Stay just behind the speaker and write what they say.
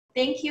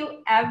thank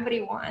you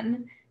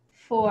everyone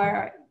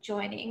for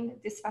joining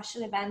this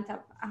special event of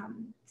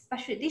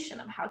special edition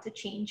of How to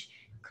Change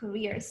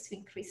Careers to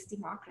Increase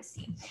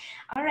Democracy.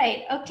 All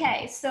right,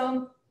 okay,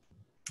 so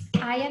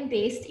I am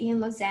based in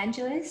Los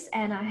Angeles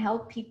and I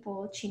help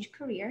people change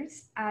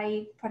careers.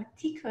 I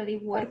particularly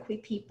work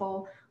with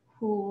people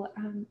who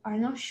are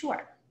not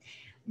sure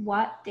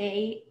what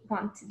they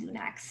want to do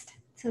next.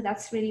 So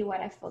that's really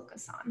what I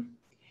focus on.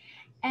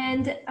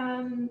 And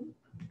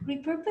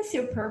Repurpose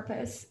Your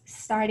Purpose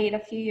started a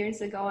few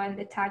years ago, and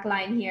the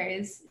tagline here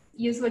is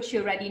use what you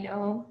already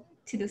know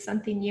to do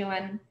something new.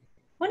 And I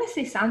want to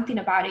say something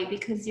about it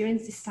because during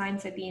these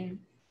times I've been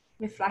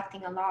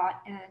reflecting a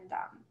lot, and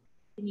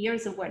in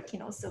years of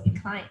working also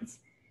with clients,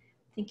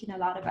 thinking a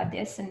lot about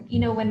this. And you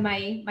know, when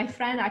my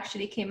friend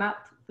actually came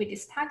up with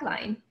this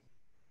tagline,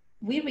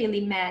 we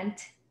really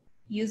meant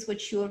use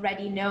what you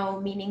already know,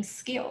 meaning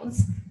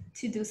skills,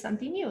 to do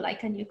something new,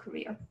 like a new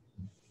career.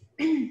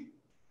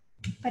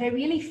 But I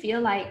really feel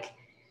like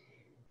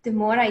the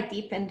more I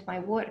deepened my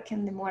work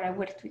and the more I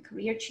worked with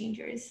career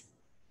changers,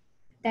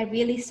 that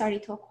really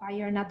started to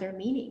acquire another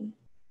meaning,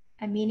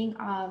 a meaning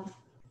of,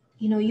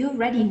 you know, you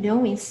already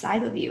know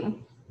inside of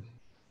you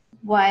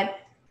what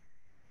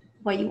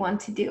you want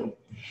to do.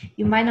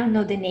 You might not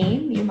know the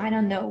name, you might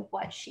not know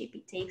what shape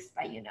it takes,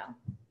 but you know.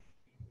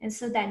 And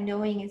so that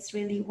knowing is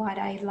really what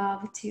I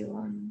love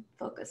to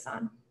focus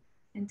on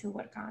and to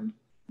work on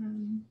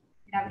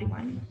with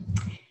everyone.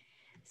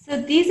 So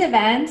these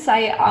events,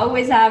 I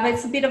always have,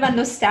 it's a bit of a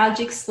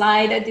nostalgic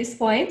slide at this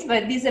point,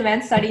 but these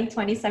events started in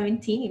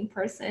 2017 in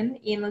person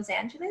in Los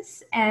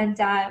Angeles. And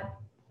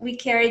we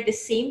carried the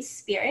same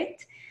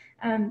spirit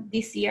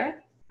this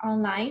year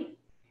online.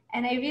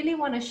 And I really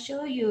want to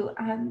show you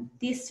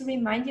this to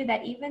remind you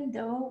that even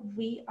though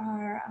we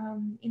are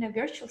in a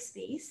virtual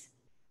space,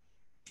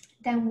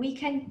 then we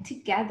can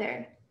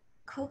together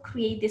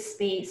co-create this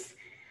space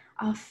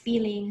of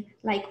feeling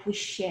like we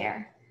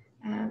share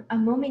a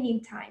moment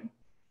in time,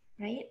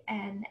 right?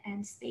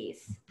 And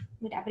space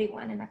with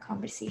everyone in a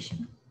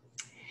conversation.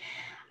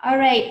 All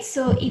right,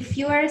 so if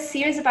you're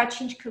serious about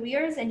change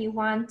careers and you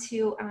want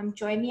to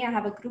join me, I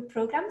have a group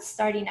program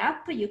starting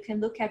up. You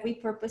can look at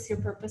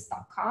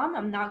repurposeyourpurpose.com.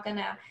 I'm not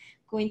gonna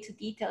go into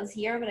details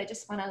here, but I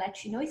just wanna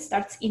let you know it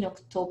starts in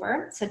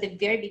October. So the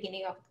very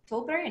beginning of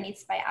October, and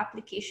it's by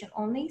application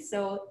only.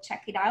 So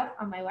check it out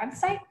on my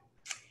website.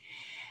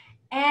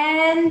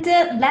 And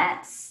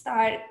let's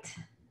start.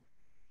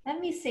 Let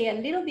me say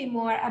a little bit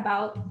more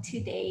about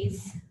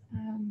today's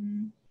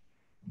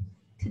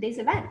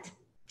event.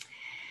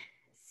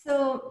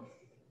 So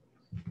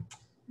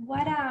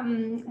what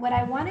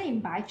I want to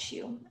invite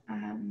you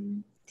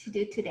to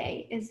do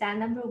today is that,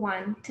 number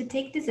one, to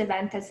take this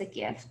event as a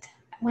gift.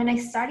 When I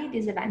started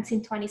these events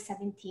in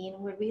 2017,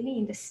 we're really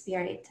in the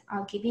spirit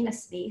of giving a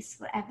space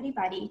for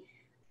everybody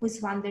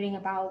who's wondering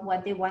about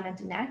what they want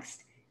to do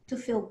next to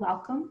feel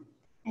welcome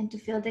and to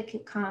feel they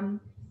could come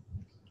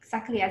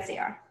exactly as they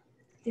are.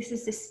 This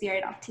is the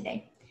spirit of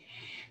today.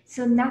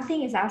 So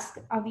nothing is asked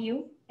of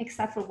you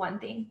except for one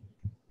thing,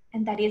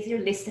 and that is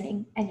your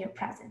listening and your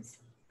presence.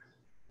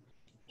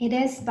 It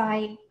is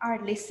by our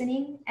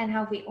listening and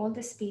how we hold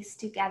the space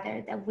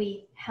together that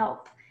we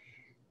help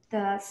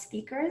the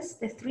speakers,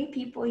 the three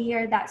people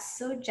here that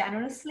so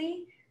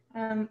generously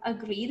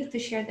agreed to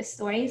share the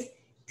stories,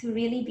 to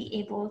really be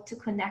able to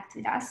connect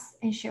with us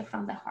and share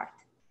from the heart.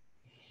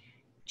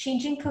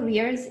 Changing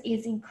careers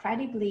is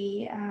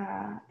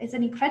it's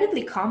an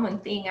incredibly common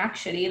thing,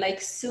 actually.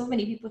 Like, so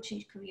many people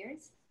change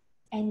careers,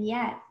 and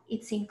yet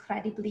it's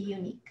incredibly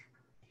unique.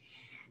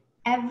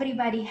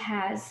 Everybody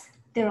has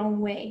their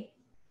own way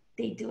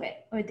they do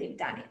it or they've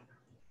done it.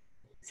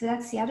 So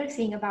that's the other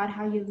thing about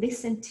how you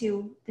listen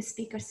to the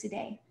speakers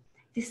today.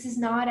 This is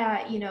not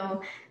a, you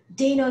know,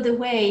 they know the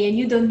way and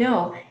you don't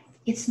know.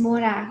 It's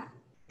more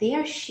they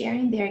are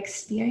sharing their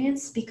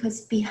experience,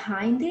 because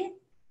behind it,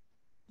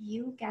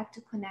 you get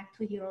to connect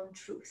with your own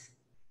truth.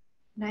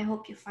 And I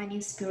hope you find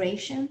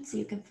inspiration so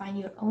you can find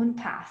your own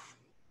path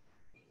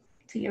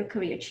to your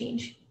career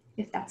change,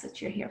 if that's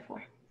what you're here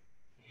for.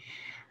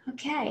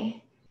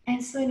 Okay,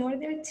 and so in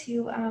order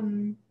to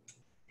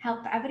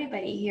help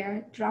everybody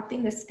here drop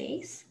in the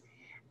space,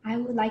 I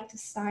would like to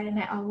start, and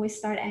I always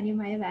start any of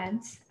my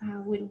events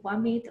with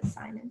 1 minute of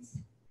silence.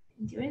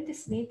 And during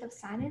this minute of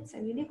silence, I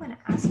really want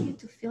to ask you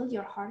to fill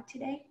your heart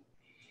today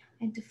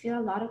and to feel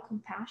a lot of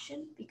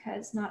compassion,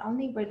 because not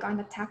only we're going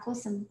to tackle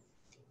some,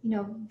 you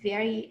know,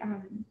 very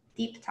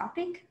deep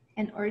topic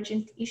and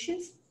urgent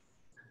issues,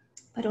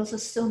 but also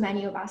so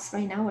many of us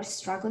right now are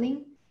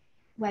struggling,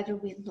 whether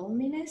with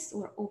loneliness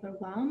or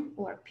overwhelm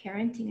or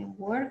parenting and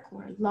work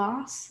or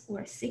loss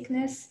or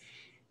sickness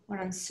or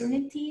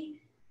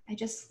uncertainty. I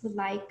just would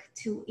like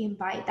to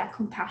invite that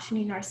compassion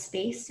in our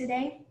space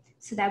today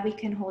so that we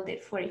can hold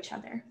it for each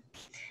other.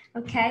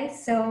 Okay,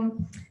 so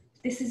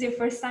this is your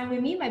first time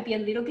with me, might be a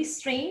little bit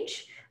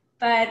strange,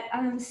 but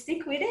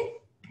stick with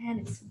it. And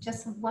it's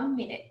just 1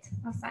 minute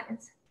of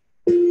silence.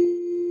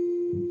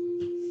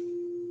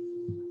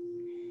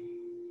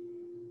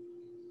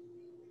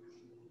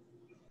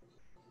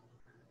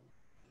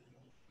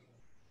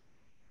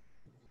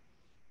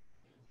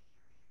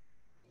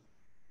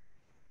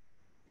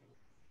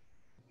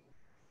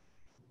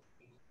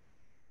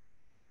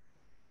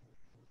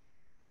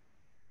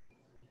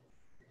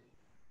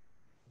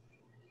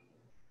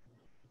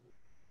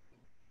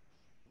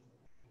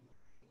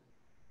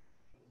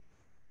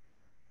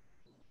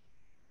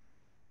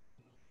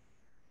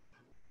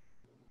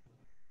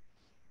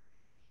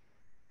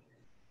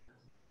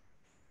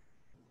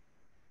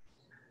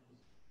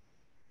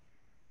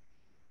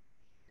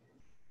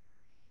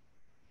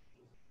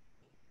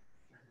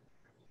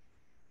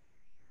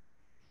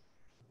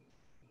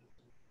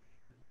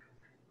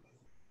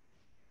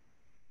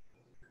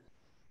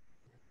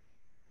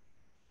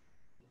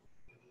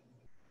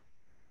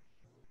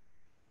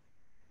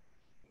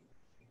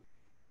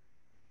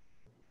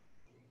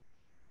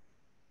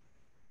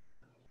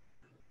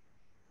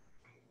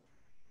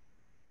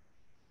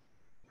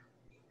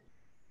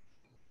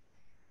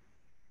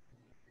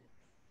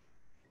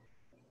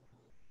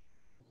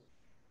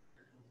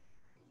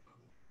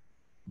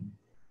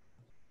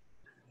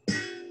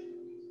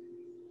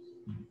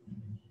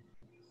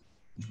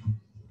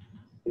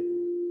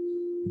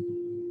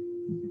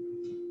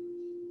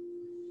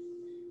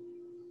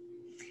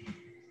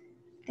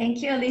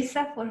 Thank you,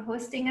 Elisa, for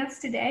hosting us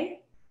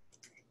today.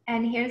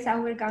 And here's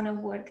how we're gonna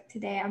work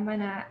today. I'm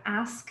gonna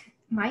ask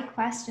my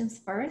questions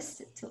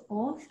first to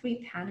all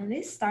three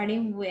panelists,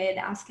 starting with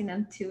asking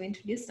them to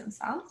introduce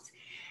themselves.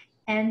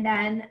 And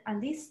then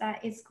Elisa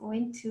is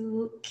going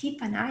to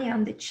keep an eye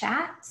on the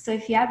chat. So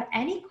if you have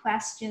any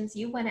questions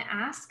you wanna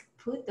ask,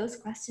 put those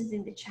questions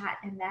in the chat,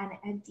 and then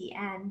at the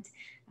end,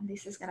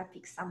 Elisa's gonna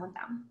pick some of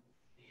them.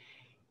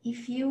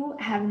 If you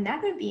have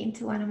never been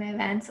to one of my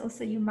events,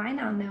 also you might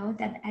not know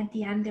that at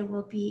the end there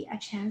will be a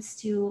chance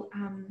to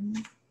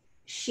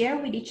share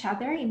with each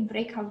other in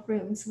breakout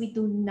rooms. We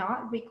do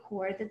not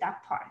record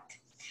that part.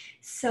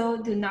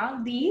 So do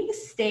not leave,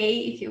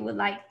 stay if you would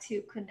like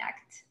to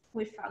connect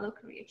with fellow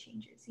career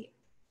changers here.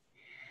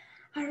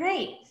 All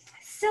right,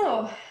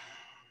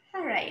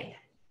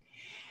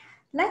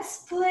 let's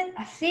put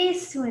a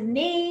face to a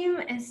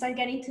name and start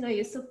getting to know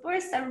you. So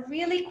first, a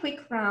really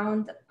quick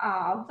round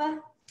of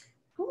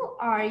who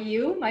are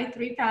you, my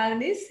three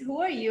panelists?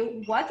 Who are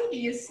you? What did you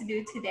used to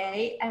do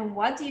today? And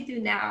what do you do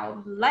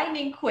now?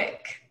 Lightning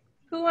quick.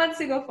 Who wants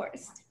to go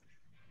first?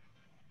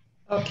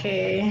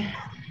 Okay.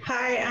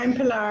 Hi, I'm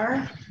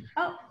Pilar.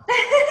 Oh,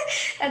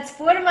 that's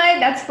for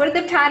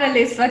the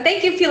panelists. But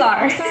thank you,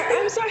 Pilar.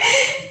 I'm sorry.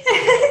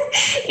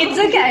 It's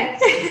okay.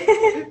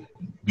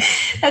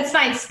 That's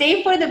fine.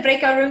 Stay for the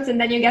breakout rooms and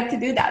then you get to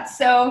do that.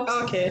 So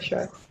okay,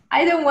 sure.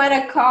 I don't want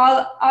to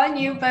call on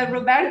you, but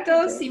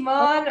Roberto,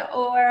 Simon,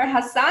 or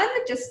Hassan,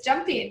 just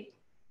jump in.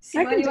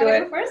 Simon, you want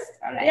to go first?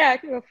 All right. Yeah, I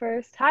can go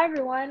first. Hi,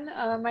 everyone.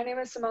 My name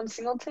is Simone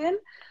Singleton.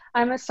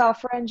 I'm a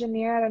software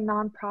engineer at a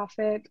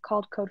nonprofit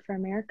called Code for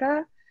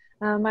America.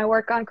 I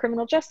work on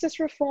criminal justice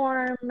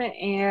reform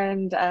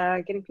and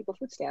getting people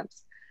food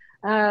stamps.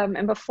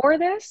 And before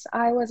this,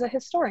 I was a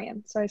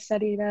historian. So I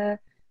studied the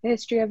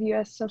history of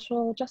U.S.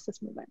 social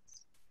justice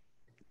movements.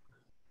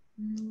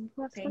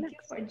 Thank you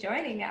for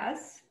joining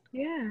us.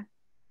 Yeah.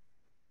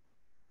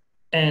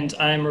 And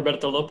I'm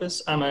Roberto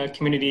Lopez. I'm a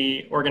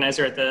community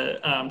organizer at the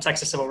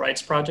Texas Civil Rights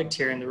Project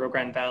here in the Rio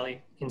Grande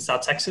Valley in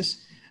South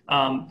Texas.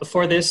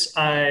 Before this,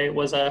 I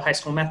was a high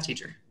school math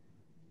teacher.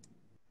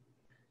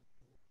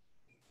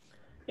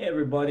 Hey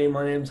everybody,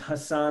 my name's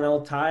Hassan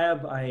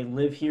El-Tayeb. I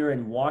live here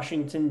in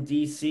Washington,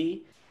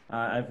 D.C.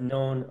 I've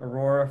known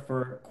Aurora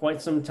for quite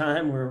some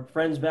time. We're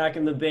friends back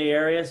in the Bay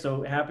Area,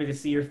 so happy to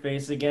see your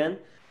face again.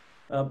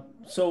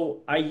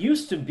 So I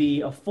used to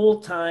be a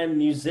full-time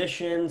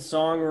musician,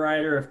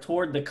 songwriter. I've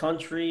toured the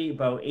country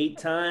about 8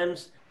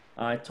 times.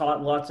 I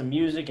taught lots of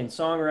music and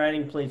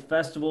songwriting, played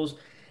festivals.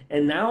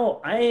 And now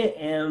I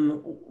am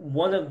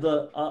one of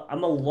the,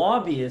 I'm a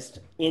lobbyist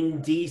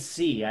in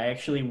DC. I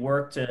actually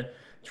work to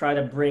try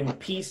to bring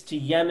peace to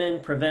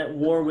Yemen, prevent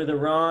war with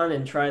Iran,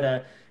 and try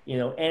to,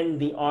 end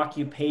the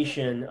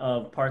occupation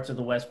of parts of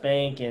the West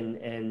Bank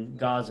and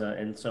Gaza.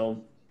 And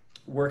so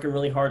working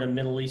really hard on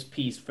Middle East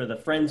peace for the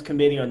Friends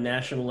Committee on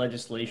National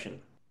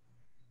Legislation.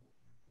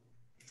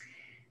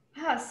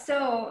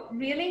 So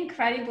really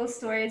incredible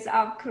stories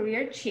of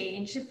career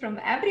change from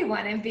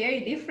everyone and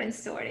very different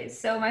stories.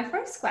 So my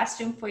first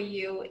question for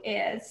you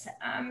is,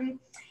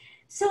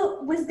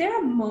 so was there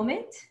a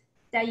moment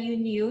that you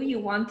knew you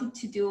wanted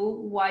to do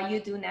what you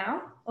do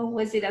now? Or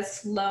was it a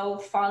slow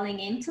falling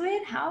into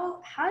it?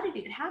 How did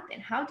it happen?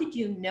 How did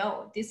you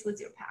know this was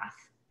your path?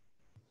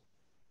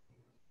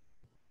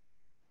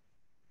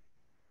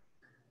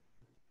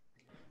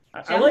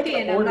 I like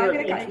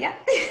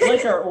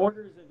our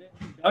orders of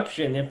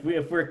introduction.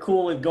 If we're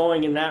cool with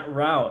going in that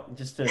route,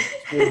 just to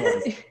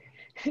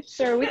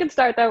Sure, we can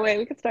start that way.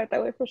 We can start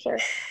that way for sure.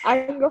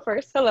 I can go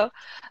first. Hello.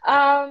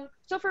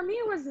 So for me,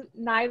 it was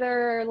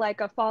neither like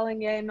a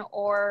falling in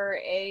or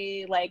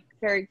a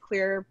very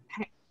clear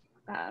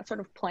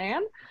sort of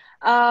plan.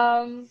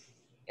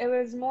 It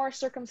was more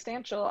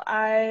circumstantial.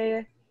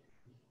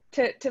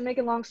 To make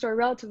a long story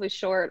relatively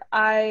short,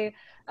 I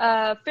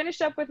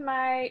finished up with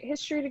my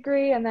history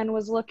degree and then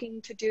was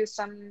looking to do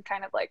some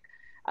kind of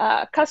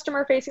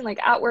customer facing,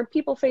 outward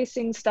people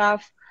facing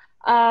stuff,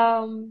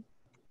 and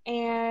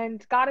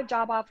got a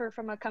job offer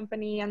from a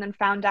company and then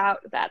found out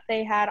that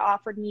they had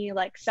offered me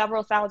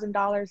several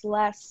 $1,000s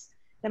less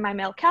than my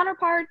male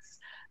counterparts,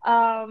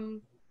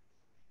 and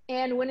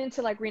went in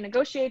to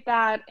renegotiate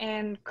that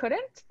and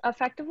couldn't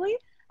effectively.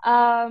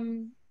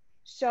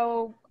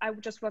 So I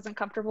just wasn't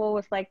comfortable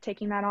with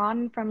taking that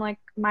on from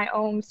my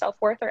own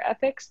self-worth or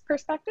ethics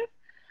perspective.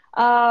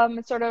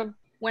 Sort of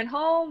went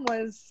home,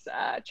 was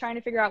trying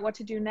to figure out what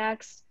to do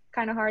next.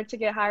 Kind of hard to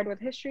get hired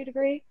with a history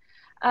degree.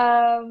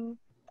 And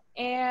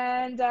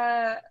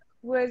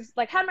was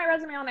had my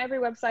resume on every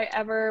website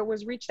ever,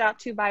 was reached out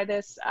to by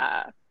this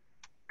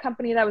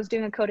company that was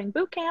doing a coding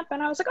boot camp.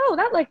 And I was like, oh,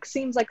 that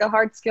seems like a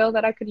hard skill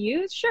that I could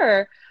use.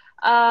 Sure.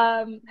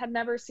 Had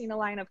never seen a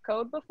line of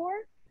code before.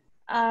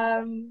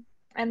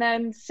 And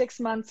then 6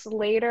 months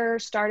later,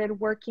 started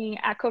working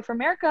at Code for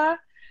America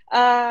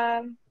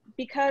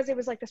because it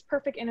was this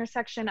perfect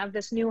intersection of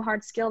this new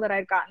hard skill that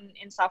I'd gotten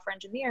in software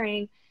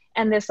engineering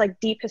and this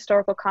deep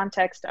historical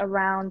context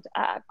around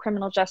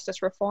criminal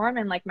justice reform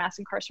and mass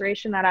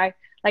incarceration that I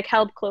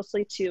held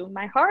closely to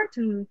my heart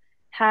and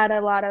had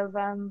a lot of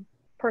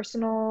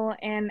personal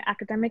and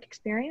academic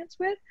experience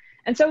with.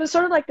 And so it was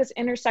sort of like this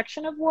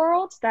intersection of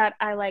worlds that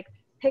I like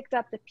picked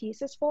up the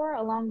pieces for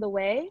along the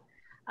way.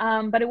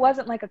 But it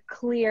wasn't like a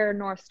clear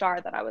North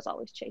Star that I was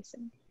always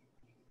chasing.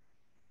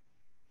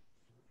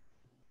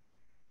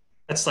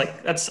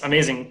 That's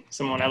amazing,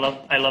 Simone. I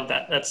love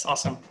that. That's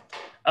awesome.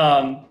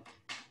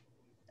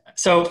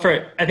 So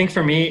I think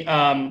for me,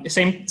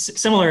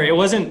 similar, it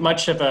wasn't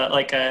much of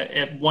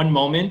a one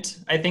moment,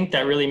 I think,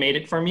 that really made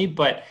it for me,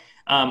 but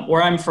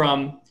where I'm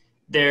from,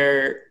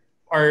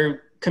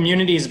 our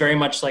community is very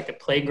much like a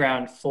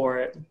playground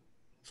for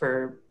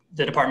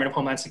the Department of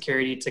Homeland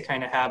Security to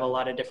kind of have a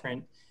lot of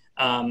different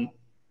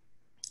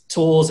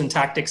tools and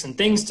tactics and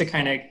things to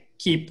kind of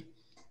keep,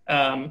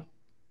 I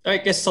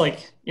guess,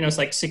 it's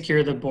like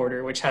secure the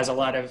border, which has a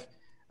lot of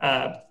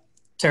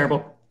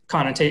terrible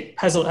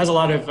has a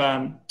lot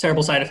of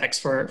terrible side effects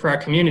for our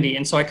community.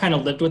 And so I kind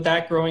of lived with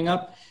that growing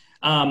up.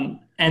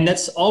 And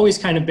that's always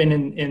kind of been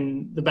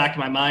in the back of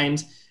my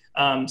mind.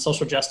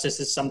 Social justice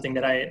is something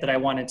that I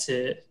wanted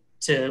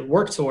to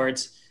work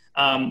towards.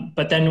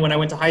 But then when I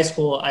went to high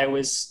school,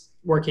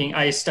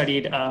 I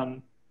studied,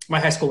 my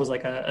high school was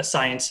like a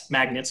science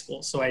magnet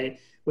school. So I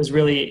was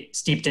really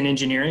steeped in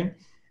engineering.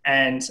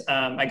 And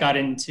I got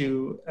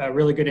into a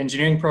really good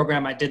engineering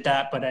program. I did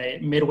that, but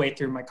midway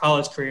through my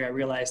college career, I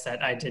realized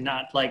that I did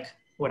not like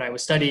what I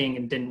was studying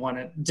and didn't want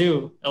to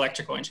do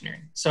electrical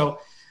engineering.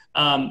 So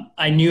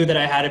I knew that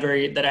I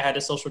had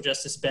a social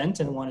justice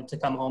bent and wanted to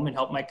come home and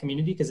help my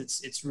community because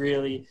it's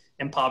really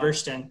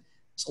impoverished and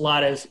there's a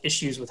lot of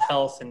issues with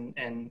health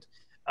and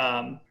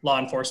law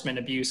enforcement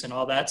abuse and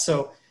all that.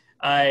 So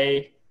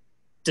I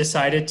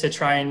decided to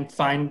try and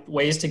find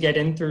ways to get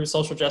in through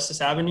social justice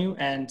avenue,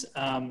 and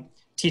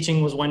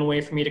teaching was one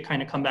way for me to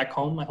kind of come back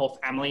home. My whole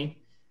family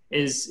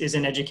is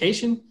in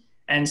education.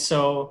 And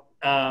so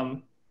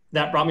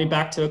that brought me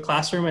back to a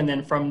classroom. And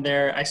then from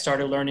there, I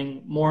started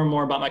learning more and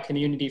more about my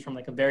community from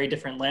like a very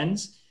different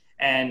lens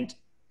and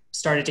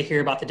started to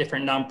hear about the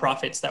different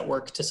nonprofits that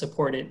work to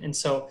support it. And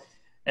so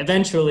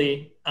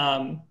eventually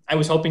I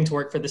was hoping to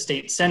work for the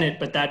state Senate,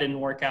 but that didn't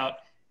work out.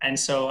 And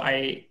so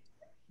I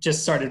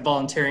just started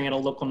volunteering at a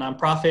local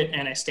nonprofit,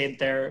 and I stayed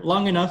there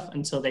long enough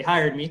until they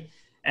hired me.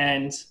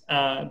 And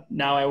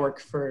now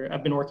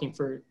I've been working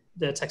for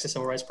the Texas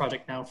Civil Rights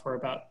Project now for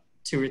about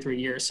 2 or 3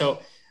 years.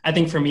 So I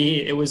think for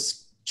me, it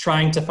was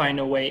trying to find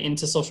a way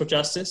into social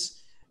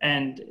justice.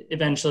 And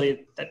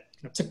eventually that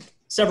took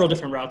several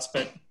different routes,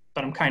 but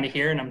I'm kind of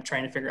here and I'm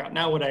trying to figure out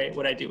now what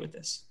I do with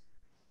this.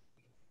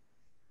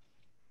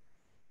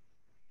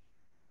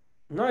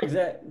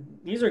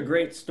 These are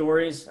great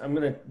stories. I'm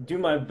going to do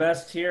my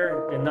best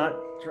here and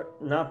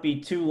not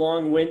be too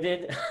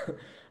long-winded.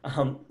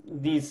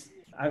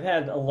 I've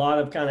had a lot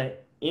of kind of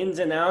ins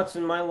and outs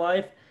in my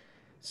life.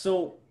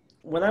 So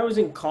when I was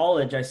in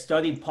college, I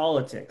studied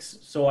politics.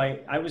 So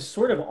I was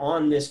sort of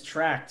on this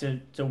track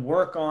to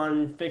work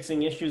on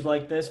fixing issues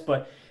like this.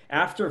 But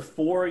after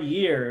 4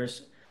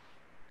 years,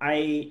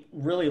 I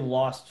really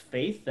lost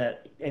faith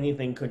that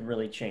anything could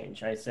really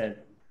change. I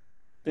said,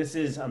 this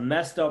is a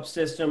messed up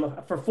system.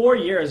 For 4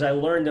 years, I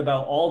learned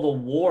about all the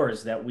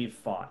wars that we've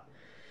fought.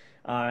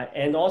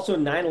 And also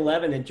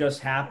 9/11 had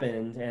just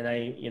happened, and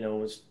I,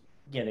 was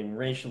getting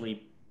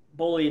racially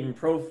bullied and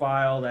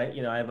profiled.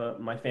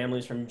 My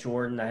family's from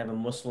Jordan. I have a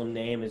Muslim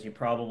name, as you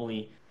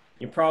probably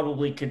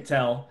could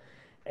tell.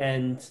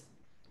 And so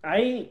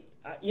I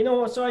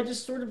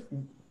just sort of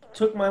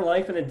took my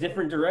life in a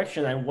different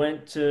direction. I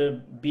went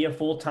to be a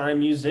full-time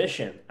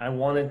musician. I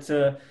wanted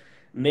to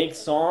make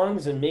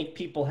songs and make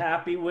people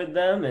happy with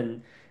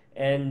them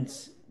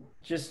and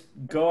just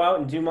go out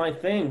and do my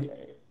thing.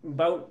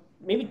 About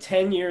maybe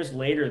 10 years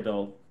later,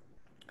 though,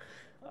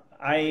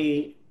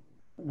 I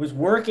was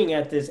working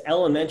at this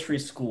elementary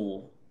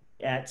school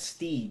at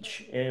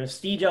Stige. It was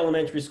Stige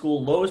Elementary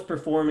School, lowest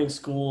performing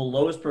school,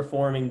 lowest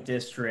performing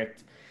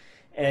district.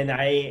 And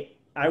I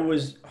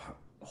was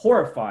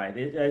horrified.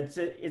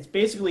 It's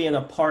basically an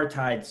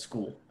apartheid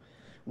school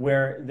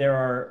where there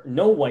are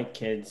no white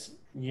kids,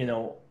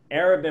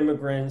 Arab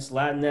immigrants,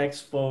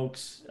 Latinx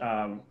folks,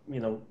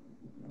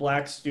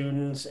 Black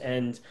students,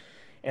 and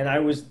I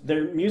was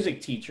their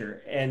music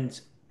teacher. And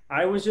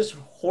I was just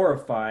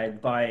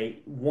horrified by,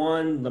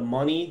 one, the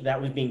money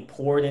that was being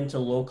poured into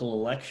local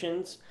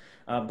elections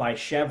by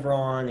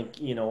Chevron, and,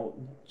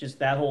 just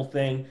that whole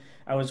thing.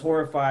 I was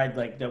horrified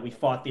that we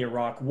fought the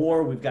Iraq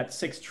War. We've got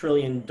 $6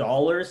 trillion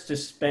to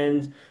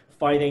spend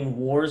fighting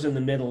wars in the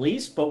Middle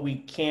East, but we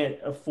can't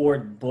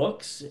afford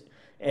books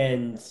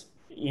and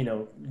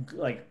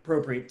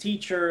appropriate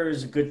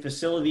teachers, good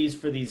facilities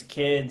for these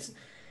kids.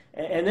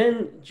 And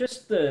then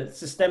just the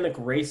systemic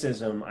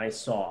racism I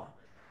saw.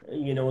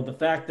 The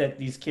fact that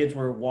these kids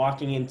were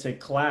walking into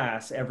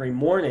class every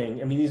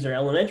morning. I mean, these are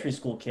elementary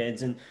school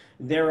kids, and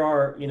there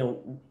are,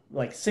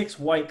 6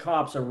 white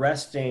cops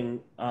arresting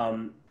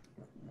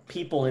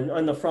people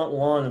on the front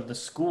lawn of the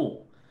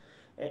school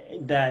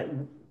that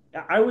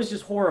I was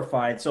just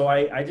horrified. So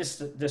I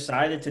just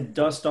decided to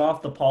dust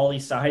off the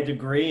poli-sci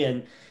degree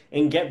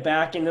and get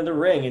back into the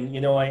ring. And,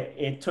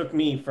 it took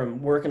me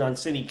from working on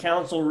city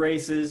council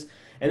races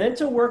and then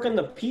to work on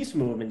the peace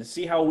movement to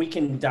see how we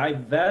can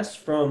divest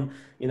from,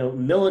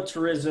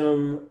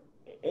 militarism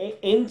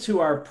into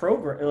our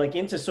program, like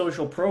into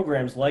social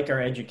programs like our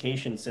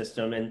education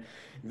system. And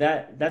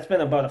that's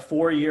been about a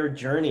 4-year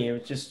journey. It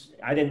was just,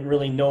 I didn't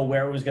really know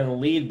where it was going to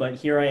lead, but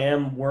here I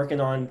am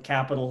working on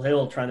Capitol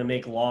Hill trying to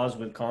make laws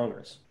with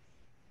Congress.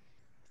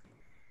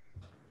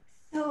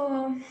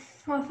 So,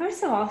 well,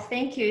 first of all,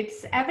 thank you.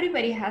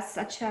 Everybody has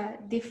such a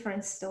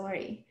different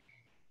story,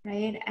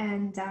 right?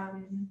 And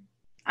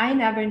I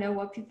never know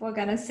what people are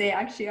gonna say.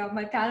 Actually, on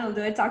my panel,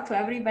 do I talk to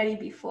everybody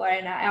before?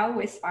 And I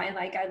always find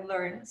like I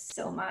learn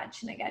so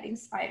much and I get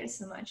inspired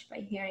so much by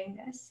hearing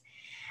this.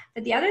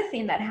 But the other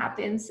thing that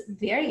happens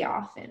very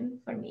often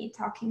for me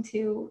talking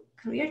to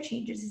career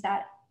changers is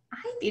that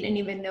I didn't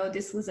even know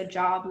this was a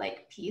job,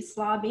 like peace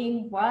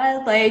lobbying.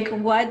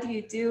 What do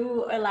you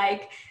do? Or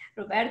like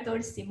Roberto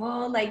or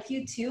Simone, like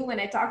you too, when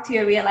I talk to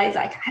you, I realize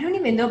like, I don't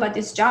even know about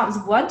these jobs.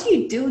 What do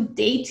you do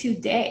day to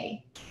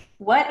day?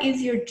 What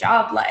is your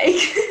job like?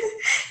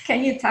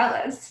 Can you tell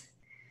us?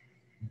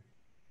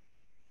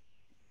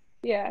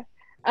 Yeah.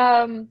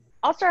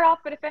 I'll start off,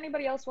 but if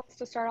anybody else wants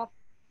to start off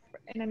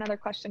in another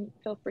question,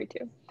 feel free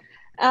to.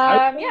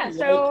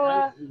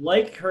 I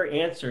like her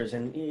answers,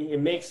 and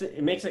it makes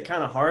it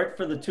kind of hard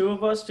for the two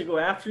of us to go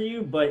after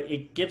you, but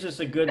it gives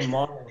us a good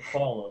model to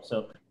follow.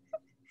 So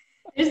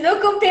there's no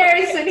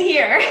comparison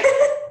here.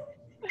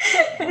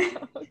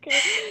 Okay.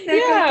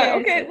 Yeah.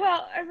 Okay.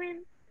 Well, I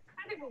mean,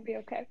 I think we'll be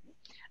okay.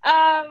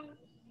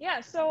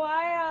 So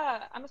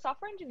I'm a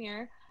software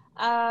engineer,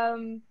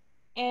 and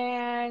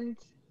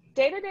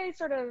day-to-day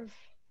sort of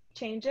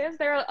changes.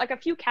 There are like a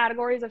few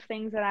categories of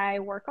things that I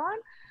work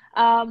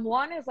on.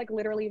 One is like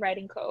literally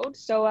writing code.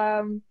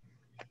 So,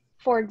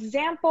 for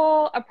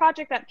example, a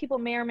project that people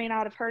may or may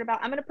not have heard about,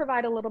 I'm going to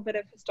provide a little bit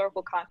of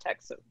historical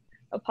context. So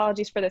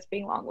apologies for this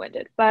being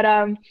long-winded, but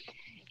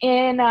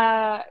in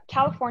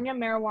California,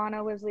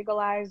 marijuana was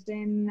legalized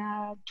in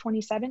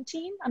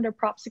 2017 under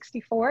Prop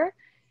 64.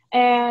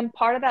 And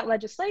part of that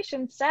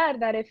legislation said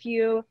that if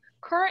you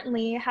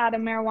currently had a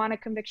marijuana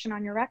conviction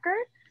on your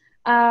record,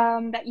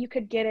 that you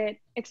could get it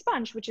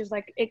expunged, which is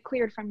like it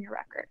cleared from your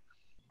record,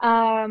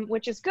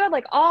 which is good.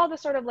 Like all the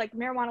sort of like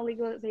marijuana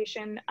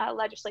legalization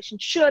legislation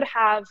should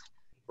have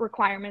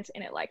requirements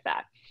in it like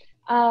that.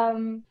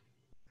 And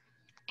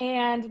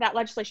that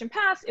legislation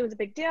passed. It was a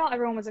big deal.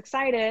 Everyone was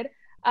excited.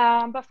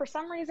 But for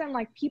some reason,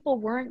 like people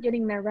weren't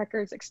getting their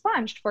records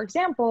expunged. For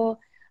example,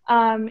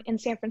 in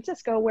San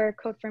Francisco, where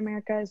Code for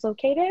America is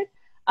located,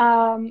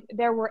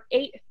 there were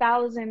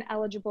 8,000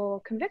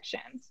 eligible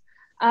convictions,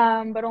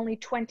 but only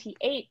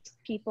 28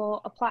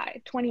 people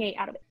applied, 28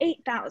 out of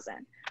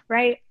 8,000,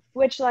 right?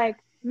 Which like,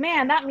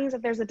 man, that means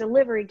that there's a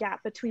delivery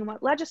gap between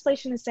what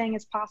legislation is saying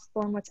is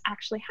possible and what's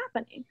actually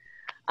happening.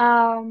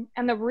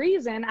 And the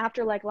reason,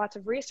 after like lots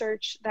of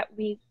research that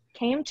we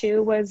came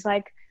to, was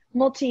like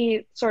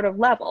multi sort of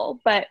level,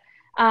 but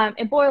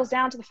it boils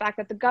down to the fact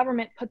that the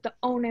government put the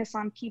onus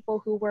on people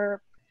who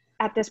were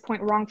at this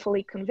point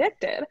wrongfully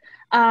convicted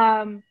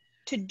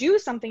to do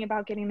something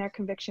about getting their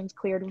convictions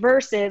cleared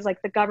versus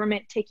like the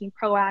government taking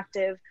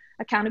proactive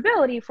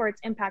accountability for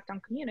its impact on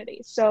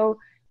communities. So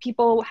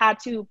people had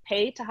to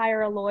pay to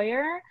hire a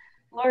lawyer.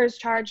 Lawyers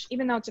charge,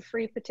 even though it's a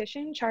free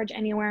petition, charge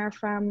anywhere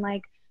from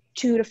like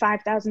 $2,000 to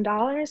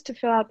 $5,000 to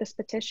fill out this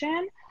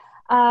petition.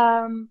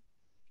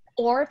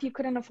 Or if you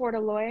couldn't afford a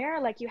lawyer,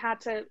 like you had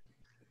to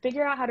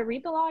figure out how to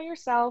read the law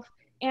yourself,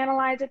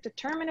 analyze it,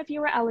 determine if you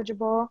were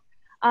eligible.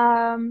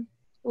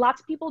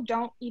 Lots of people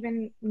don't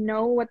even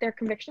know what their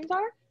convictions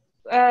are.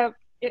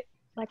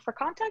 Like for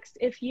context,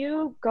 if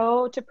you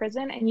go to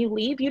prison and you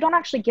leave, you don't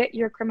actually get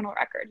your criminal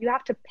record. You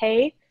have to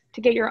pay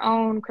to get your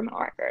own criminal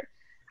record.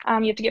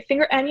 You have to get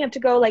and you have to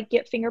go like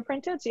get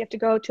fingerprinted. So you have to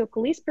go to a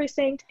police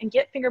precinct and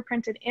get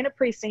fingerprinted in a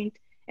precinct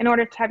in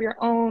order to have your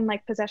own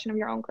like possession of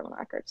your own criminal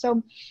record.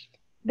 So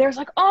there's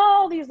like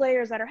all these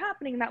layers that are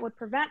happening that would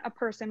prevent a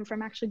person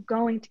from actually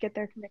going to get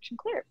their conviction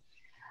cleared.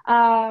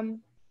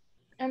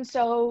 And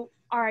so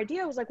our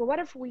idea was like, well, what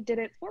if we did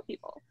it for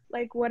people?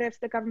 Like, what if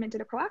the government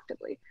did it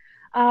proactively?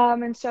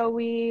 And so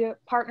we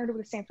partnered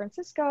with San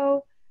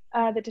Francisco,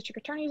 the district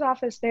attorney's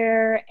office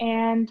there,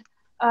 and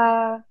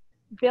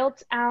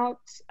built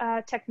out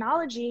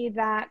technology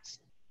that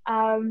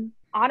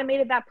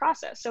automated that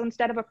process. So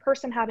instead of a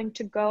person having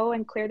to go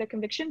and clear their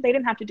conviction, they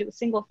didn't have to do a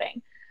single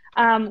thing.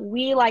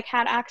 We like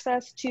had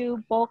access to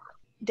bulk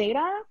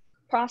data,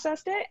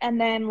 processed it, and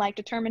then like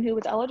determined who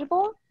was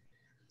eligible.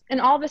 And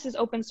all this is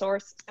open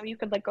source, so you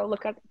could like go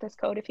look at this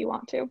code if you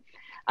want to.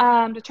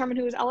 Determine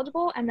who was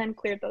eligible and then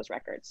cleared those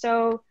records.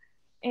 So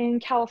in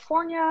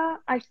California,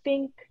 I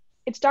think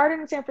it started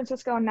in San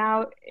Francisco and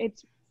now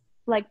it's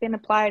like been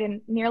applied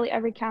in nearly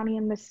every county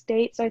in the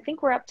state. So I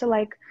think we're up to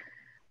like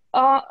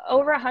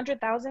over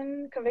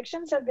 100,000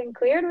 convictions have been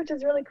cleared, which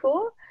is really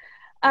cool.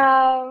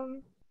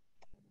 And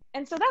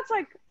so that's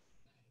like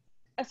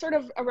a sort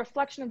of a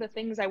reflection of the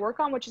things I work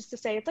on, which is to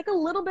say it's like a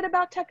little bit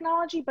about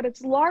technology, but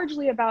it's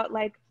largely about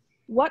like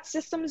what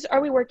systems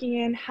are we working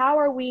in? How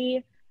are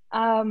we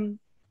how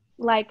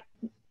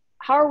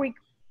are we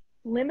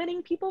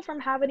limiting people from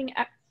having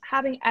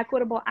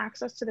equitable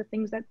access to the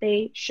things that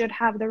they should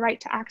have the right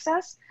to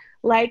access,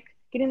 like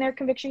getting their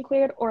conviction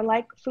cleared or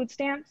like food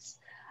stamps?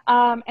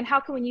 And how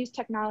can we use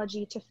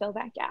technology to fill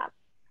that gap?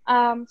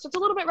 So it's a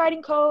little bit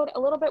writing code, a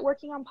little bit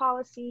working on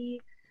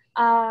policy,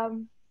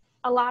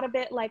 a lot of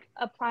it like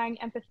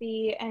applying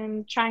empathy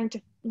and trying to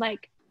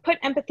like put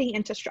empathy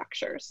into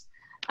structures.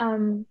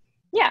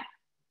 Yeah.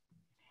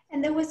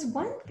 And there was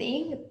one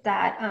thing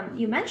that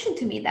you mentioned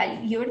to me,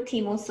 that your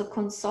team also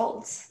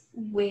consults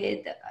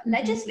with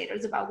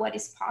legislators about what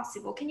is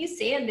possible. Can you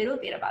say a little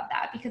bit about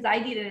that? Because I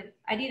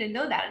didn't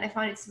know that, and I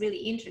found it's really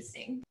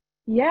interesting.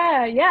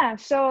 Yeah.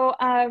 So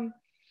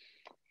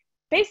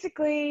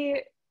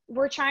basically,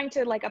 we're trying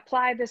to like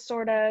apply this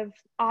sort of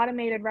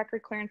automated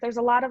record clearance. There's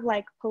a lot of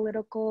like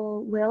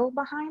political will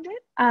behind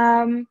it.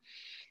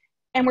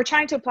 And we're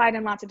trying to apply it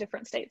in lots of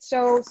different states.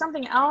 So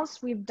something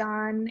else we've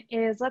done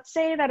is, let's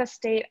say that a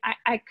state, I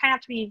kind of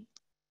have to be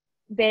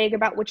vague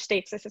about which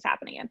states this is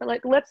happening in, but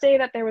like, let's say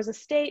that there was a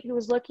state who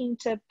was looking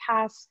to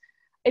pass,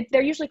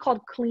 they're usually called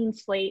clean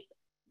slate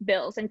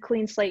bills, and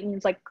clean slate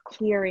means like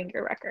clearing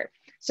your record.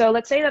 So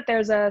let's say that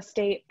there's a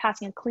state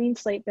passing a clean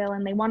slate bill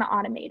and they want to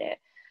automate it.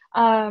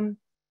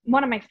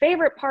 One of my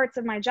favorite parts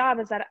of my job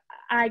is that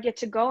I get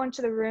to go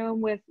into the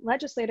room with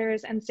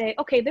legislators and say,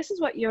 okay, this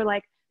is what you're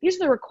like, these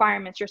are the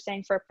requirements you're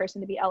saying for a person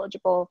to be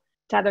eligible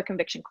to have their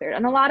conviction cleared.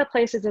 And a lot of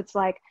places it's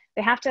like,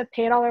 they have to have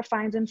paid all their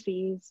fines and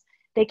fees.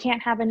 They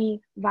can't have any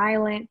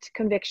violent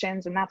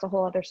convictions. And that's a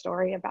whole other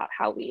story about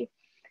how we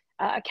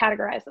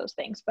categorize those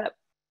things, but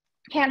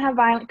can't have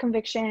violent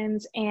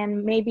convictions,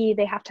 and maybe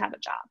they have to have a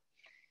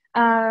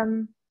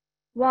job.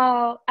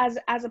 Well, as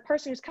a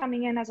person who's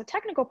coming in as a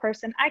technical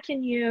person, I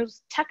can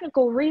use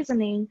technical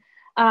reasoning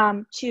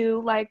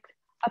to like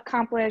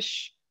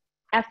accomplish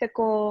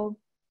ethical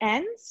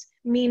ends,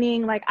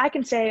 meaning like I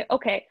can say,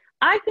 okay,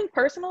 I think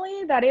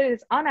personally that it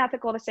is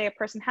unethical to say a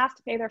person has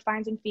to pay their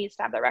fines and fees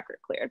to have their record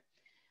cleared,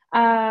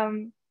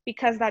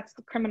 because that's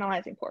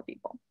criminalizing poor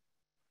people.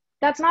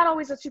 That's not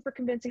always a super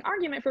convincing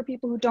argument for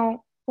people who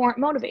aren't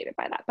motivated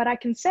by that, but I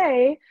can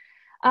say,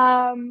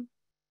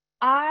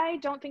 I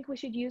don't think we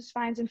should use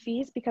fines and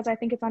fees because I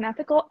think it's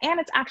unethical, and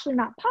it's actually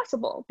not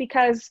possible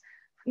because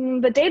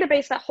the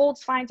database that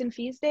holds fines and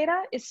fees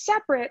data is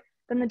separate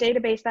than the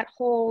database that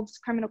holds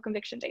criminal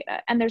conviction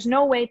data, and there's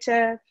no way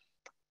to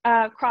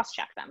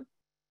cross-check them.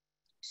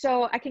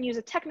 So I can use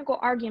a technical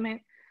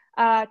argument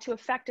to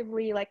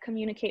effectively like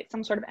communicate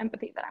some sort of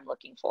empathy that I'm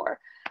looking for.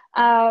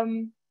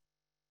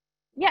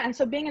 Yeah, and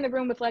so being in the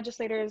room with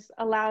legislators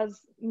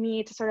allows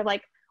me to sort of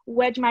like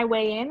wedge my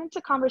way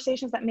into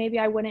conversations that maybe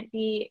I wouldn't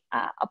be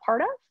a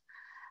part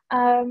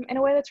of in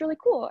a way that's really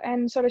cool,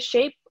 and sort of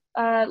shape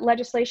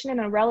legislation in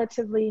a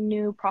relatively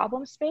new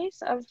problem space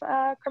of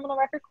criminal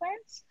record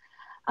clearance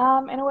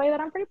in a way that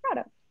I'm pretty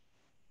proud of.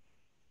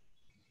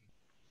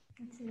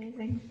 That's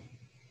amazing.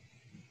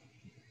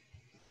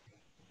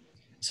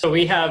 So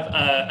we have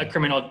a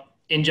criminal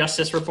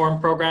injustice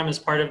reform program as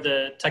part of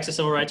the Texas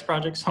Civil Rights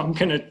Project. So I'm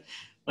gonna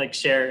like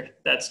share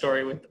that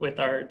story with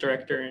our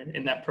director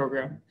in that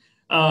program.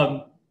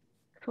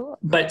 Cool.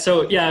 But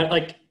so yeah,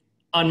 like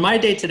on my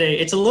day today,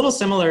 it's a little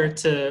similar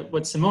to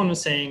what Simone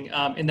was saying,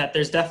 in that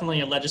there's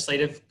definitely a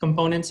legislative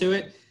component to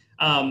it.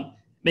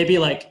 Maybe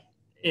like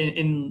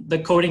in the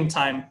coding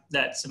time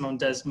that Simone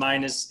does,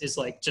 mine is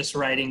like just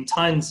writing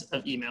tons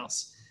of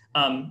emails.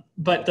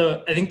 But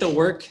I think the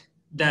work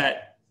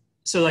that,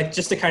 so like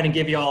just to kind of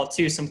give you all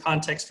too some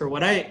context for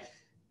what I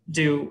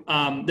do,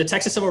 the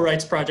Texas Civil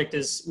Rights Project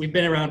we've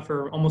been around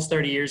for almost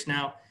 30 years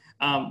now.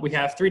 We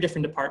have 3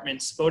 different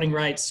departments: voting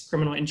rights,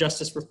 criminal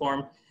injustice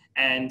reform,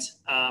 and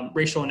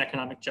racial and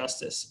economic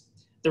justice.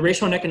 The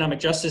racial and economic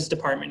justice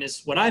department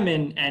is what I'm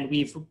in, and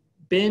we've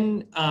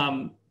been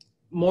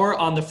more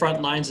on the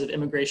front lines of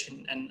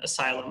immigration and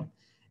asylum.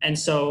 And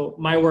so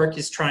my work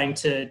is trying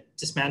to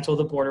dismantle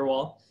the border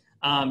wall,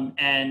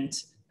 and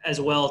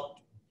as well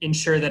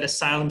ensure that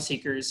asylum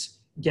seekers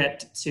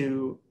get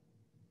to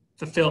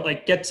fulfill,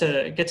 like get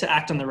to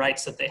act on the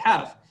rights that they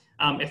have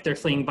if they're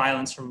fleeing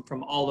violence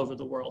from all over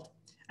the world.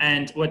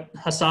 And what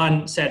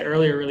Hassan said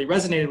earlier really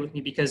resonated with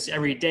me, because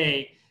every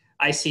day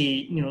I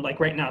see, like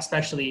right now,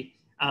 especially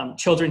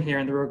children here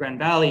in the Rio Grande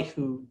Valley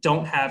who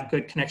don't have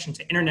good connection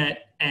to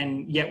internet,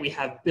 and yet we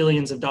have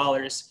billions of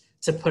dollars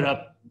to put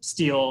up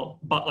steel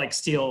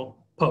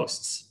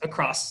posts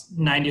across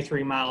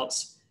 93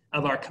 miles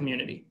of our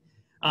community.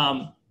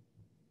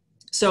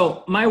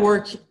 So my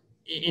work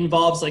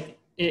involves like,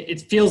 it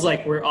feels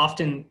like we're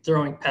often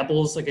throwing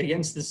pebbles like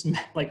against this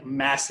like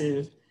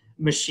massive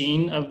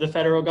machine of the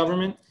federal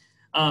government.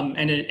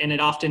 And it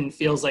often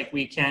feels like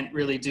we can't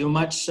really do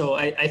much. So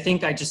I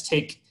think I just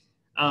take,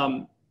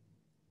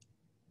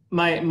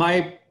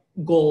 my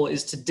goal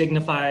is to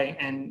dignify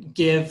and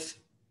give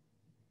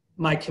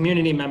my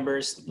community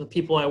members, the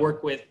people I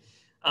work with,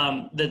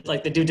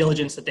 the due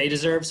diligence that they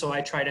deserve. So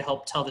I try to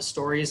help tell the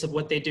stories of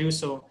what they do.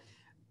 So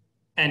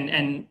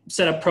and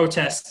set up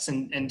protests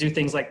and do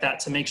things like that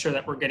to make sure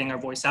that we're getting our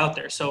voice out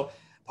there. So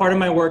part of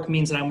my work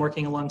means that I'm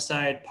working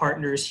alongside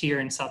partners here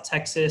in South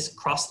Texas,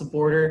 across the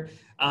border,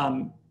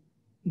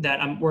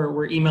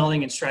 we're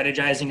emailing and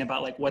strategizing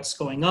about like what's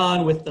going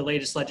on with the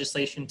latest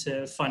legislation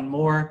to fund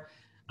more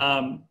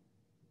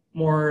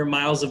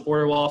miles of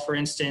border wall, for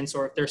instance,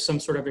 or if there's some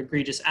sort of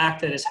egregious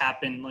act that has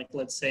happened, like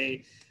let's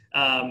say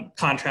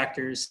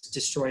contractors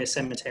destroy a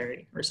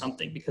cemetery or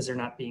something because they're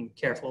not being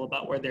careful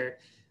about where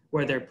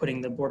they're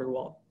putting the border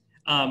wall.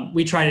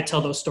 We try to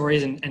tell those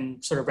stories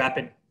and sort of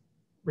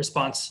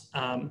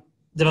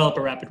develop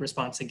a rapid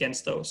response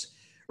against those.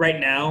 Right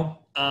now,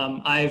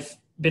 I've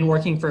been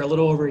working for a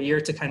little over a year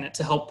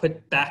to help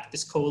put back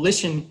this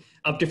coalition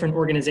of different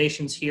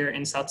organizations here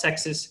in South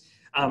Texas,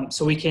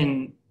 so we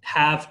can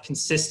have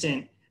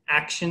consistent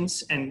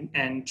actions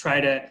and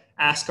try to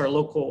ask our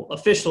local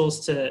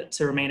officials to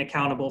remain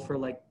accountable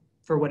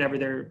for whatever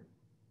they're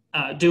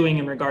doing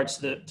in regards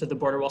to the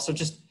border wall. So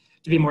just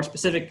to be more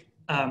specific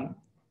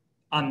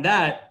on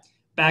that,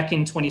 back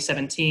in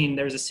 2017,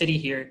 there was a city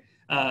here.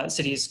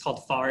 City is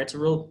called Pharr.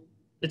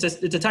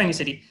 It's a tiny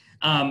city.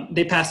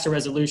 They passed a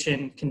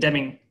resolution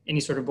condemning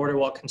any sort of border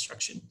wall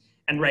construction.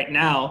 And right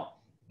now,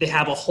 they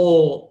have a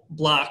whole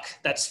block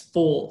that's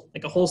full,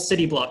 like a whole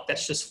city block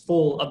that's just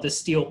full of the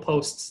steel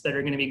posts that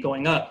are going to be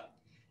going up.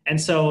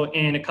 And so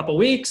in a couple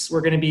weeks,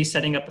 we're going to be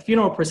setting up a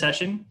funeral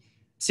procession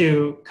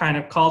to kind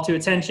of call to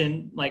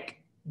attention,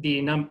 like the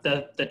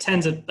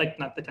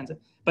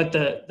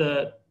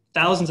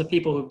thousands of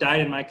people who've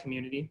died in my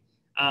community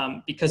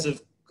because of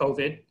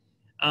COVID,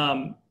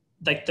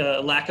 like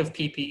the lack of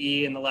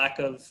PPE and the lack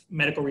of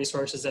medical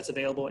resources that's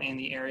available in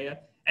the area.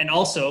 And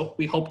also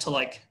we hope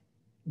to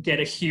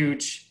get a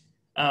huge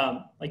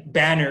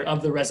banner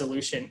of the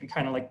resolution and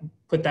kind of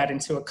put that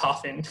into a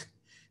coffin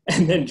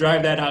and then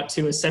drive that out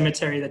to a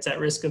cemetery that's at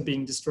risk of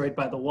being destroyed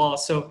by the wall.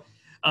 So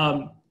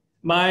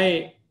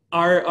my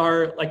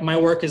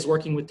work is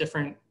working with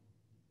different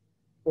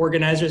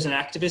organizers and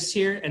activists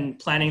here and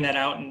planning that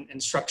out and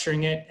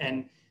structuring it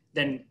and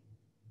then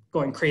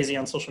going crazy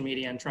on social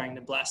media and trying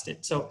to blast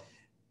it. So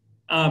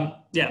my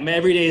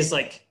every day is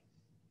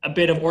a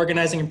bit of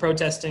organizing and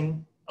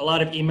protesting, a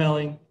lot of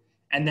emailing,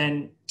 and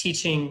then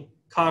teaching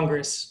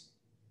Congress,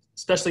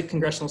 especially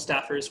congressional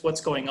staffers,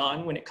 what's going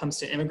on when it comes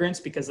to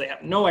immigrants because they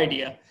have no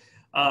idea,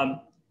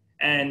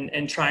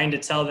 and trying to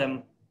tell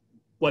them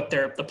what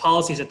the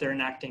policies that they're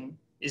enacting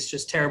is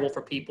just terrible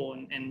for people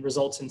and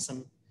results in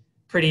some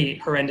pretty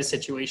horrendous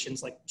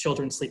situations like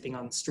children sleeping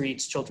on the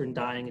streets, children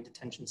dying in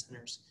detention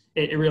centers.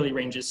 It really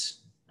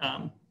ranges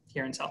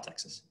here in South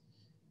Texas.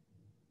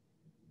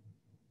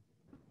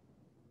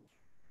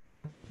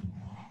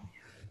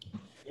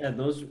 Yeah,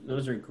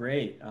 those are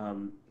great.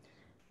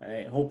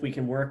 I hope we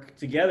can work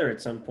together at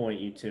some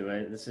point, you two.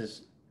 This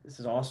is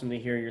awesome to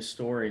hear your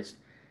stories.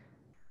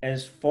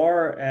 As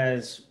far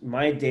as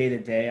my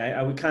day-to-day,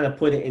 I would kind of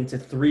put it into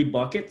three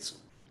buckets.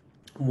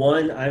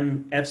 One,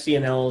 I'm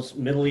FCNL's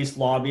Middle East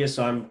lobbyist,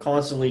 so I'm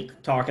constantly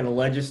talking to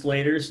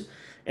legislators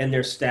and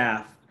their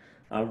staff,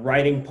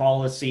 writing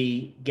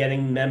policy,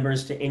 getting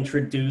members to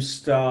introduce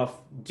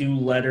stuff, do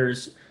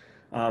letters.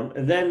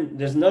 And then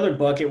there's another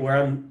bucket where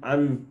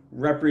I'm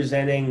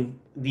representing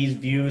these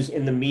views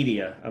in the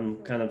media. I'm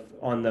kind of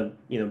on the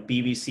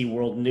BBC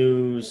World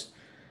News,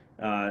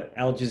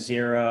 Al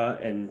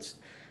Jazeera, and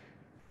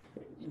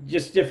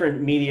just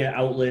different media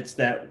outlets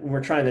that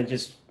we're trying to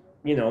just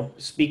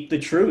speak the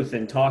truth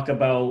and talk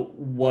about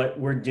what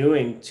we're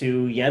doing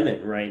to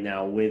Yemen right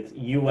now with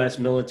U.S.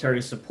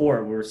 military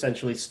support. We're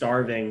essentially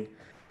starving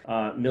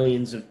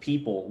millions of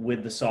people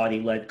with the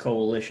Saudi-led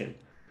coalition.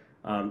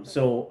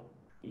 So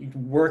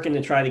working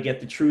to try to get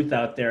the truth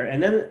out there.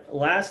 And then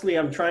lastly,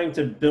 I'm trying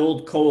to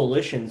build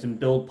coalitions and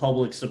build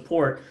public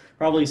support,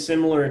 probably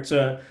similar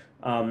to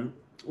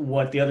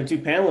what the other two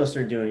panelists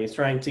are doing, is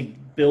trying to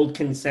build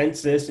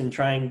consensus and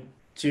trying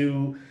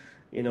to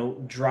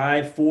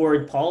drive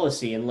forward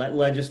policy and let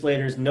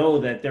legislators know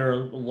that there are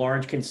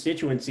large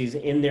constituencies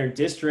in their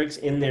districts,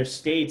 in their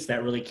states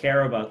that really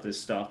care about this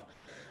stuff.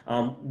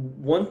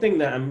 One thing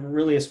that I'm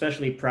really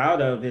especially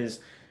proud of is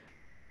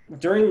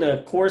during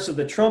the course of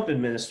the Trump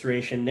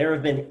administration, there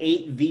have been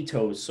 8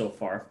 vetoes so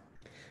far.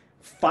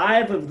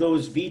 5 of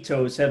those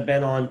vetoes have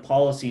been on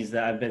policies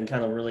that I've been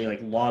kind of really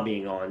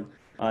lobbying on.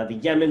 The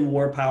Yemen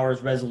War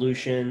Powers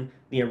Resolution,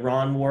 the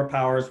Iran War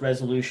Powers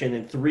Resolution,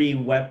 and 3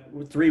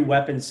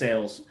 weapon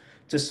sales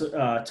to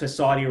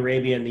Saudi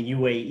Arabia and the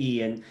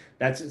UAE. And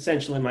that's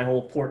essentially my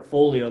whole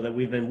portfolio that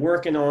we've been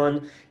working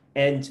on.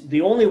 And the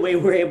only way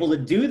we're able to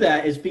do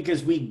that is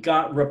because we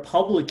got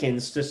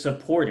Republicans to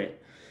support it.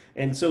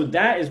 And so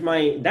that's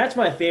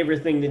my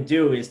favorite thing to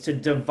do, is to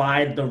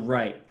divide the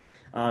right,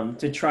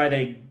 to try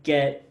to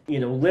get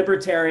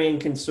libertarian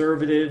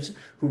conservatives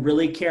who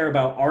really care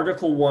about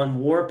Article 1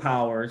 war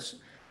powers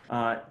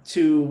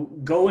to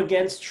go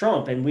against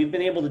Trump. And we've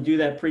been able to do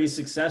that pretty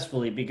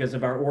successfully because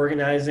of our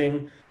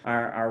organizing,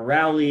 our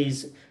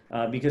rallies,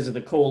 because of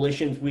the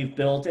coalitions we've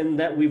built, and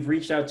that we've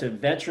reached out to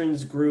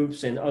veterans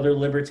groups and other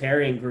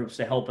libertarian groups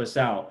to help us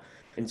out.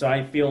 And so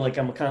I feel like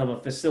I'm a kind of a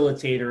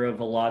facilitator of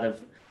a lot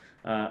of,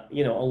 a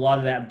lot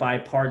of that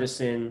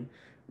bipartisan,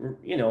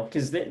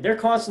 because they're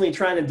constantly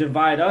trying to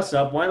divide us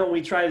up. Why don't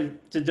we try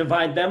to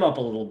divide them up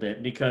a little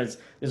bit? Because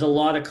there's a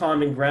lot of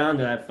common ground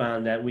that I've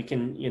found that we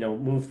can,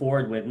 move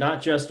forward with,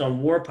 not just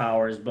on war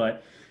powers,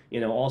 but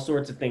all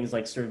sorts of things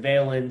like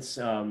surveillance,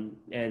 and,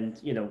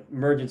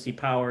 emergency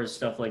powers,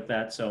 stuff like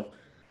that. So,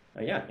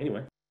 yeah,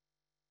 anyway.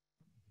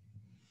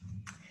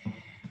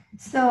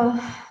 So,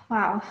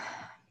 wow.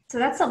 So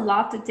that's a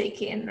lot to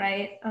take in,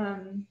 right?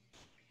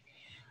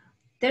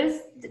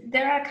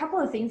 There are a couple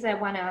of things I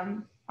want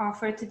to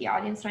offer to the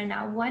audience right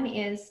now. One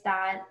is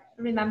that,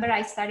 remember,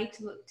 I started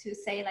to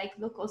say, like,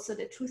 look also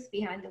the truth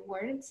behind the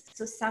words.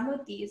 So some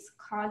of these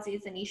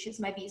causes and issues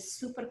might be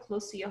super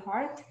close to your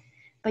heart,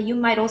 but you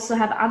might also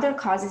have other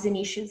causes and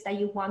issues that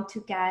you want to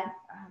get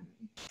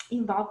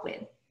involved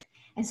with.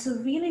 And so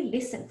really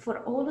listen, for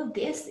all of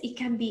this, it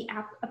can be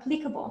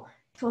applicable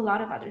to a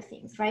lot of other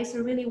things, right? So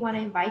really want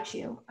to invite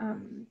you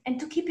and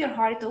to keep your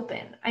heart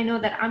open. I know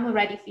that I'm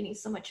already feeling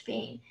so much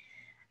pain,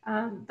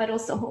 but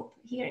also hope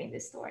hearing the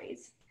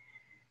stories.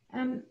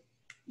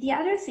 The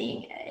other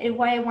thing,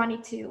 why I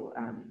wanted to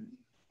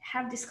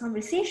have this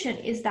conversation,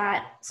 is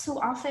that so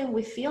often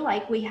we feel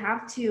like we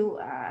have to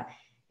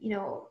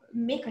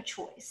make a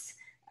choice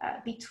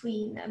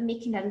between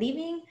making a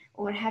living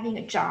or having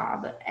a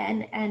job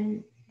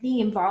and being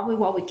involved with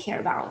what we care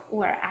about,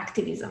 or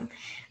activism,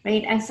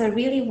 right? And so I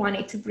really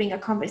wanted to bring a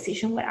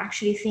conversation where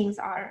actually things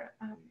are,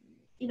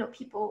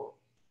 people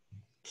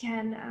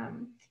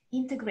can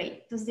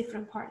integrate those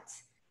different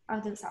parts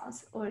of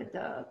themselves or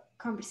the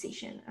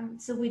conversation.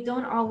 So we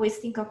don't always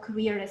think of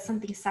career as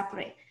something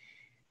separate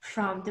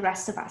from the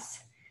rest of us.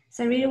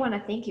 So I really want to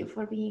thank you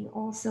for being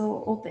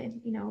also open,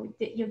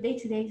 your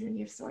day-to-days and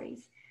your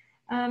stories.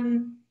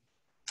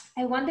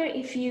 I wonder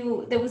if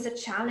there was a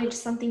challenge,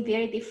 something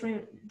very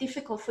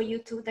difficult for you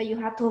too, that you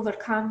had to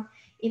overcome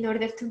in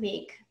order to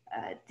make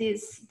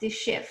this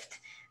shift,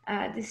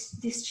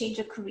 this change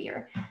of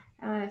career.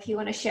 If you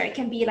want to share, it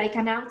can be like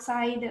an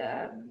outside,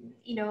 an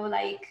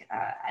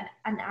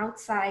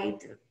outside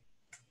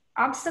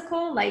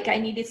obstacle, like I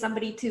needed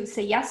somebody to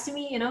say yes to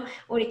me,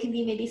 or it can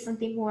be maybe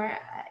something more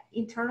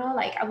internal,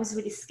 like I was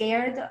really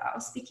scared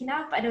of speaking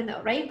up. I don't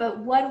know, right? But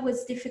what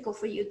was difficult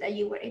for you that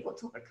you were able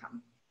to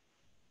overcome?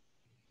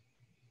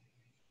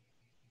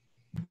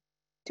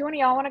 Do one of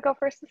y'all want to go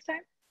first this time?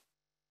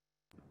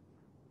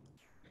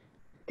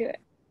 Do it.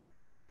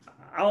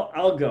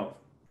 I'll go,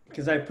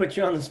 because I put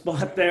you on the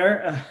spot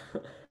there.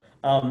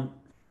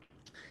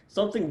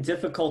 Something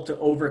difficult to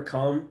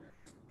overcome.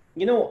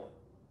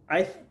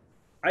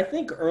 I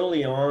think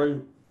early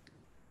on,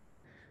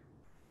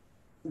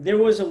 there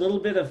was a little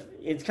bit of,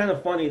 it's kind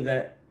of funny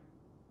that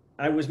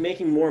I was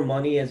making more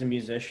money as a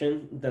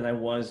musician than I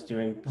was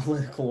doing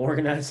political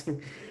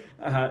organizing.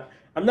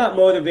 I'm not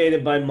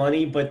motivated by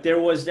money, but there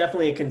was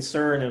definitely a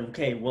concern of,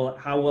 okay, well,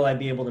 how will I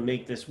be able to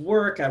make this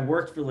work? I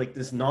worked for like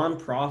this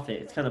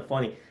nonprofit. It's kind of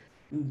funny.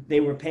 They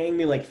were paying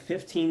me like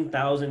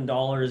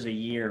 $15,000 a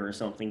year or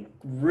something,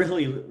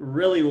 really,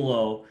 really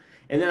low.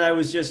 And then I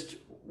was just,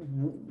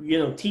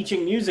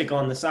 teaching music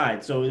on the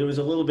side. So there was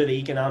a little bit of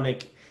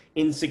economic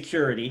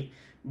insecurity,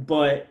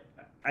 but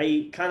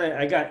I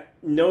got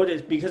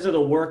noticed because of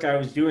the work I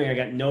was doing. I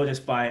got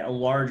noticed by a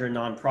larger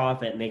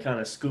nonprofit, and they kind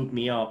of scooped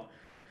me up.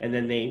 And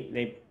then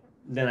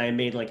then I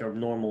made like a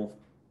normal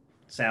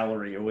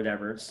salary or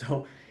whatever.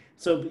 So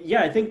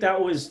yeah, I think that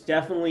was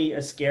definitely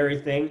a scary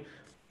thing.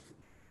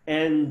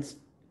 And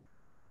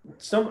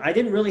I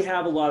didn't really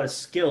have a lot of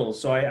skills.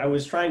 So I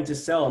was trying to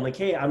sell. I'm like,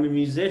 hey, I'm a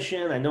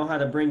musician. I know how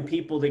to bring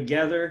people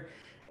together,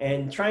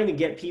 and trying to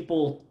get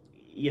people,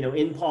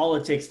 in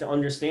politics to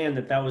understand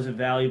that was a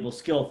valuable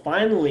skill.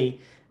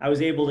 Finally, I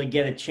was able to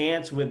get a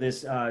chance with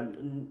this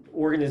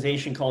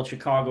organization called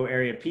Chicago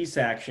Area Peace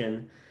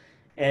Action.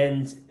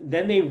 And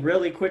then they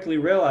really quickly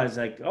realized,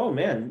 like, oh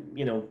man,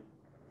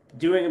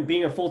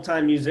 being a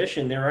full-time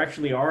musician, there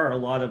actually are a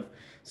lot of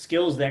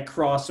skills that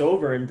cross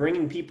over, and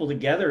bringing people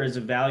together is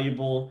a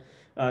valuable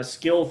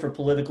skill for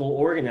political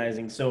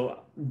organizing. So,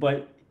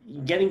 but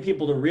getting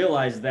people to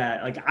realize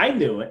that, like, I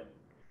knew it,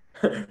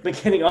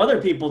 but getting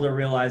other people to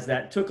realize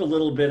that took a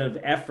little bit of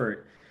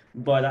effort.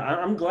 But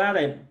I'm glad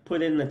I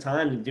put in the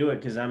time to do it,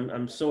 because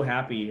I'm so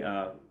happy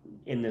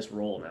in this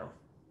role now.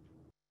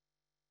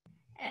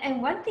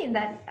 And one thing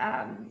that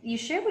you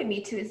shared with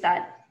me too is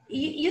that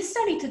you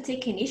started to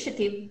take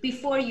initiative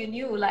before you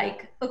knew,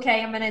 like,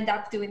 okay, I'm going to end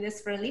up doing this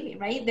for a living,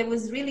 right? There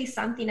was really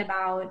something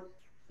about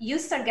you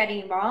start getting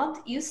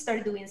involved, you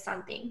start doing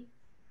something.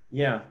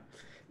 Yeah,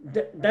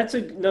 that's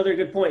another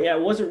good point. Yeah,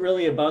 it wasn't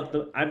really about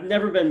I've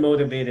never been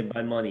motivated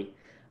by money.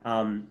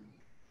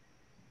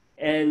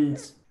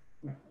 And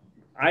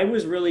I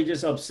was really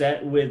just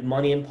upset with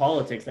money in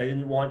politics. I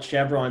didn't want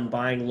Chevron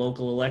buying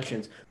local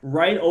elections.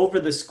 Right over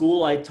the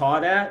school I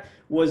taught at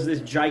was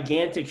this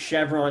gigantic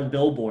Chevron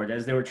billboard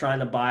as they were trying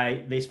to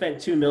buy. They spent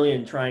 $2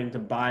 million trying to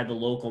buy the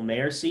local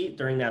mayor seat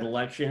during that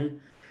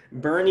election.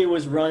 Bernie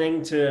was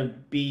running to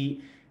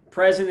be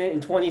president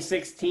in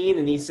 2016,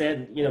 and he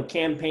said,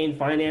 campaign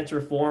finance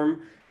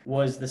reform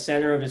was the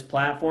center of his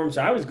platform.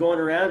 So I was going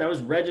around, I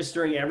was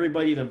registering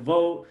everybody to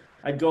vote.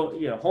 I'd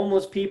go,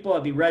 homeless people,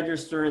 I'd be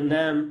registering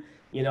them.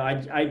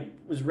 I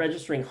was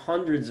registering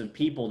hundreds of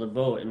people to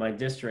vote in my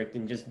district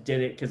and just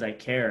did it because I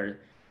cared.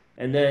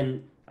 And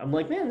then I'm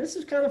like, man, this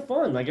is kind of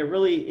fun. Like I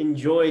really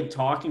enjoyed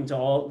talking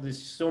to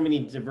there's so many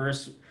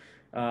diverse,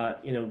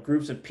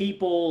 groups of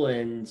people,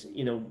 and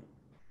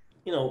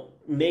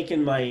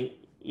making my,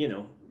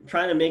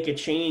 trying to make a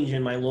change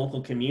in my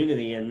local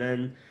community. And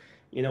then,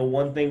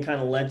 one thing kind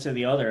of led to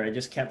the other. I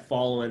just kept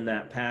following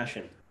that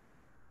passion.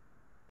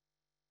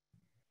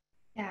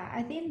 Yeah,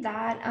 I think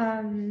that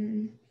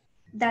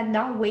that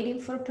not waiting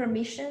for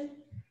permission,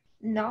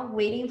 not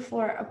waiting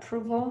for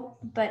approval,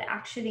 but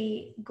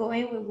actually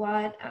going with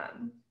what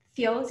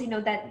feels,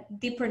 that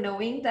deeper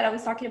knowing that I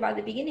was talking about at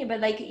the beginning, but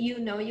like, you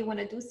want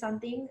to do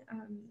something.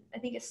 I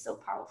think it's so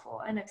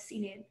powerful, and I've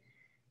seen it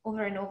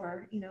over and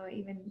over,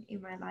 even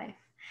in my life.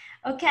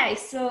 Okay,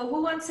 so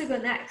who wants to go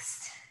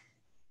next?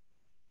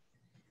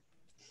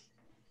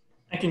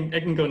 I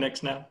can go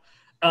next now.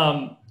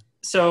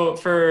 So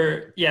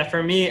for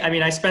me, I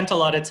mean, I spent a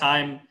lot of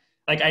time,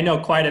 like I know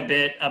quite a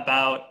bit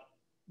about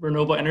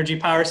renewable energy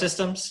power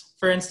systems,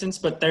 for instance,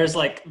 but there's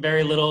like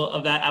very little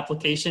of that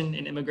application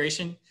in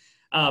immigration.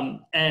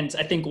 And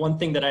I think one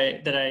thing that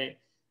I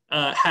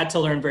had to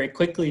learn very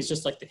quickly is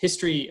just like the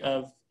history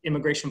of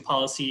immigration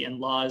policy and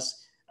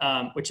laws,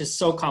 which is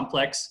so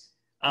complex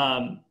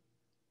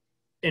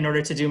in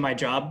order to do my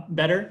job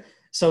better.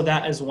 So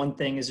that is one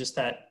thing, is just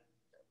that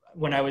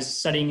when I was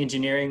studying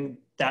engineering,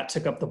 that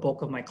took up the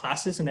bulk of my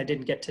classes, and I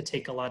didn't get to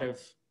take a lot of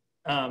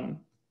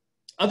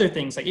other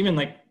things, like even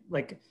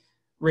like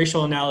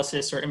racial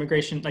analysis or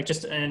immigration, like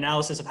just an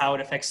analysis of how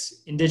it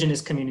affects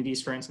indigenous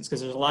communities, for instance,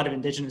 because there's a lot of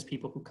indigenous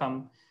people who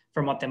come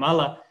from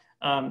Guatemala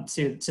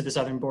to the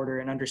southern border,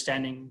 and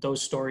understanding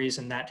those stories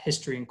and that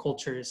history and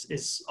culture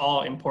is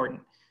all important.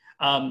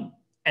 And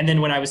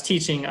then when I was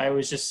teaching, I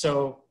was just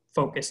so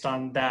focused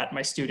on that,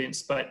 my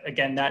students, but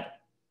again,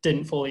 that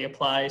didn't fully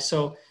apply.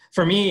 So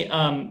for me,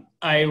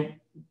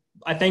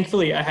 I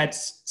thankfully, I had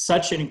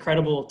such an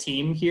incredible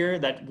team here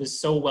that was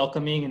so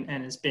welcoming,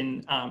 and has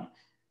been,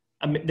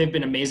 they've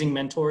been amazing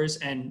mentors.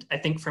 And I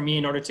think for me,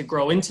 in order to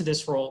grow into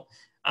this role,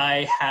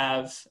 I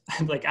have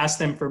like asked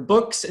them for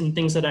books and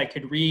things that I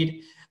could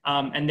read.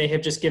 And they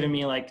have just given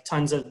me like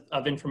tons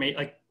of information,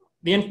 like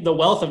the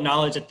wealth of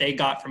knowledge that they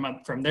got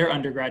from their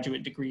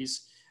undergraduate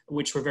degrees,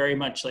 which were very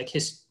much like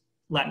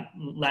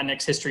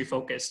Latinx history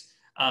focused,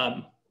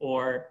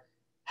 or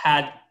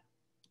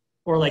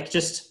like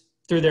just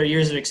through their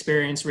years of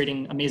experience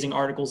reading amazing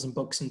articles and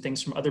books and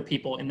things from other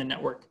people in the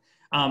network.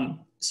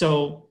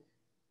 So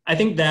I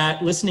think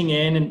that listening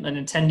in and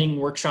attending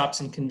workshops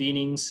and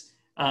convenings,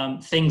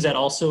 things that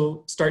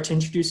also start to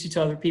introduce you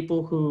to other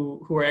people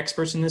who are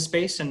experts in this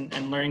space,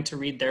 and learning to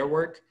read their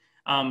work,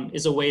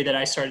 is a way that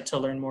I started to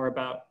learn more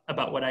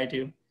about what I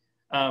do.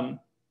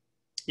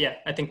 Yeah,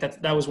 I think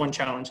that was one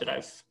challenge that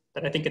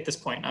I think at this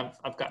point I've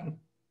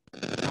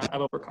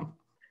overcome.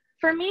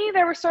 For me,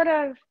 there were sort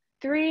of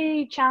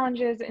 3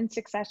 challenges in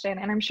succession,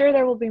 and I'm sure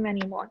there will be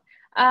many more.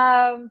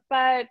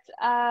 But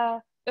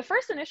the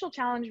first initial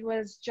challenge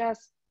was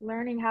just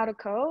learning how to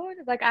code.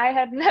 Like I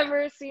had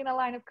never seen a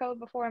line of code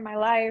before in my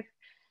life.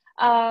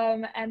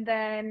 And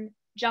then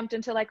jumped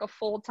into like a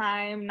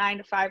full-time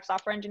 9-to-5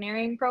 software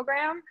engineering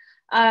program,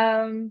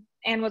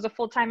 and was a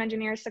full-time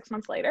engineer 6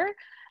 months later.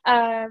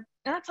 And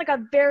that's like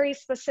a very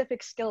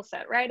specific skill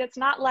set, right? It's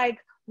not like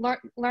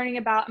learning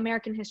about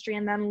American history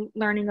and then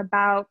learning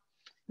about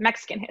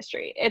Mexican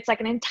history. It's like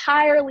an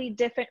entirely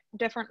different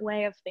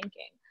way of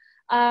thinking.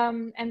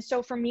 And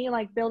so for me,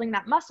 like building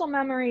that muscle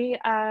memory,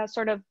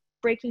 sort of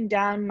breaking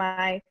down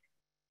my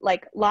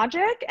like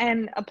logic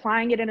and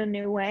applying it in a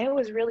new way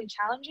was really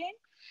challenging.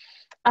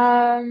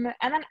 And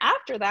then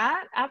after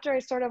that, after I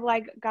sort of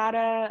like got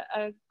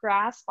a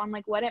grasp on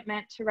like what it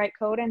meant to write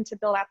code and to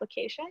build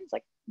applications,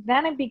 like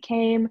then it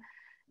became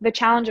the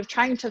challenge of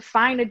trying to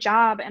find a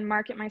job and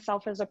market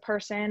myself as a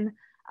person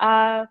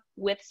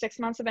with 6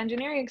 months of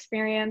engineering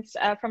experience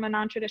from a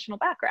non-traditional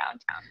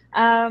background,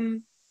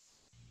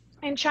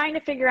 and trying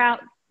to figure out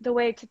the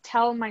way to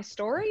tell my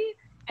story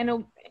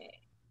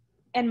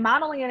and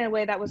modeling it in a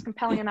way that was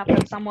compelling enough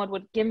that someone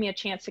would give me a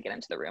chance to get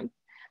into the room.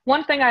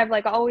 One thing I've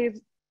like always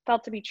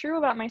felt to be true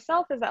about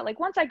myself is that like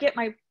once I get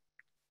my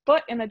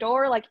foot in the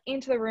door, like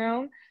into the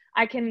room,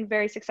 I can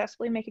very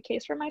successfully make a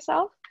case for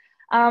myself.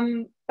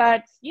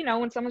 But you know,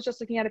 when someone's just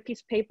looking at a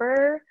piece of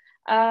paper,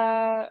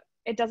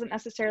 it doesn't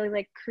necessarily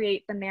like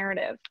create the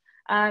narrative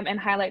and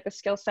highlight the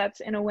skill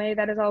sets in a way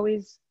that is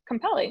always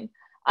compelling.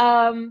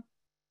 And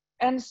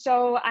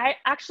so I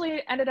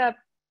actually ended up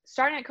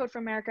starting at Code for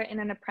America in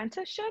an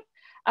apprenticeship,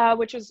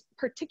 which was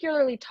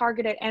particularly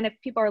targeted. And if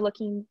people are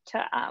looking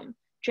to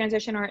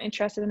transition or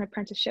interested in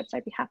apprenticeships,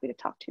 I'd be happy to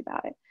talk to you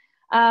about it.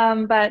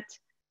 But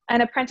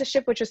an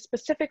apprenticeship which is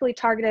specifically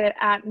targeted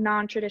at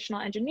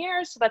non-traditional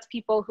engineers. So that's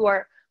people who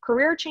are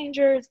career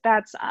changers.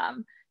 That's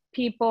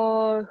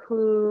people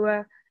who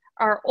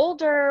are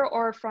older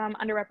or from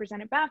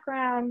underrepresented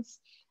backgrounds.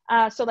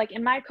 So like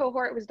in my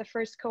cohort, it was the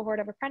first cohort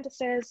of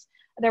apprentices.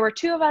 There were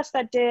 2 of us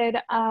that did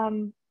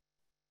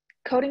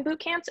coding boot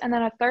camps, and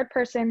then a third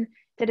person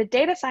did a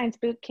data science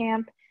boot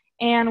camp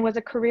and was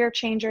a career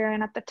changer.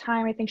 And at the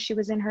time, I think she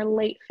was in her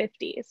late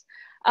 50s.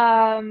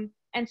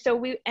 And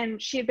so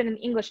she had been an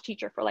English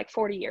teacher for like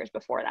 40 years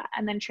before that,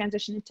 and then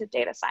transitioned into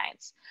data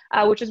science,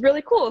 which is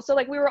really cool. So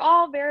like we were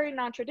all very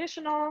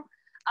non-traditional,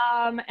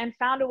 and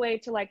found a way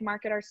to like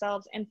market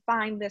ourselves and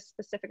find this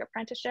specific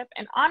apprenticeship.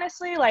 And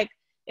honestly, like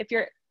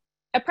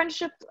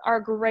apprenticeships are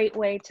a great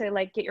way to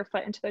like get your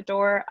foot into the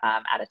door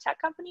at a tech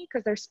company,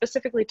 because they're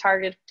specifically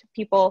targeted to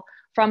people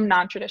from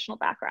non-traditional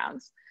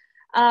backgrounds.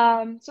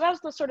 So that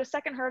was the sort of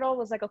second hurdle,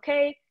 was like,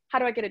 okay, how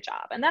do I get a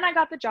job? And then I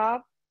got the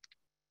job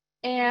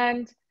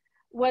and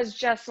was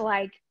just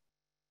like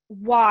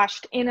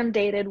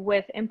inundated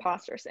with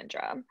imposter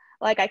syndrome.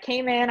 Like I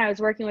came in, I was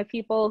working with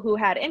people who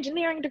had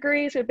engineering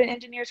degrees, who had been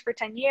engineers for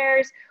 10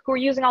 years, who were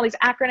using all these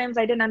acronyms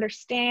I didn't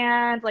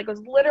understand. Like it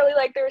was literally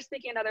like they were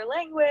speaking another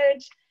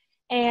language.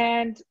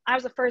 And I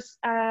was the first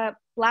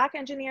Black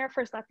engineer,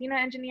 first Latina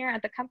engineer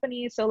at the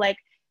company. So like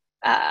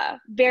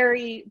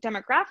very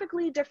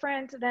demographically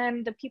different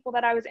than the people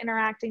that I was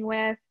interacting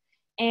with.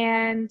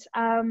 And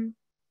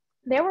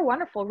they were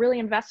wonderful, really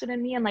invested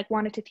in me and like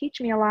wanted to teach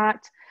me a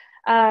lot.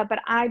 But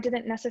I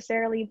didn't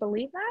necessarily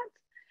believe that.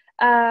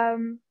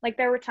 Like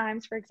there were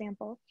times, for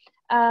example,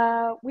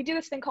 we do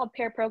this thing called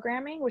pair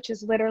programming, which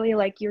is literally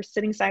like you're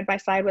sitting side by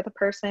side with a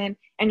person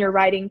and you're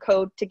writing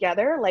code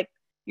together. Like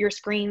your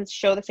screens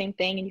show the same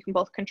thing and you can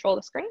both control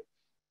the screen.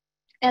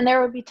 And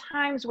there would be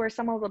times where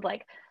someone would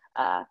like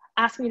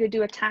ask me to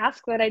do a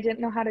task that I didn't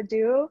know how to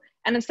do.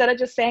 And instead of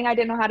just saying I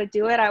didn't know how to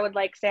do it, I would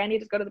like say I need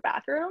to go to the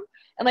bathroom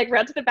and like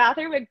run to the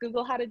bathroom and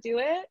Google how to do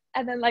it,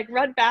 and then like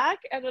run back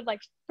and then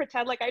like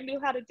pretend like I knew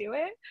how to do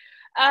it,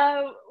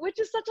 which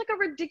is such like a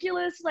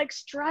ridiculous, like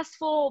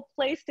stressful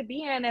place to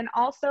be in. And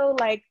also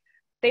like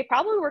they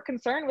probably were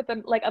concerned with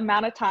the like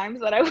amount of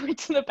times that I went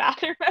to the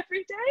bathroom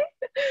every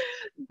day.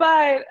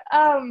 But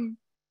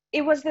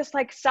it was this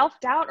like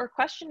self-doubt or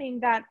questioning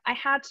that I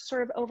had to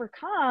sort of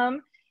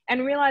overcome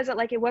and realize that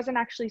like it wasn't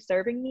actually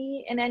serving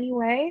me in any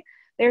way.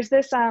 There's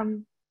this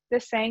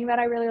this saying that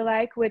I really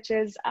like, which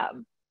is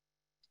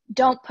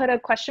don't put a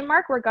question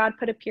mark where God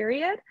put a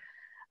period,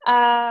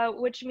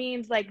 which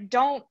means like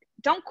don't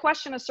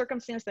question a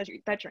circumstance that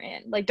you're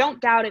in. Like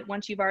don't doubt it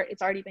once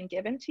it's already been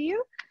given to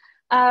you.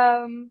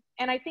 And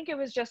I think it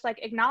was just like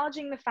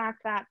acknowledging the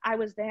fact that I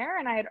was there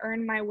and I had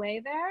earned my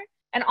way there.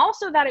 And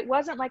also that it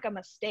wasn't like a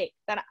mistake,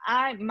 that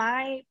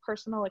my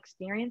personal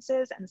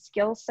experiences and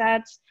skill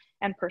sets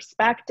and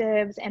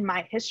perspectives and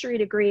my history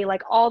degree,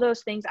 like all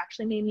those things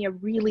actually made me a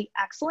really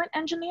excellent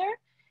engineer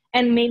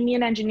and made me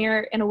an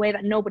engineer in a way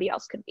that nobody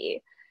else could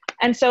be.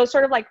 And so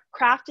sort of like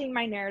crafting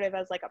my narrative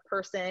as like a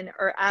person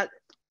or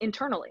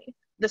internally,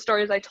 the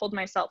stories I told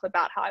myself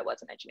about how I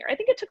was an engineer. I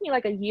think it took me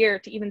like a year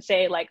to even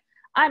say like,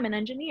 I'm an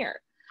engineer.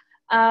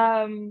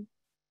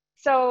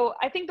 So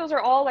I think those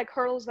are all like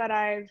hurdles that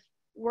I've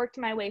worked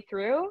my way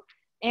through.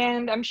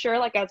 And I'm sure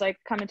like as I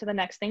come into the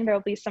next thing,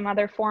 there'll be some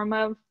other form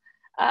of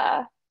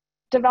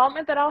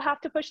development that I'll have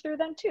to push through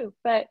then too.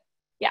 But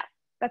yeah,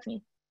 that's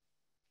me.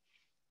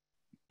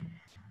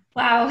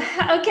 Wow.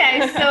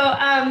 Okay. So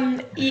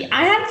I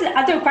had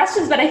other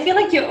questions, but I feel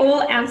like you're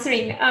all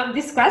answering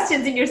these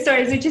questions in your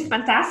stories, which is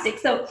fantastic.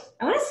 So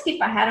I want to skip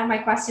ahead on my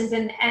questions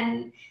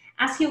and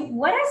ask you,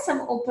 what are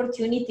some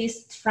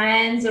opportunities,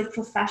 trends, or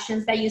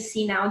professions that you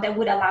see now that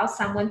would allow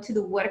someone to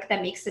do work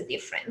that makes a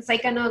difference?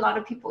 Like I know a lot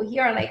of people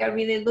here are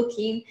really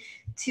looking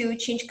to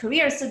change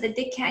careers so that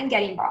they can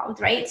get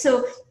involved, right?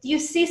 So do you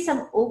see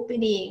some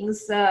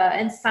openings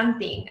and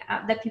something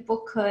that people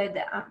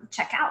could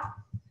check out?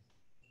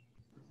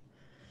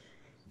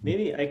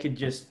 Maybe I could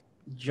just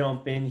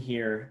jump in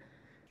here.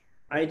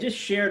 I just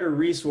shared a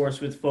resource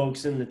with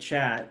folks in the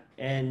chat,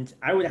 and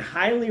I would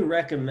highly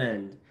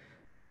recommend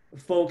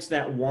folks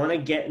that want to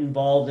get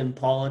involved in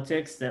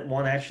politics, that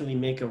want to actually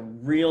make a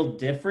real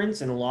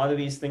difference in a lot of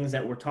these things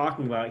that we're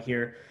talking about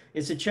here,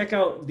 is to check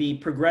out the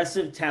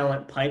Progressive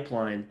Talent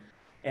Pipeline.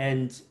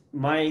 And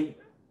I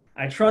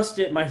trust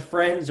it. My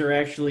friends are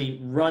actually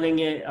running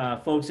it,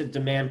 folks at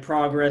Demand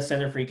Progress,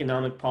 Center for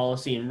Economic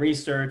Policy and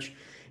Research,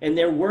 and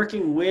they're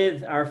working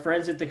with our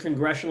friends at the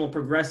Congressional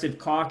Progressive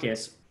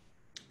Caucus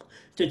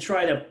to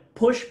try to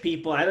push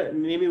people.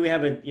 Maybe we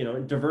have a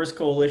diverse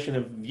coalition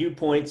of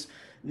viewpoints.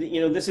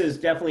 This is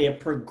definitely a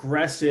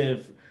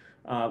progressive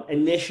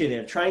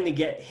initiative, trying to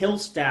get Hill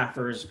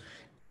staffers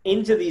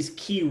into these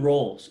key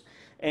roles.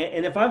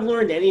 And if I've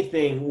learned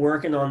anything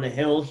working on the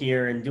Hill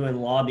here and doing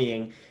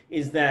lobbying,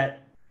 is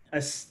that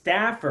a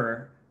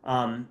staffer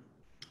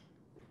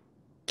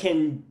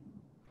can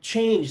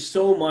change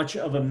so much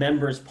of a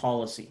member's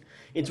policy.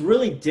 It's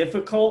really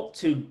difficult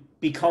to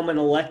become an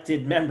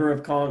elected member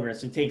of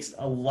Congress. It takes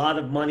a lot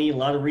of money, a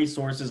lot of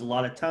resources, a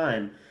lot of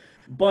time.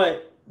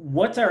 But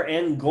what's our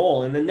end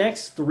goal? In the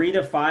next 3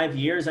 to 5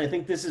 years, I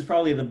think this is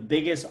probably the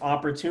biggest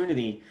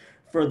opportunity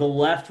for the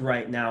left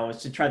right now is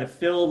to try to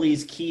fill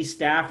these key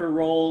staffer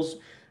roles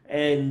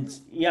and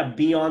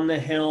be on the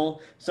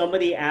Hill.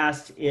 Somebody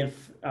asked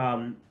if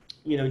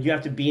you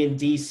have to be in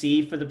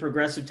DC for the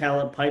progressive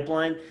talent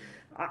pipeline.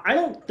 I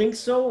don't think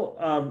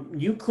so.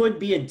 You could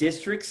be a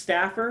district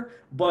staffer,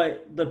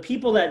 but the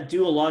people that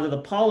do a lot of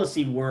the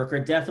policy work are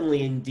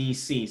definitely in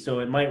DC, so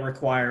it might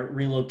require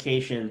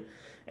relocation.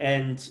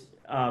 And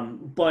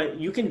but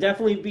you can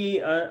definitely be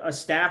a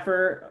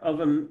staffer of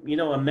a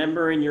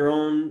member in your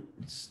own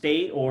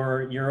state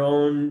or your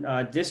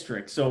own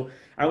district. So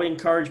I would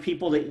encourage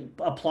people to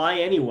apply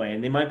anyway,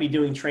 and they might be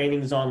doing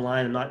trainings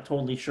online. I'm not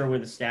totally sure where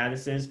the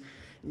status is.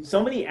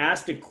 Somebody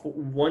asked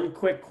one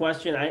quick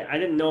question. I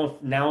didn't know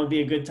if now would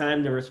be a good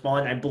time to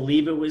respond. I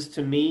believe it was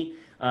to me,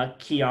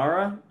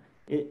 Kiara.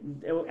 It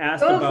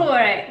asked Go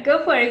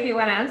for it if you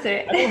want to answer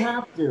it. I don't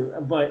have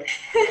to, but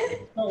I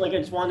felt like I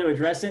just wanted to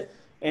address it.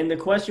 And the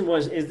question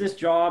was, is this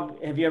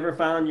job, have you ever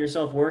found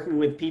yourself working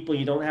with people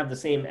you don't have the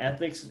same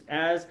ethics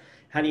as?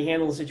 How do you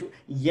handle the situation?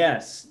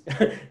 Yes,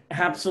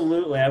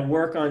 absolutely. I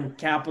work on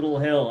Capitol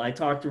Hill. I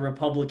talk to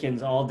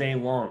Republicans all day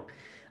long.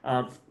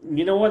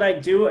 You know what I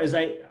do is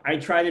I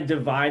try to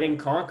divide and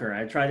conquer.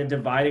 I try to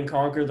divide and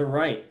conquer the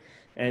right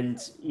and,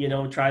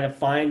 try to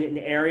find an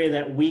area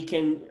that we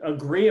can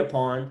agree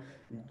upon,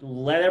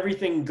 let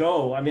everything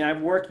go. I mean,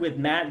 I've worked with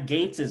Matt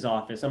Gaetz's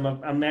office.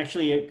 I'm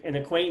actually an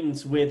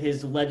acquaintance with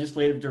his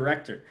legislative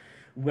director.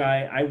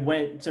 I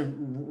went to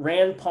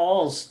Rand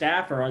Paul's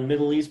staffer on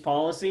Middle East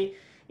policy.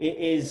 It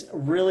is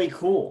really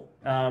cool.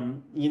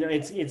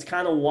 It's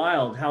kind of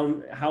wild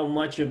how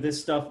much of this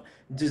stuff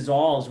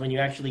dissolves when you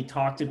actually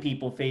talk to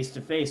people face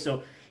to face.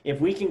 So if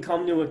we can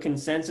come to a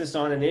consensus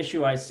on an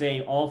issue, I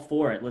say all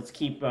for it. Let's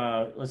keep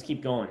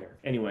going here.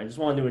 Anyway, I just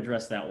wanted to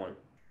address that one.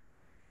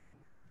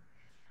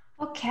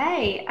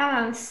 Okay,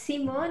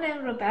 Simone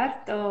and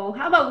Roberto,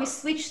 how about we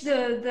switch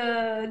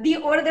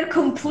the order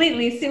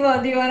completely?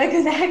 Simone, do you want to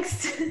go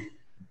next?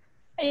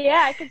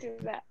 Yeah, I could do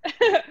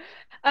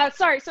that.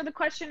 Sorry, so the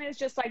question is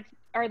just like,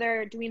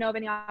 do we know of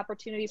any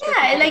opportunities?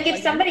 Yeah, like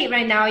if somebody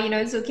right now,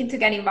 is looking to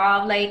get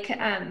involved, like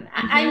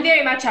I'm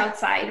very much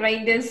outside,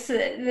 right? This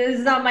is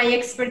not my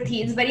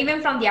expertise, but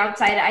even from the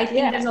outside, I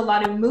think there's a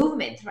lot of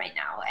movement right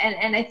now.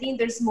 And I think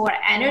there's more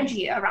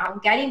energy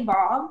around get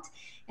involved.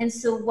 And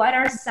so what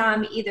are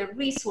some either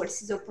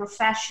resources or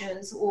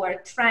professions or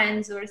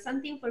trends or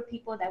something for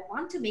people that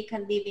want to make a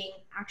living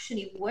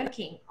actually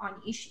working on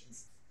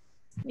issues?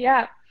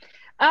 Yeah.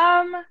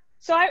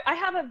 So I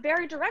have a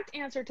very direct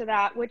answer to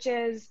that, which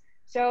is,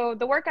 so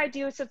the work I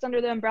do sits under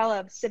the umbrella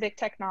of civic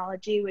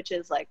technology, which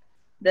is like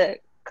the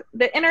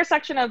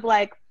intersection of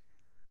like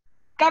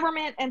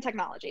government and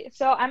technology.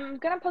 So I'm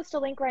going to post a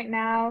link right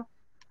now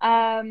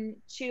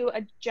to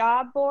a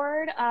job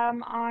board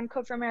on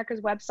Code for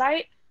America's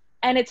website.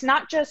 And it's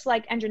not just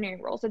like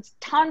engineering roles. It's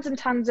tons and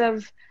tons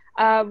of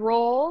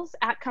roles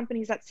at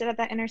companies that sit at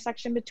that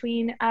intersection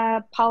between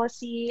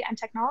policy and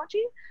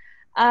technology,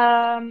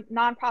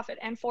 nonprofit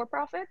and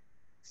for-profit.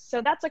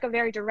 So that's like a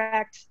very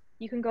direct,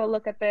 you can go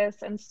look at this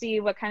and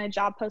see what kind of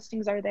job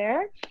postings are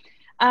there.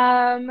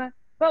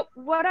 But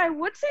what I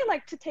would say,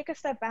 like, to take a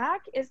step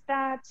back is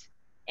that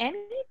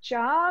any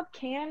job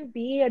can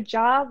be a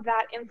job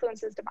that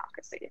influences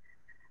democracy.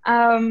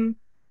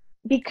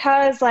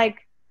 Because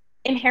like,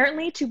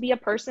 inherently to be a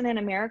person in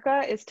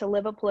America is to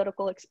live a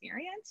political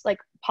experience. Like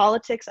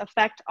politics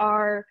affect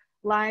our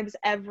lives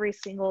every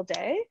single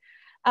day.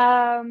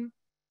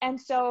 And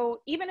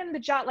so even in the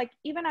job, like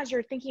even as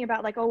you're thinking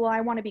about like, oh, well,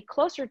 I want to be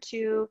closer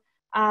to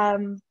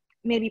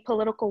maybe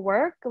political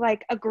work,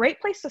 like a great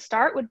place to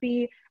start would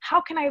be, how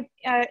can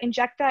I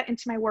inject that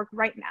into my work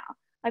right now?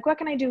 Like what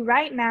can I do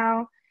right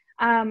now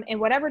in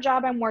whatever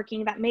job I'm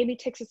working that maybe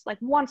takes us like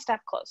one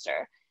step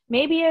closer?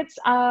 Maybe it's,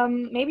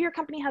 maybe your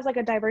company has like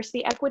a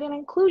diversity, equity, and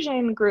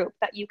inclusion group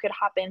that you could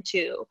hop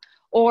into.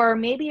 Or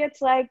maybe it's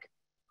like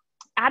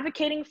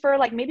advocating for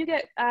like, maybe you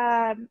get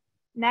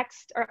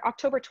next or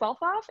October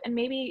 12th off and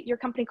maybe your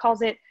company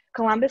calls it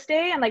Columbus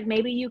Day. And like,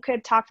 maybe you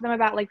could talk to them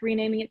about like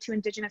renaming it to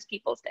Indigenous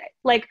Peoples Day.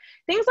 Like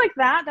things like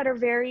that, that are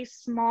very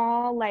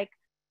small, like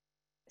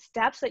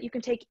steps that you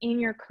can take in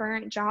your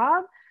current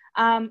job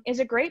is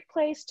a great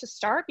place to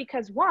start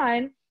because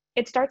one,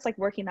 it starts like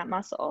working that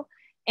muscle.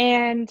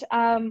 And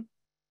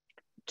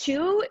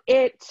two,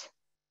 it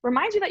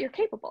reminds you that you're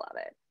capable of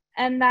it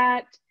and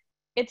that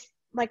it's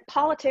like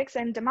politics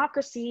and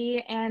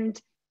democracy and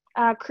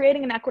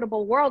creating an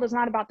equitable world is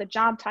not about the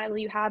job title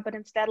you have, but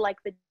instead like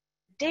the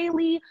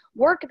daily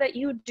work that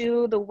you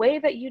do, the way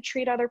that you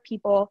treat other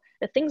people,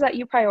 the things that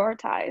you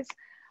prioritize.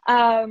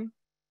 And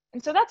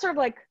so that's sort of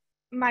like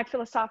my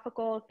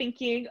philosophical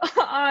thinking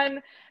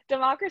on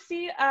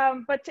democracy.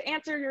 But to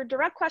answer your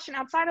direct question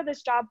outside of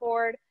this job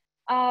board,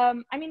 I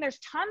mean, there's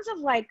tons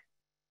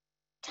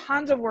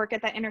of work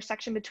at that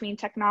intersection between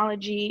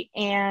technology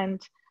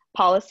and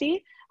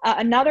policy.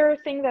 Another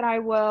thing that I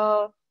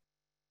will,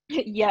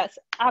 yes,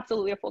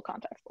 absolutely a full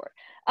context board.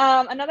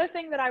 Another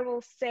thing that I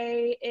will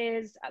say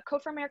is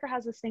Code for America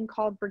has this thing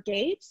called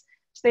brigades.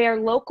 So they are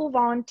local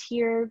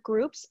volunteer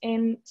groups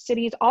in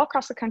cities all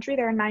across the country.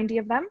 There are 90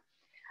 of them.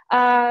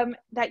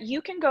 that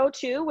you can go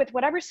to with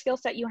whatever skill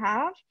set you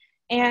have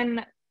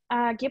and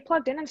get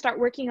plugged in and start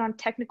working on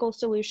technical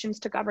solutions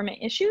to government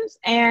issues.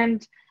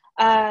 And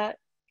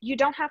you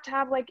don't have to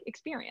have like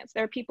experience.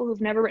 There are people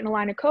who've never written a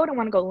line of code and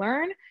want to go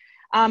learn.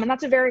 And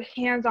that's a very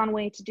hands-on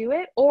way to do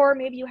it. Or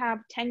maybe you have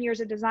 10 years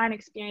of design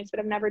experience but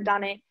have never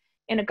done it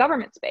in a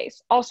government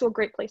space. Also a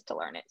great place to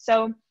learn it.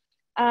 So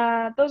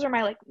those are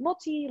my like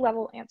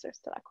multi-level answers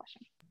to that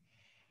question.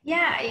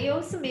 Yeah, it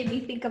also made me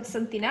think of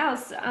something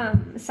else.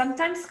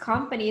 Sometimes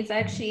companies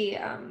actually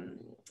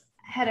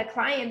had a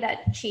client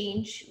that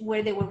changed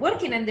where they were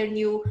working in their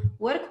new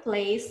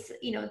workplace.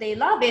 You know, they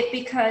love it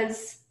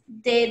because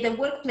the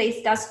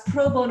workplace does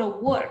pro bono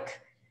work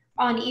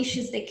on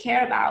issues they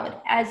care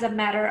about as a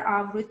matter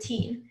of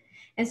routine.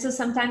 And so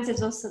sometimes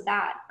there's also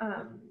that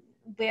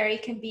where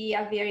it can be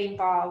a very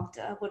involved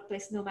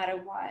workplace, no matter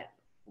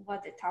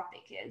what the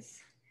topic is.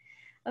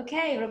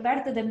 Okay,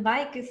 Roberto, the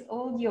mic is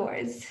all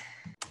yours.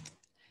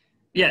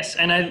 Yes,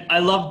 and I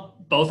love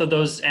both of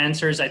those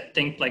answers. I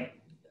think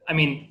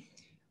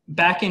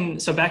back in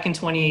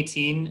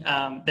 2018,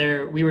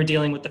 we were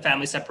dealing with the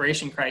family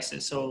separation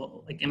crisis.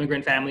 So like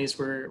immigrant families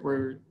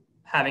were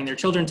having their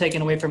children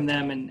taken away from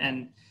them,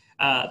 and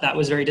that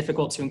was very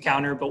difficult to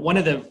encounter. But one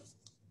of the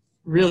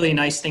really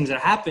nice things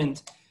that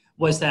happened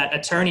was that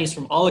attorneys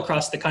from all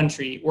across the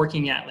country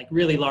working at like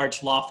really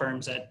large law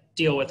firms that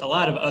deal with a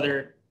lot of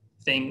other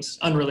things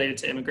unrelated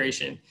to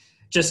immigration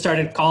just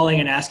started calling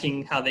and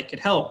asking how they could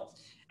help.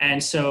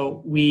 And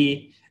so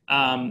we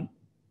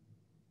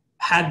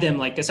had them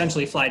like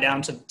essentially fly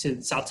down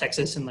to South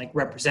Texas and like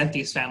represent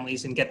these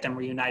families and get them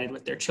reunited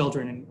with their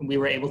children. And we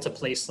were able to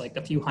place like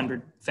a few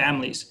hundred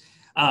families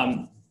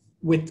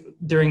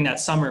during that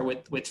summer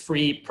with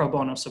free pro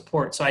bono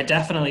support. So I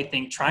definitely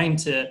think trying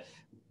to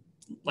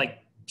like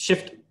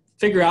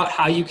figure out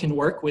how you can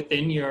work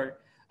within your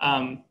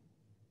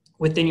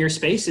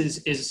space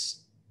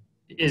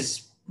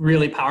is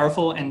really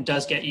powerful and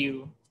does get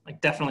you like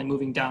definitely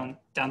moving down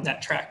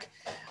that track.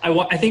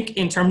 I think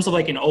in terms of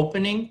like an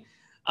opening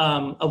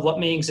of what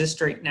may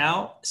exist right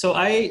now. So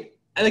I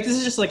like, this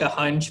is just like a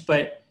hunch,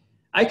 but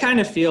I kind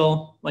of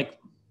feel like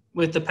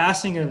with the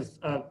passing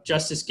of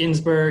Justice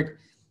Ginsburg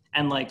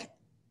and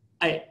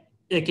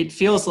it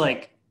feels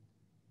like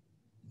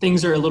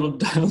things are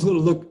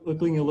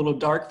looking a little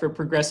dark for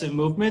progressive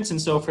movements.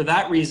 And so for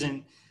that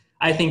reason,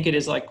 I think it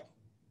is like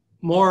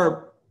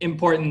more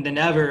important than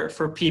ever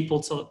for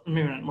people to,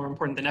 maybe not more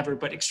important than ever,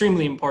 but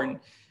extremely important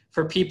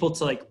for people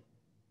to like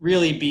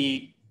really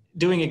be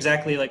doing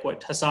exactly like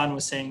what Hassan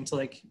was saying, to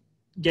like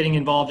getting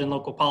involved in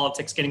local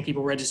politics, getting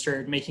people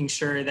registered, making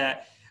sure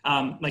that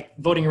like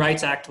Voting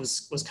Rights Act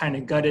was kind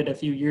of gutted a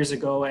few years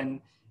ago,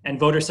 and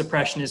voter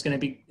suppression is going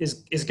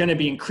to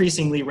be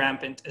increasingly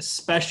rampant,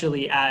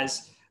 especially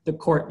as the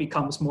court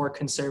becomes more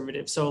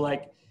conservative. So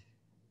like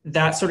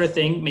that sort of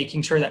thing,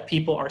 making sure that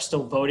people are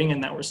still voting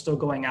and that we're still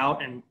going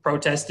out and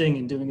protesting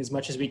and doing as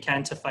much as we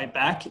can to fight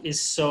back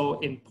is so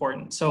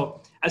important.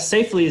 So as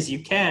safely as you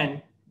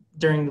can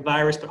during the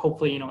virus, but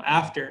hopefully,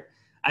 after,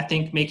 I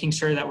think making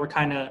sure that we're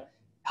kind of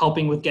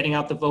helping with getting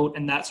out the vote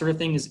and that sort of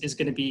thing is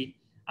going to be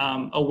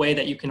a way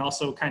that you can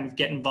also kind of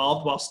get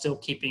involved while still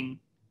keeping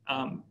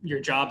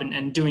your job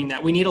and doing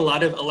that. We need a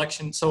lot of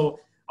election. So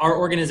our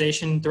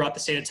organization throughout the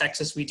state of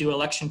Texas, we do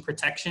election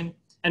protection.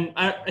 And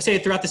I say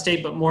throughout the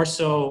state, but more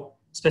so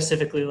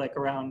specifically like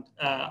around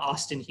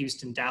Austin,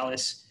 Houston,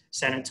 Dallas,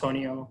 San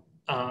Antonio,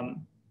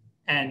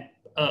 and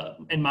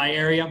in my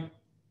area.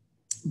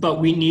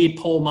 But we need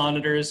poll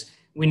monitors.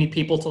 We need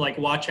people to like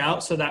watch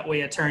out, so that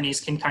way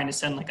attorneys can kind of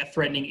send like a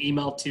threatening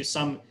email to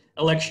some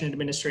election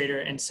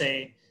administrator and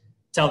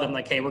tell them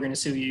like, hey, we're going to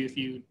sue you if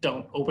you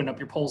don't open up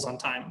your polls on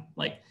time,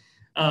 like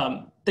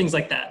things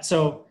like that.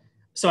 So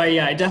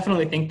I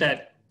definitely think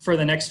that for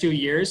the next 2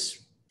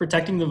 years,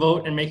 protecting the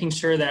vote and making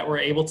sure that we're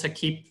able to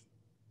keep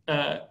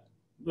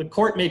the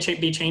court may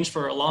be changed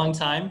for a long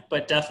time,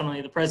 but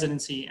definitely the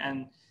presidency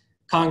and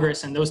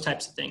Congress and those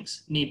types of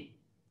things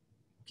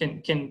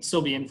can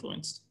still be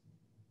influenced.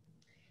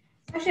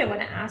 Actually, I want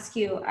to ask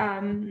you,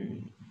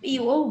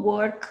 you all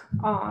work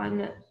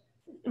on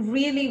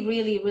really,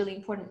 really, really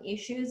important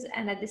issues.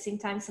 And at the same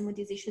time, some of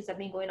these issues have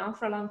been going on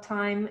for a long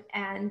time.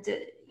 And,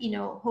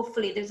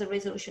 hopefully there's a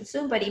resolution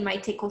soon, but it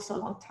might take also a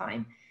long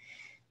time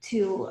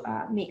to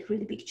make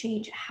really big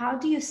change. How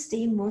do you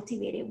stay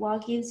motivated?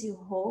 What gives you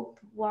hope?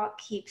 What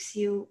keeps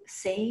you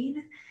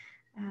sane?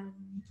 I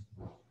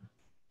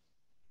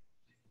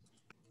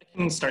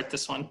can start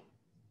this one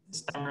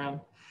this time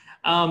around.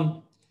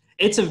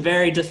 It's a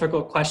very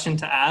difficult question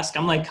to ask.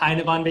 I'm like kind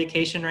of on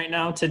vacation right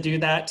now to do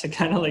that, to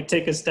kind of like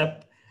take a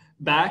step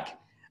back.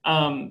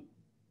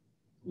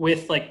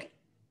 With like,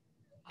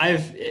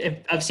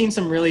 I've seen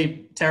some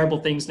really terrible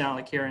things now,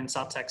 like here in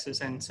South Texas.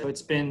 And so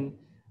it's been,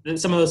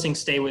 some of those things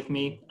stay with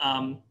me.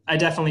 I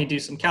definitely do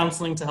some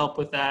counseling to help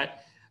with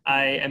that.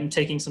 I am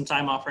taking some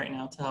time off right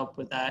now to help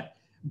with that.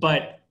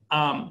 But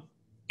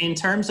in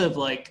terms of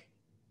like,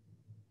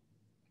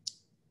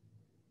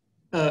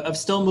 of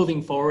still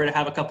moving forward, I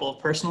have a couple of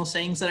personal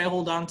sayings that I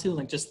hold on to,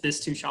 like just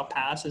this too shall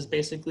pass is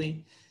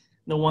basically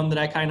the one that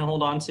I kind of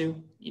hold on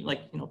to,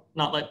 like,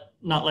 not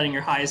letting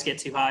your highs get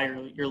too high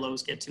or your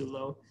lows get too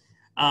low.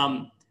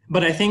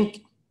 But I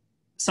think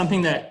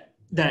something that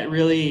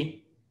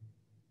really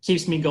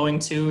keeps me going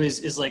too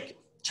is like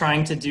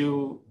trying to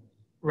do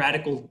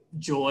radical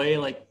joy,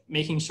 like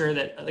making sure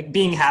that, like,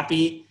 being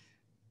happy,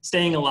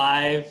 staying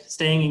alive,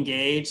 staying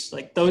engaged,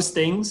 like those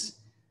things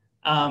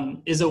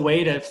is a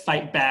way to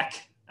fight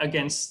back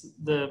against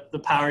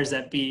the powers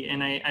that be.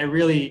 And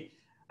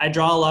I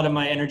draw a lot of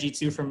my energy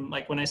too from,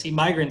 like, when I see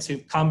migrants who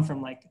come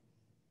from, like,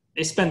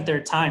 they spent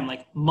their time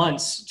like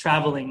months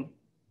traveling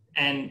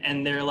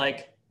and they're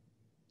like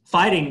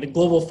fighting the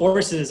global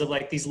forces of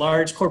like these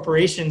large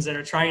corporations that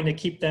are trying to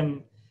keep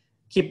them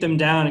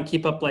down and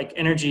keep up like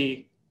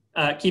energy,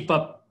 keep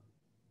up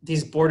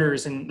these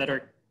borders and that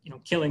are,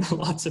 killing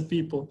lots of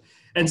people.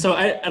 And so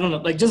I don't know,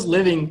 like, just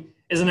living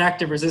is an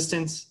act of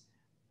resistance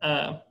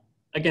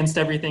against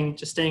everything.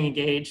 Just staying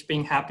engaged,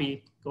 being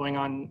happy, going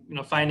on,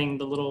 finding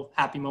the little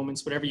happy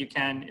moments, whatever you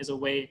can, is a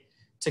way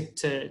to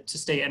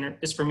stay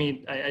is for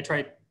me. I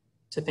try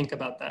to think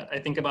about that. I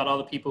think about all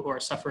the people who are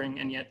suffering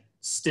and yet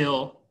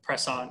still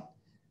press on,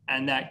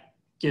 and that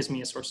gives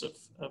me a source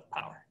of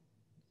power.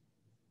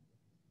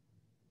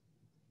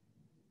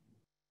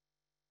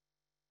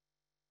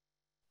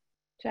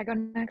 Should I go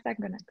next? I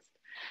can go next.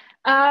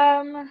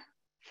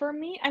 For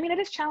me, I mean, it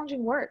is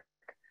challenging work,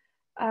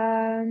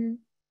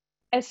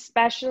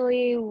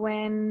 especially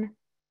when,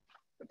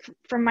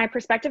 from my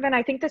perspective, and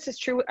I think this is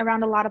true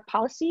around a lot of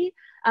policy,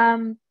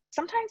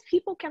 sometimes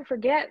people can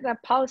forget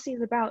that policy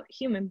is about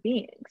human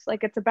beings.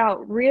 Like, it's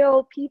about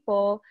real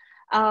people,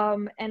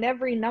 and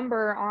every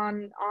number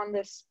on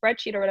this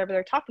spreadsheet or whatever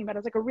they're talking about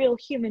is like a real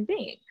human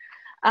being.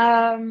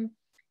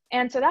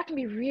 And so that can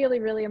be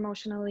really, really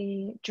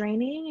emotionally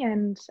draining,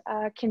 and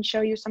can show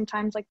you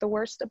sometimes like the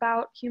worst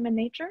about human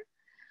nature.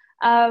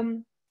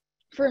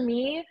 For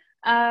me,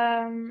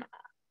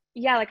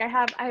 yeah, like I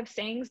have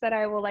sayings that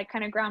I will like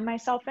kind of ground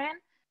myself in.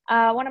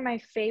 One of my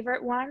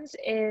favorite ones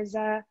is,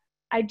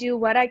 I do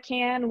what I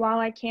can while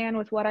I can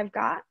with what I've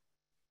got.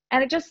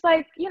 And it just,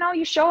 like,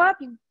 you show up,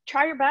 you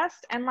try your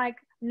best, and like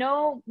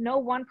no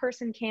one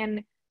person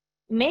can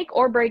make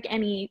or break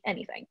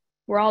anything.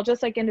 We're all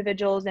just like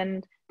individuals,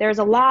 and there's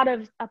a lot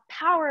of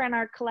power in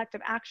our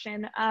collective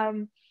action,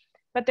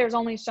 but there's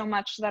only so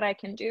much that I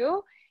can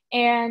do.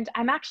 And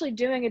I'm actually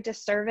doing a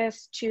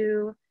disservice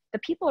to the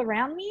people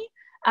around me,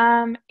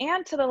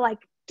 and to the like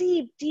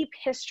deep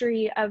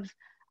history of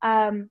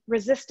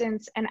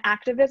resistance and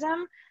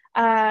activism,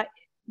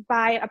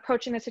 by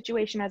approaching the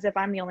situation as if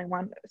I'm the only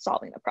one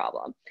solving the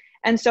problem.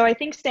 And so I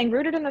think staying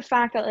rooted in the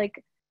fact that,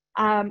 like,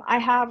 I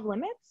have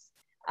limits,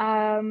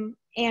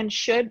 and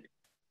should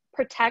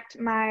protect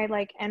my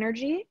like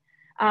energy,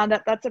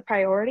 that's a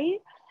priority,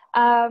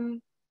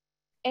 and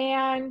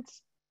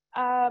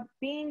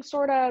being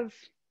sort of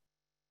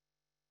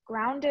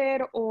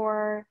grounded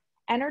or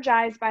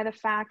energized by the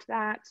fact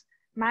that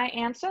my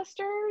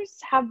ancestors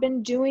have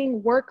been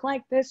doing work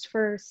like this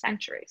for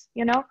centuries.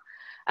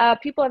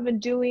 People have been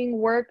doing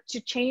work to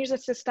change the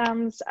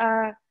systems,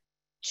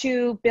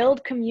 to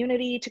build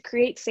community, to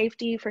create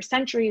safety for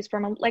centuries, for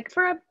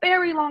a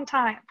very long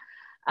time.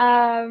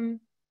 And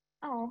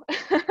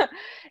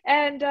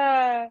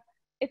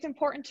it's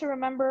important to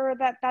remember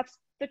that that's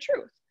the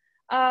truth.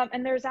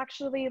 And there's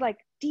actually like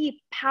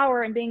deep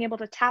power in being able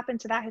to tap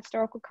into that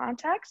historical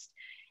context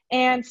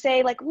and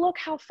say, like, look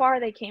how far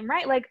they came,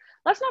 right? Like,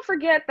 let's not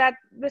forget that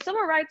the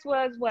civil rights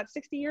was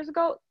 60 years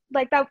ago?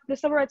 Like, that the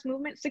civil rights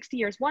movement, 60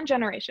 years, one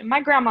generation.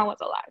 My grandma was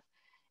alive.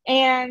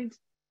 And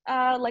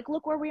like,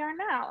 look where we are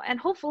now. And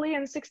hopefully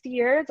in 60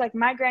 years, like,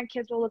 my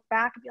grandkids will look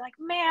back and be like,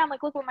 man,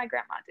 like, look what my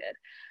grandma did.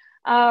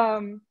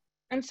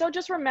 And so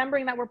just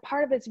remembering that we're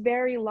part of this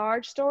very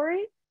large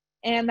story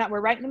and that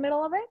we're right in the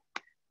middle of it,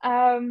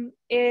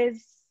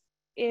 is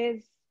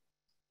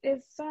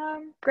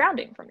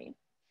grounding for me.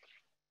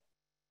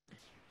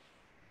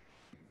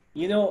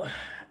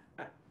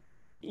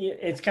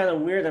 It's kind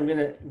of weird. I'm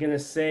gonna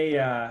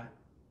say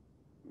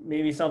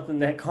maybe something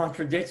that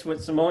contradicts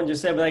what Simone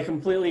just said, but I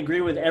completely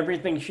agree with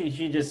everything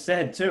she just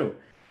said too.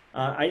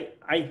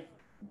 I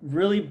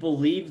really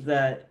believe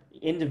that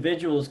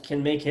individuals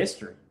can make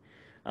history,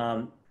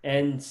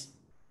 and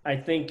I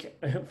think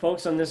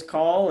folks on this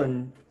call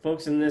and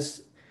folks in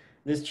this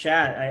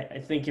chat, I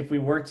think if we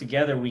work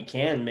together, we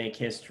can make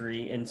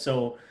history. And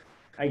so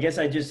I guess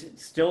I just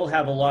still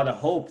have a lot of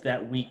hope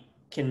that we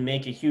can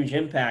make a huge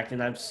impact.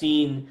 And I've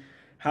seen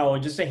how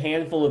just a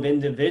handful of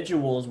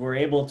individuals were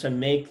able to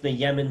make the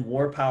Yemen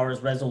War Powers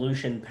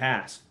resolution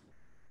pass.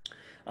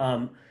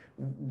 I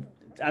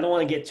don't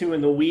want to get too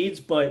in the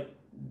weeds, but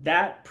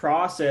that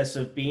process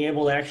of being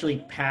able to actually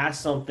pass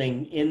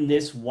something in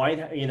this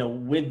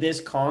with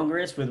this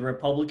Congress, with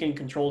Republican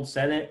controlled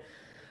Senate,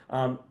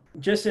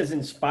 just has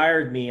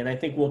inspired me, and I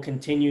think will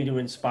continue to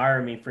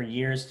inspire me for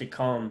years to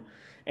come.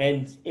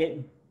 And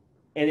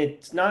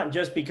it's not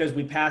just because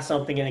we passed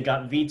something and it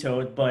got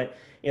vetoed, but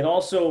it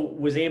also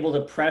was able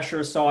to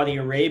pressure Saudi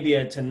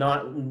Arabia to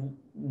not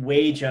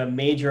wage a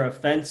major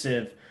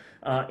offensive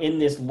in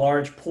this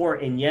large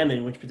port in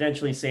Yemen, which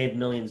potentially saved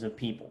millions of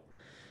people.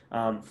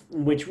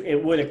 Which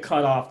it would have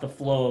cut off the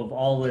flow of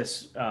all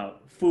this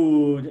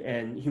food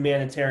and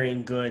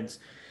humanitarian goods.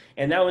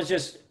 And that was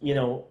just,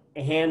 a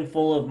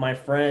handful of my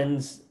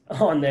friends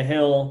on the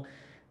Hill,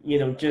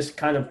 just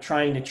kind of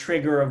trying to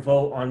trigger a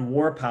vote on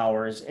war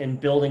powers and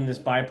building this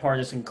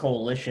bipartisan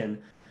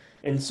coalition.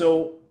 And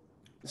so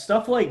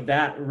stuff like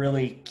that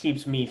really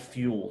keeps me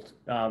fueled,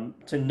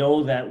 to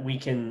know that we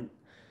can,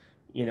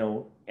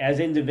 as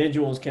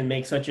individuals, can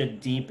make such a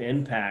deep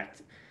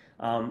impact.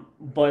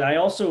 But I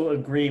also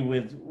agree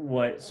with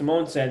what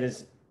Simone said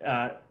is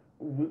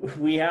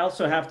we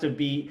also have to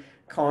be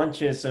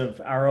conscious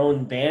of our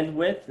own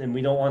bandwidth, and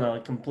we don't want to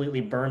completely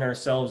burn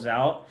ourselves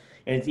out.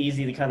 And it's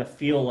easy to kind of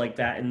feel like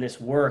that in this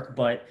work,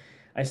 but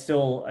I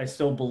still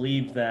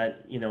believe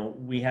that,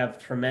 we have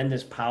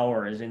tremendous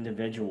power as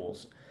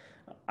individuals.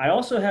 I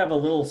also have a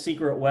little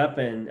secret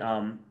weapon.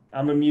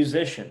 I'm a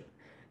musician.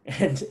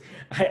 And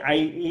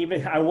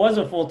I was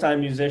a full-time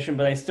musician,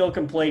 but I still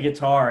can play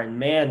guitar, and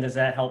man, does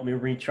that help me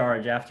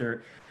recharge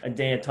after a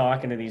day of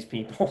talking to these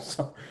people.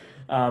 So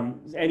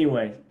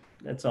anyway,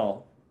 that's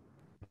all.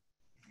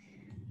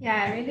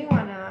 Yeah, I really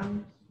want to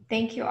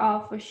thank you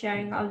all for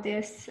sharing all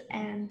this,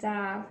 and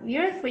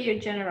for your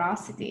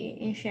generosity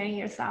in sharing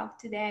yourself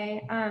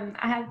today.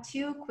 I have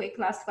two quick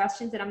last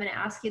questions that I'm going to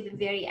ask you at the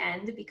very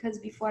end, because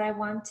before I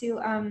want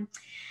to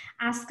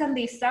ask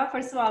Alyssa.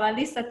 First of all,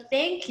 Alyssa,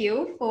 thank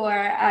you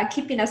for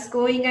keeping us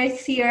going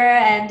here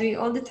and doing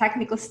all the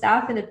technical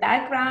stuff in the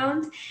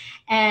background.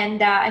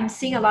 And I'm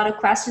seeing a lot of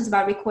questions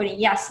about recording.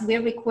 Yes,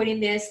 we're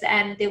recording this,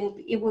 and it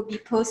will be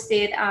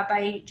posted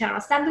by General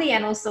Assembly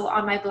and also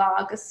on my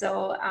blog.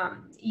 So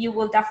you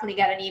will definitely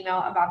get an email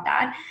about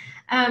that.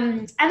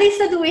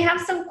 Alyssa, do we have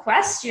some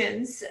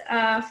questions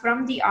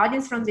from the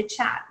audience, from the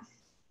chat?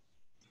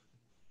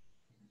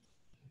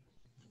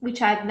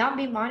 Which I've not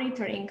been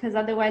monitoring because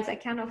otherwise I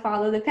cannot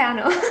follow the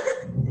panel.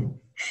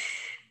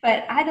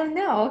 But I don't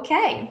know.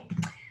 Okay.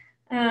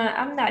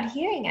 I'm not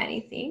hearing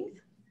anything.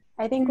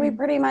 I think we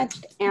pretty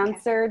much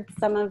answered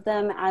some of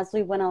them as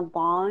we went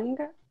along.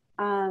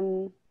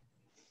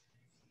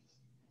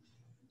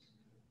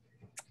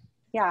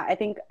 Yeah, I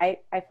think I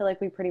feel like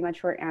we pretty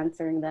much were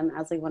answering them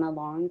as we went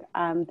along.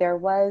 There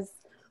was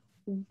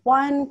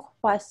one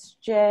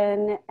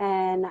question,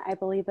 and I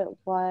believe it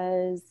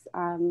was,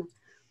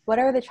 what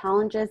are the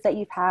challenges that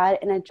you've had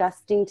in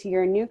adjusting to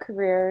your new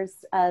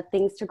careers,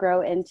 things to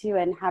grow into,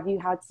 and have you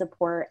had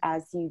support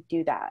as you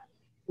do that?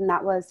 And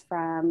that was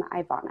from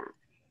Ivana.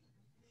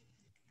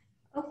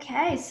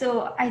 Okay,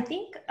 so I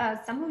think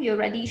some of you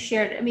already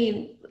shared,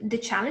 the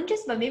challenges,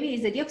 but maybe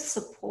this idea of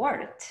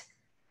support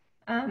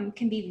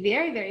can be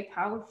very, very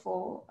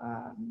powerful,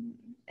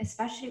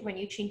 especially when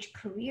you change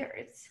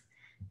careers.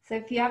 So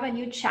if you have a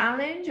new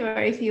challenge,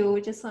 or if you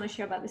just want to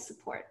share about the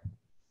support.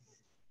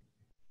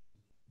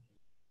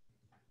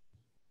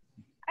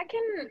 I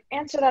can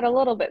answer that a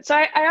little bit. So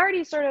I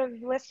already sort of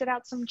listed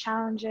out some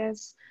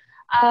challenges.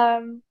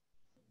 And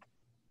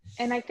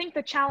I think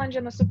the challenge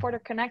and the support are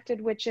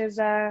connected, which is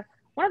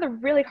one of the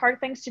really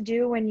hard things to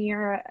do when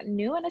you're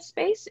new in a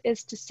space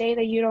is to say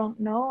that you don't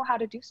know how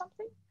to do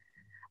something.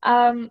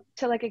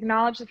 To like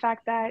acknowledge the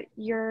fact that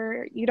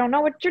you don't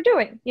know what you're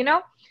doing,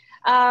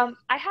 I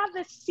have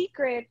this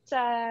secret,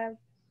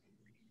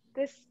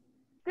 this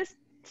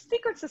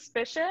secret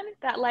suspicion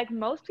that like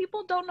most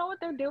people don't know what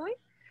they're doing.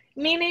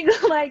 Meaning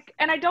like,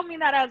 and I don't mean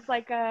that as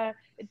like a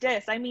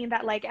diss. I mean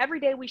that like every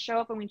day we show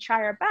up and we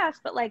try our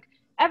best, but like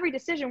every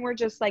decision, we're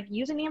just like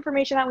using the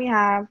information that we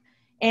have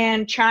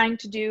and trying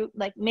to do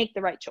like make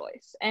the right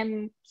choice.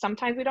 And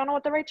sometimes we don't know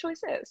what the right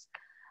choice is.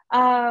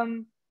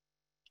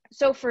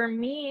 So for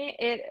me,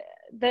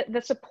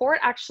 the support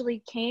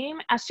actually came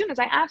as soon as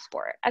I asked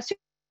for it. As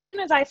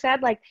soon as I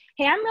said like,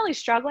 hey, I'm really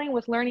struggling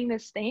with learning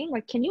this thing.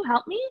 Like, can you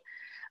help me?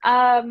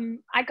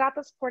 I got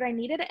the support I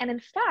needed. And in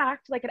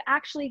fact, like it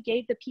actually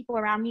gave the people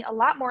around me a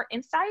lot more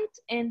insight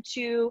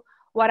into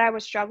what I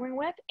was struggling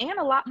with and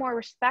a lot more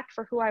respect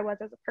for who I was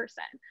as a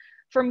person,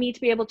 for me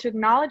to be able to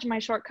acknowledge my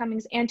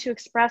shortcomings and to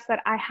express that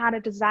I had a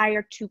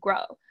desire to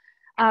grow.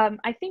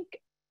 I think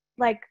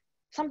like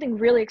something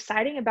really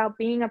exciting about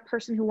being a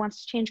person who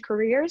wants to change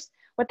careers,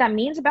 what that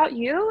means about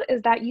you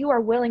is that you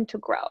are willing to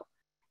grow.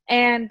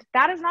 And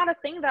that is not a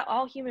thing that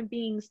all human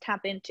beings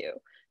tap into.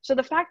 So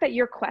the fact that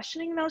you're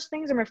questioning those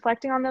things and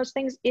reflecting on those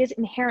things is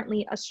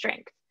inherently a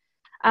strength.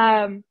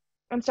 And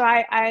so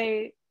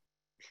I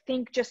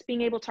think just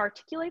being able to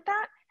articulate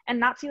that and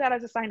not see that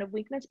as a sign of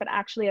weakness, but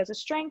actually as a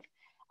strength,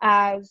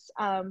 as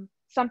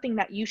something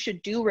that you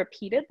should do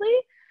repeatedly,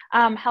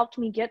 helped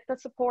me get the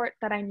support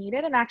that I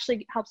needed and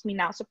actually helps me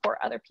now support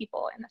other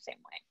people in the same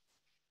way.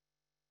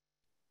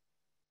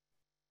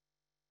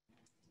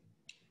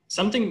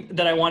 Something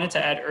that I wanted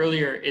to add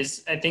earlier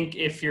is I think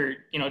if you're,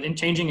 in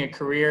changing a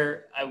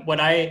career,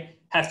 what I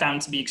have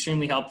found to be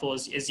extremely helpful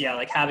is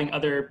like having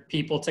other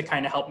people to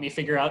kind of help me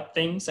figure out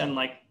things and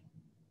like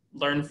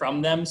learn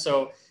from them.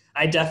 So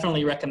I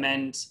definitely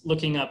recommend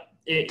looking up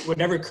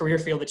whatever career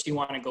field that you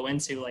want to go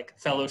into, like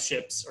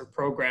fellowships or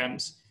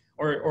programs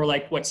or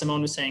like what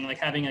Simone was saying, like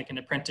having like an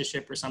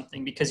apprenticeship or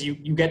something, because you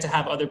get to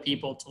have other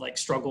people to like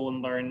struggle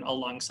and learn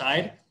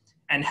alongside,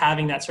 and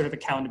having that sort of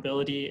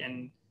accountability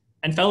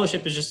and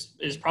fellowship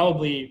is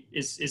probably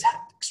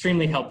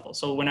extremely helpful.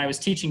 So when I was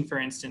teaching, for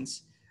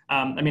instance,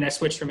 I mean, I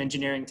switched from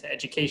engineering to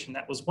education.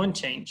 That was one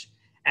change.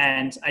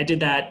 And I did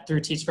that through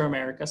Teach for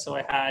America. So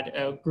I had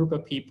a group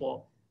of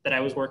people that I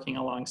was working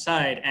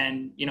alongside.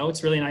 And, you know,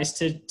 it's really nice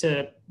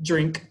to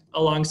drink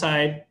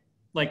alongside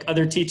like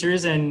other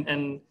teachers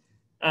and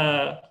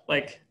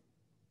like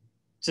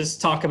just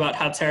talk about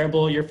how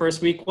terrible your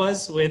first week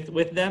was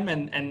with them.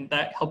 And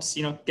that helps,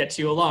 you know, get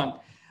you along.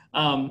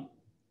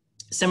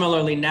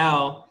 Similarly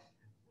now,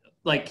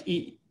 like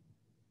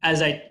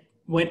as I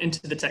went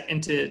into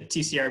into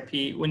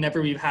TCRP,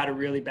 whenever we've had a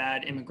really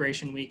bad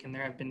immigration week, and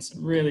there have been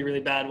some really, really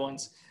bad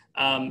ones,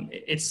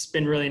 it's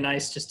been really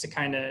nice just to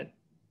kind of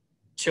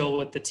chill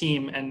with the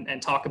team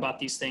and talk about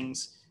these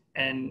things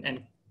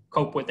and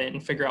cope with it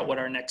and figure out what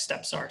our next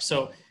steps are.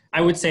 So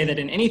I would say that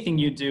in anything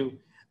you do,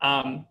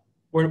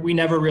 we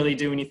never really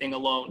do anything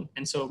alone.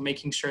 And so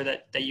making sure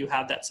that you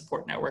have that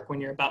support network when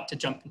you're about to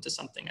jump into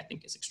something, I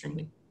think is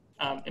extremely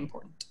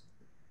important.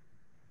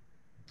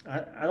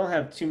 I don't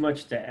have too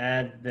much to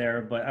add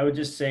there, but I would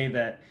just say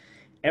that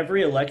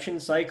every election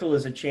cycle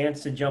is a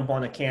chance to jump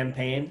on a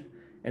campaign,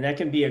 and that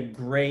can be a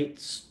great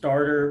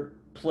starter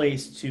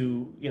place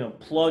to, you know,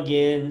 plug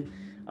in,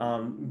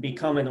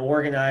 become an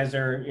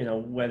organizer, you know,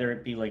 whether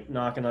it be like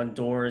knocking on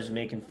doors,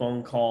 making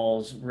phone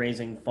calls,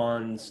 raising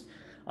funds.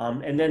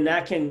 And then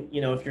that can,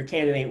 you know, if your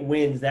candidate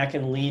wins, that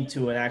can lead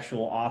to an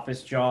actual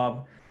office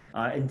job.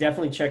 And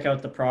definitely check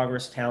out the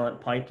Progress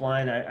Talent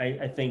Pipeline.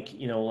 I think,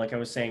 you know, like I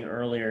was saying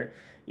earlier,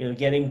 you know,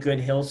 getting good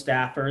Hill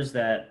staffers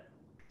that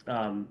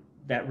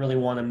that really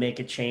want to make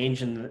a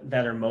change and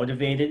that are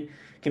motivated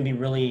can be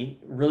really,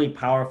 really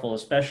powerful,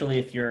 especially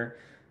if you're,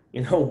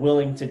 you know,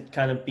 willing to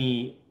kind of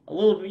be a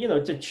little, you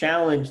know, to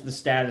challenge the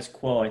status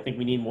quo. I think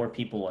we need more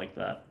people like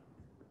that.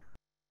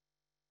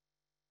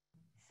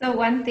 So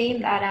one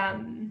thing that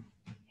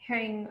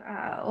hearing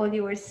all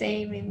you were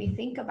saying made me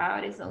think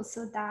about is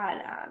also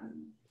that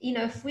you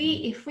know, if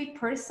we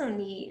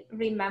personally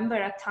remember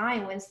a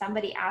time when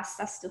somebody asked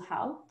us to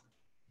help,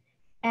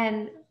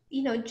 and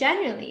you know,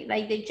 genuinely,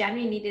 like they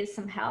genuinely needed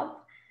some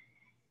help,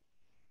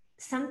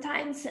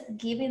 sometimes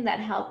giving that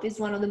help is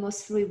one of the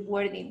most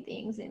rewarding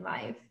things in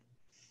life.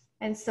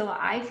 And so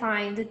I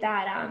find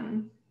that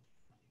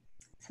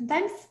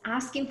sometimes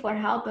asking for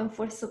help and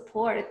for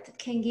support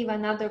can give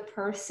another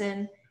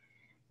person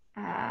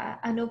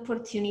an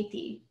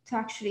opportunity to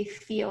actually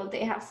feel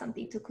they have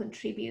something to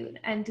contribute.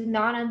 And do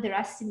not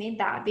underestimate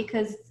that,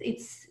 because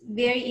it's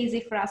very easy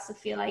for us to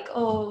feel like,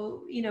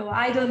 oh, you know,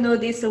 I don't know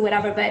this or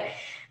whatever, but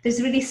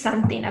there's really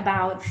something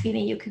about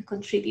feeling you can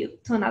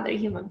contribute to another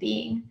human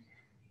being.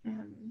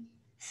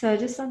 So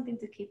just something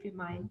to keep in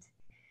mind.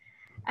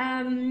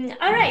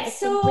 All right,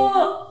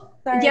 so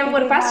do you have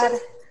more questions?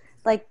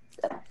 Like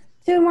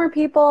 2 more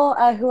people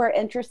who are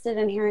interested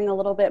in hearing a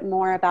little bit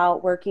more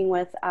about working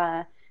with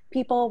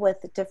people with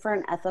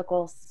different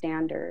ethical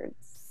standards.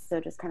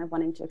 So just kind of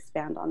wanting to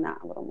expand on that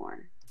a little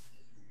more.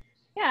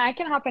 Yeah, I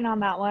can hop in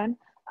on that one.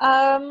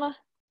 I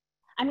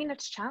mean,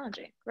 it's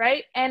challenging,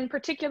 right? And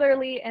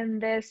particularly in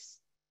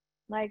this,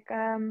 like,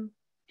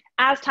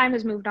 as time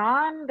has moved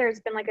on, there's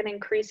been like an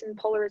increase in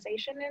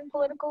polarization in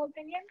political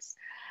opinions.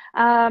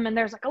 And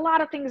there's like a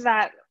lot of things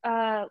that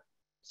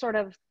sort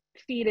of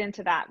feed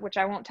into that, which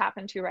I won't tap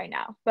into right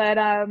now. But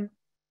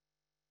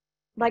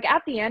like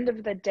at the end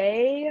of the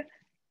day,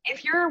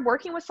 if you're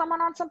working with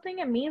someone on something,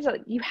 it means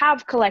that you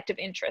have collective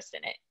interest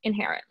in it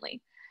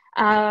inherently.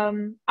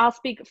 I'll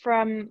speak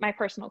from my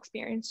personal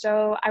experience.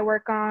 So I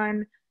work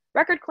on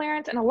record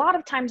clearance, and a lot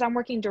of times I'm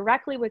working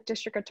directly with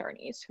district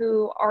attorneys,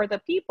 who are the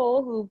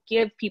people who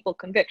give people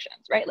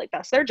convictions, right? Like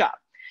that's their job.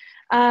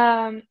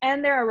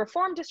 And there are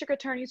reform district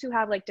attorneys who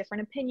have like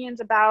different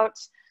opinions about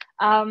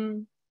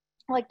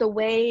like the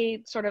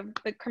way sort of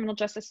the criminal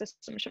justice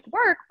system should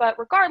work. But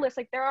regardless,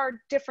 like there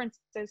are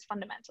differences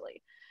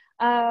fundamentally.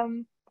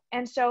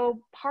 And so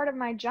part of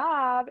my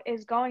job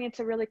is going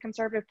into really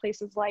conservative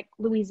places like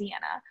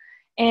Louisiana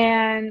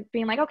and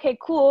being like, okay,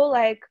 cool.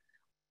 Like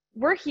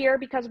we're here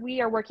because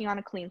we are working on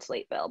a clean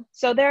slate bill.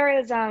 So there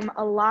is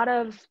a lot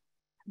of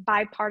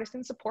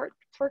bipartisan support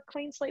for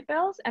clean slate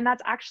bills. And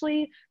that's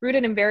actually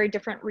rooted in very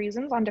different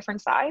reasons on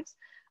different sides.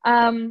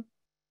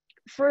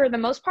 For the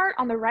most part,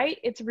 on the right,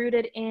 it's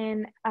rooted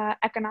in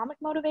economic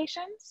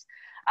motivations.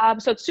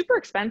 So it's super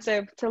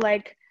expensive to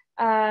like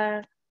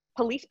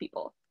police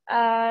people.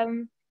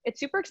 It's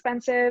super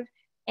expensive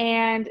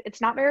and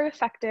it's not very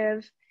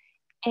effective.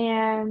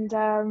 And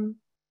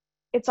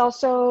it's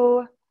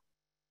also,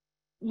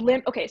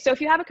 okay, so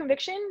if you have a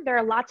conviction, there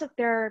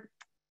are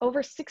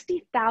over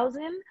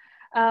 60,000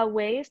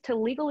 ways to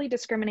legally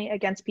discriminate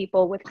against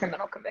people with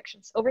criminal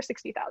convictions, over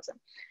 60,000.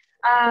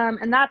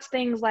 And that's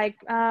things like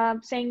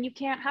saying you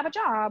can't have a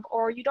job,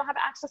 or you don't have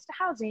access to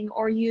housing,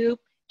 or you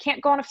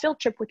can't go on a field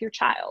trip with your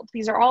child.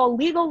 These are all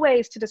legal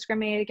ways to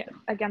discriminate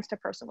against a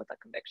person with a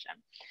conviction.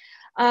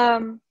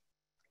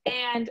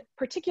 And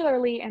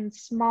particularly in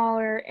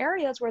smaller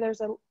areas where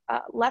there's a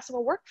less of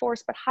a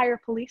workforce, but higher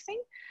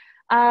policing,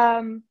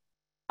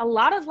 a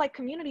lot of like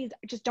communities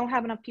just don't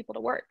have enough people to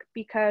work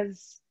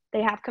because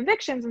they have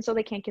convictions, and so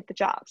they can't get the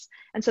jobs.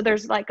 And so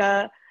there's like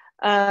an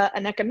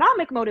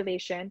economic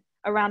motivation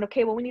around,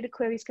 okay, well, we need to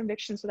clear these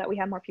convictions so that we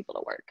have more people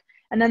to work.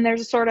 And then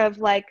there's a sort of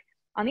like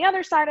on the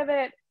other side of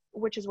it,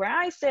 which is where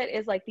I sit,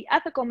 is like the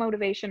ethical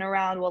motivation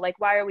around, well, like,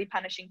 why are we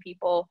punishing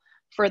people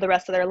for the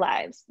rest of their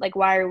lives? Like,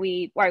 why are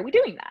we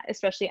doing that,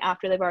 especially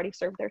after they've already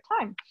served their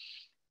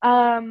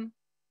time?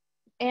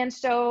 And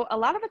so a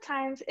lot of the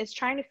times it's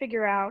trying to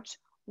figure out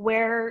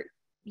where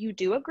you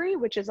do agree,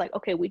 which is like,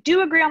 okay, we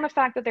do agree on the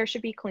fact that there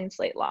should be clean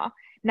slate law.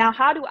 Now,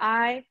 how do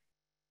I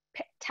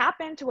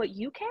tap into what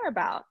you care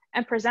about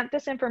and present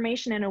this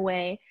information in a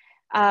way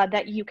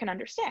that you can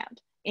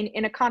understand,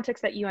 in a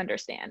context that you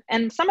understand?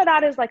 And some of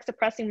that is like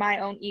suppressing my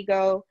own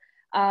ego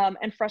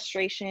and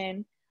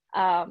frustration.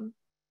 And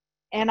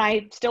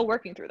I'm still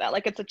working through that.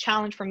 Like, it's a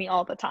challenge for me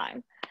all the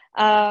time.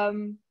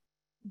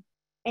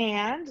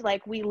 And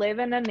like, we live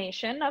in a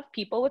nation of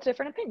people with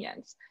different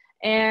opinions,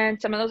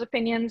 and some of those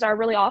opinions are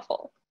really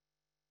awful.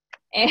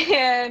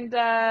 And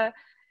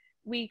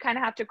we kind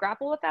of have to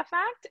grapple with that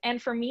fact.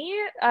 And for me,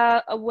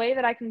 a way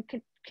that I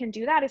can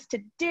do that is to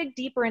dig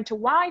deeper into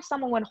why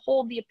someone would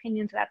hold the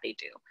opinions that they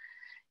do,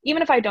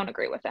 even if I don't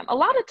agree with them. A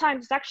lot of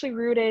times it's actually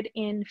rooted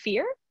in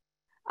fear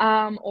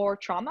or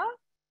trauma,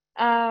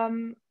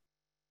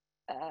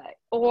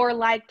 or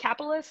like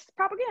capitalist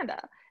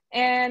propaganda.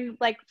 And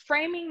like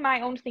framing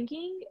my own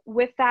thinking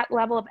with that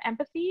level of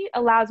empathy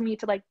allows me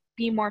to like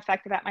be more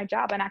effective at my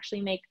job and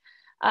actually make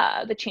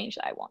the change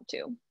that I want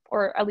to,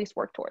 or at least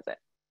work towards it.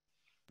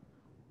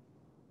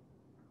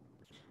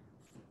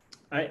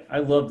 I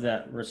love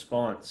that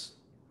response.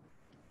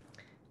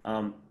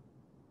 I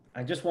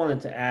just wanted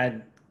to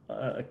add,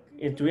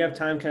 do we have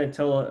time? Can I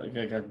tell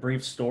a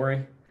brief story?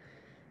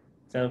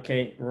 Is that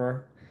okay,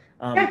 Roar?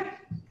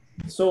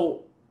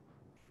 So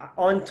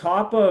on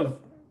top of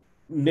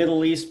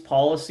Middle East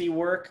policy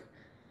work,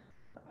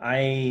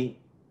 I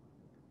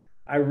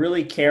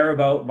really care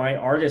about my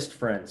artist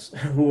friends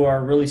who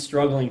are really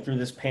struggling through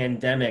this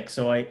pandemic.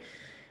 So I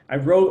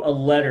wrote a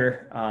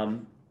letter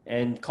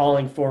and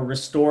calling for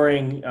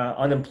restoring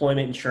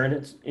unemployment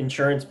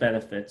insurance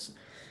benefits,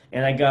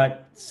 and I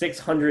got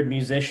 600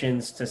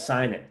 musicians to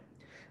sign it,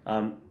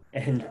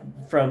 and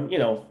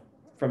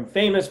from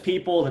famous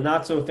people to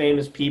not so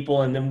famous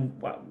people. And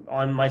then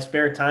on my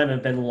spare time,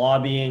 I've been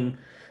lobbying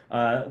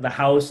the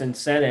House and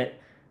Senate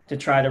to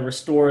try to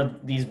restore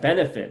these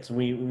benefits.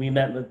 We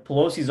met with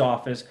Pelosi's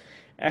office.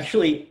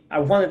 Actually, I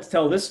wanted to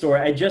tell this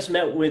story. I just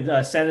met with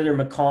Senator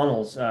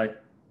McConnell's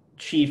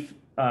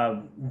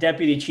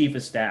deputy chief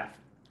of staff,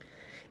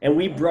 and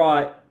we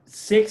brought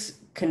 6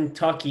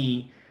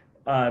 Kentucky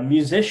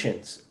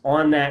musicians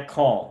on that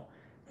call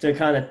to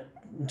kind of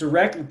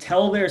directly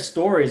tell their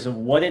stories of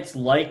what it's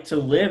like to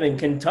live in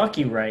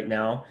Kentucky right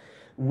now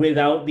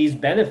without these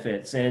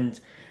benefits. And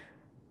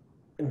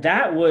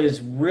that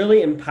was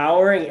really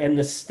empowering. And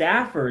the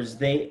staffers,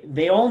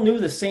 they all knew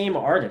the same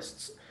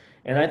artists.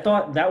 And I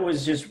thought that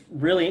was just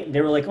really,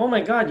 they were like, oh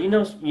my God,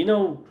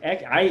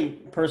 I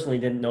personally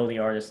didn't know the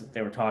artists that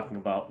they were talking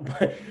about,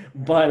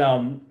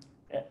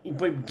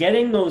 but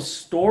getting those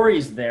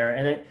stories there,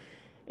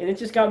 and it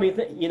just got me,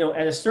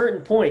 at a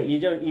certain point,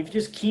 you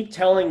just keep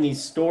telling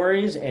these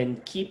stories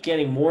and keep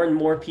getting more and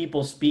more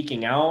people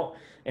speaking out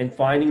and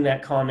finding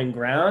that common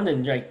ground,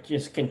 and like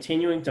just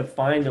continuing to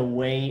find a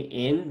way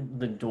in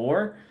the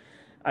door.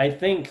 I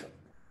think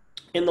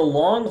in the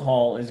long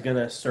haul is going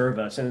to serve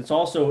us. And it's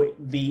also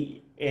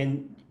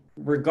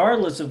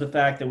regardless of the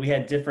fact that we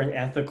had different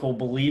ethical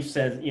beliefs,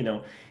 as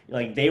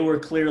like they were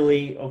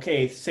clearly,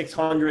 okay,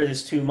 600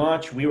 is too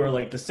much. We were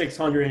like, the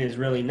 600 is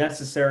really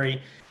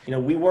necessary.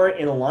 We weren't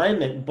in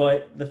alignment,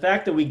 but the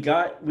fact that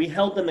we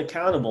held them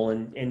accountable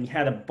and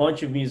had a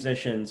bunch of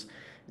musicians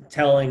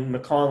telling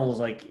McConnell's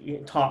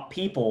like top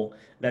people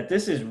that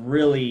this is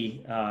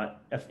really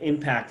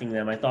impacting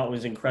them, I thought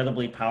was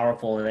incredibly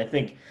powerful. And I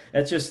think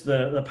that's just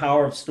the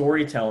power of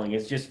storytelling,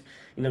 is just,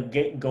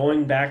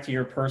 going back to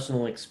your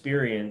personal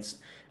experience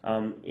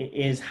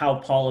is how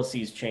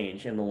policies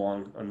change in the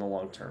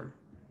long term.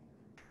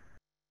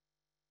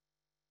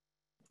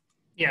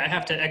 Yeah, I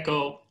have to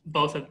echo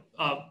both of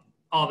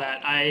all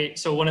that.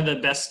 So one of the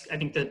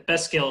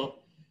best skill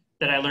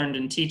that I learned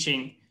in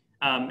teaching,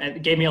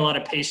 it gave me a lot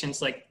of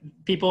patience. Like,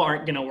 people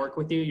aren't going to work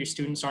with you. Your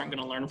students aren't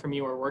going to learn from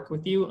you or work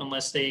with you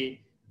unless they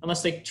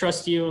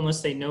trust you,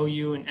 unless they know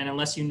you, and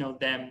unless you know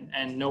them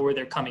and know where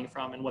they're coming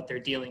from and what they're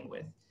dealing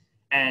with.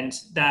 And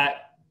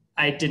that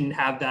I didn't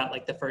have that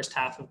like the first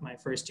half of my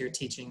first year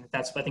teaching.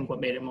 That's, I think, what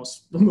made it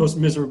the most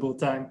miserable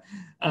time.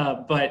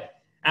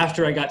 But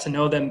after I got to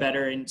know them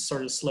better and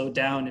sort of slowed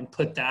down and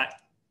put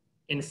that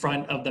in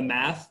front of the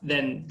math,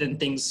 then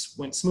things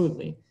went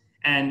smoothly.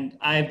 And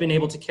I've been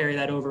able to carry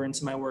that over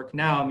into my work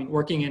now. I mean,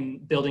 working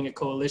and building a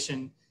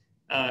coalition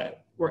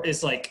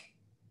is like,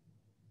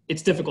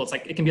 it's difficult. It's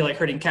like, it can be like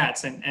herding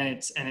cats, and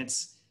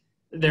it's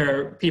there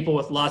are people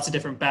with lots of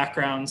different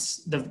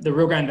backgrounds. The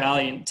Rio Grande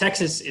Valley in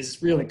Texas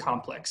is really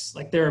complex.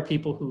 Like there are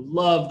people who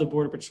love the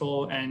Border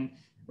Patrol and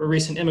were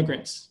recent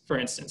immigrants, for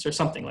instance, or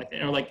something like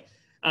that. Or like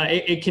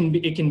it can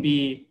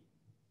be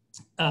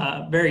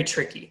very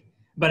tricky.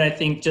 But I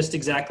think just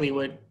exactly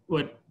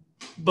what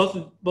both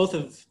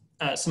of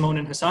Simone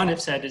and Hassan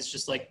have said is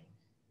just like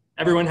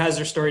everyone has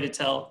their story to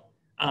tell,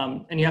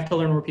 and you have to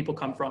learn where people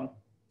come from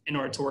in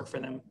order to work for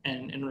them,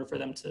 and in order for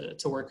them to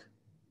work.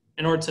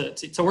 In order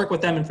to work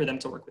with them and for them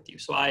to work with you.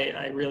 So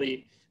I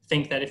really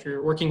think that if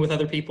you're working with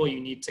other people, you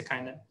need to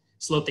kind of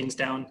slow things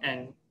down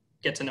and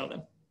get to know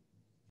them.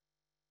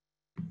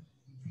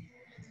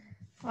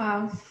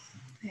 Wow.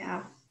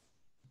 Yeah.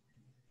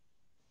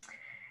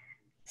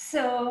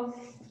 So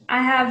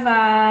I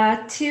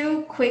have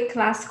two quick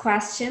last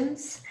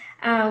questions.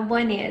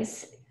 One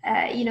is,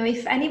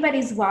 if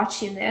anybody's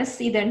watching this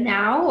either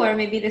now or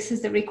maybe this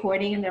is the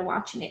recording and they're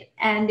watching it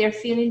and they're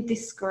feeling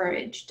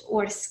discouraged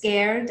or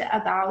scared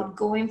about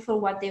going for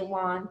what they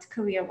want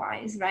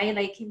career-wise, right?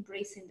 Like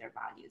embracing their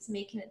values,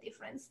 making a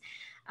difference.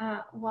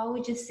 What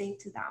would you say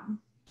to them?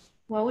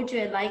 What would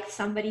you like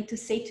somebody to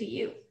say to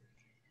you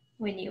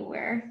when you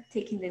were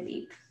taking the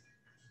leap?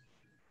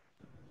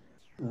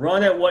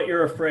 Run at what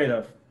you're afraid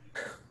of.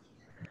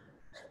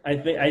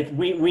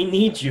 We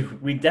need you.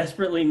 We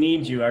desperately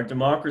need you. Our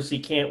democracy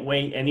can't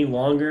wait any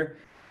longer,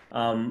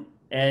 and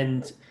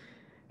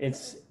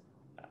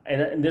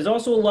there's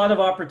also a lot of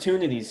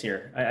opportunities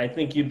here. I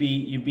think you'd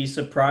be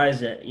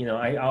surprised at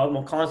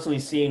I'm constantly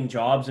seeing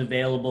jobs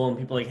available and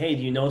people like, hey,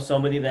 do you know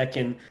somebody that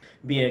can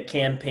be a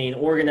campaign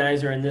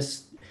organizer in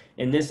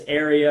this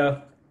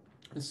area?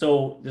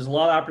 So there's a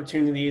lot of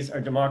opportunities. Our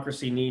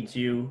democracy needs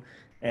you,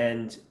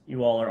 and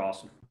you all are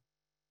awesome.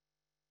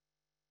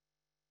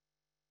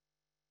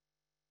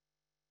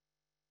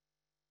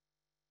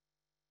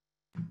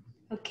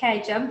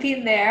 Okay, jump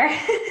in there.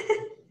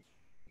 I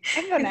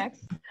can go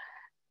next.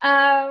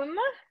 I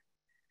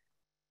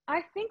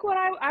think what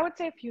I would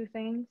say a few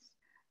things.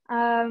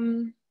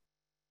 One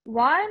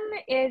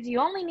is you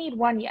only need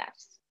one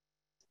yes.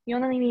 You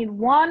only need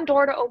one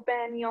door to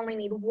open. You only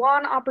need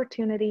one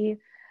opportunity.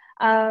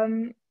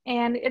 And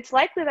it's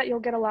likely that you'll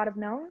get a lot of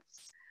no's.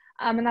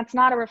 And that's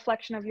not a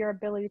reflection of your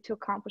ability to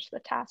accomplish the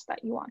task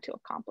that you want to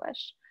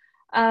accomplish.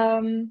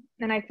 And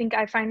I think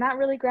I find that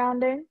really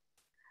grounding.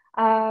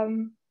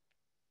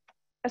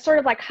 A sort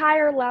of like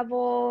higher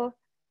level,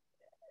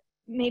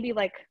 maybe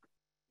like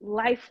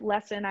life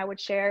lesson I would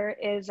share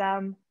is,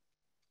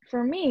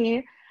 for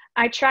me,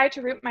 I try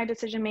to root my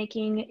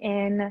decision-making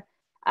in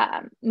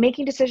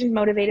making decisions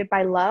motivated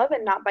by love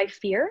and not by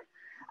fear.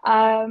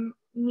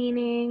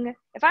 Meaning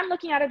if I'm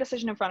looking at a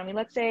decision in front of me,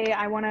 let's say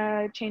I want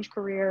to change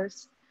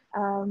careers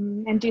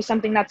and do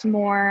something that's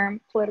more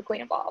politically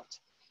involved.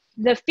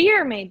 The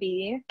fear may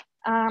be,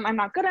 I'm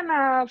not good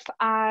enough,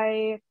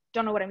 I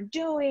don't know what I'm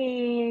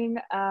doing,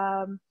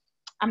 I'm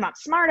not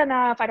smart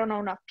enough, I don't know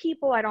enough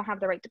people, I don't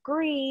have the right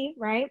degree,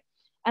 right?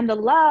 And the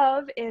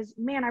love is,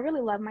 man, I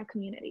really love my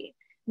community.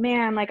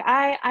 Man, like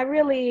I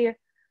really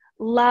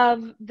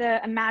love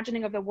the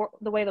imagining of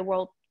the way the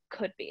world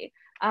could be.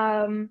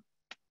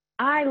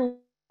 I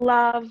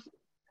love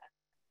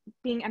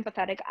being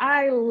empathetic.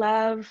 I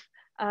love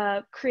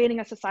creating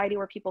a society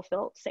where people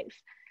feel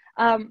safe.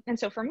 And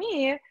so for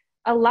me,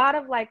 a lot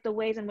of like the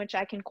ways in which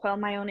I can quell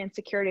my own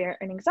insecurity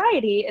and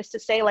anxiety is to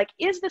say like,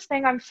 is this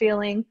thing I'm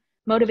feeling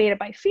motivated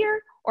by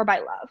fear or by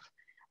love?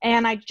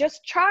 And I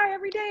just try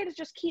every day to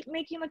just keep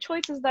making the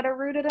choices that are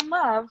rooted in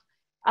love.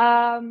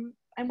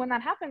 And when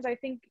that happens, I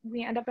think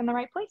we end up in the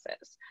right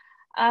places.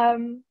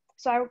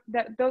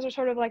 Those are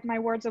sort of like my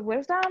words of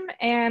wisdom.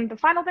 And the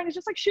final thing is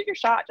just like, shoot your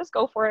shot, just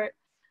go for it.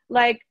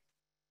 Like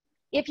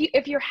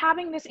if you're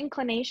having this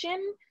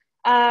inclination,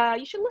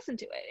 you should listen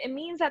to it. It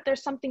means that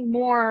there's something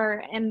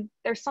more and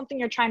there's something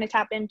you're trying to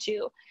tap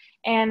into.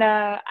 And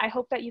I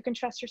hope that you can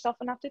trust yourself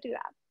enough to do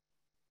that.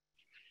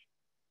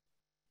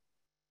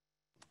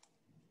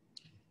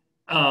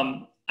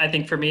 I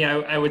think for me,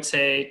 I would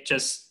say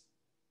just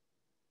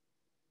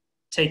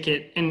take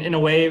it in a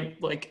way,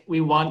 like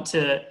we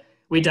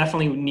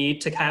definitely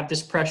need to have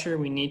this pressure.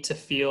 We need to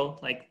feel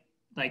like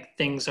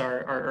things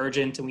are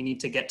urgent and we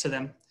need to get to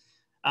them.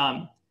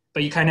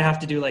 But you kind of have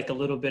to do like a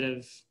little bit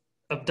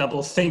of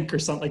double think or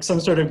something, like some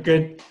sort of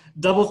good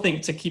double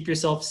think to keep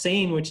yourself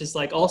sane, which is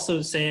like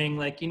also saying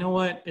like, you know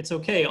what, it's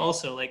okay.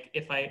 Also, like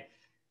if I,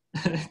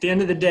 at the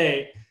end of the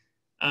day,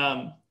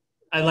 I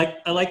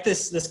like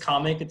this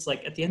comic. It's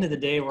like at the end of the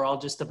day, we're all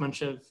just a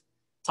bunch of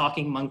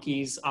talking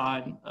monkeys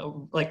on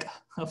like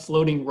a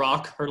floating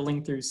rock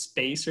hurtling through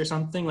space or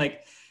something.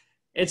 Like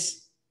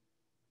it's,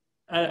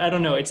 I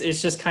don't know.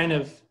 It's just kind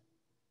of,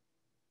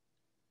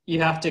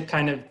 you have to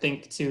kind of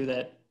think too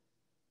that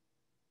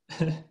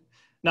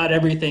not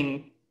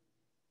everything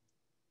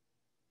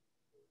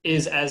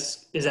is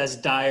as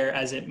dire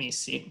as it may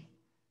seem.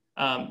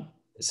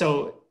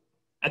 So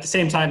at the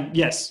same time,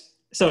 yes.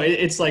 So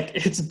it's like,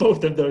 it's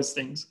both of those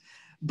things.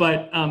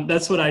 But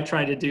that's what I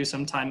try to do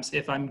sometimes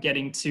if I'm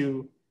getting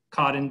too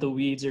caught in the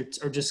weeds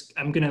or just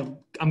I'm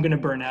gonna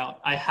burn out,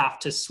 I have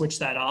to switch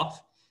that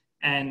off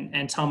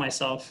and tell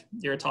myself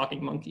you're a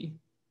talking monkey,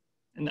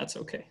 and that's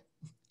okay.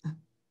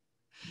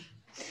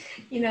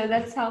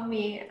 That's helped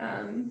me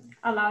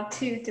a lot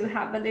too, to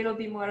have a little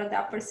bit more of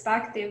that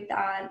perspective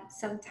that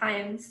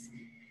sometimes,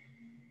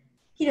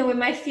 we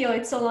might feel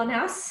it's all on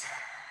us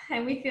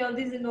and we feel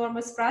this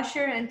enormous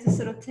pressure, and to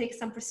sort of take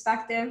some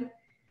perspective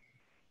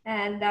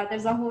and that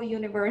there's a whole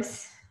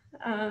universe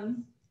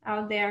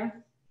out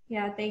there.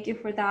 Yeah, thank you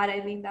for that.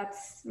 I think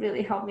that's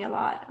really helped me a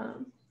lot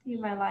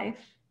in my life.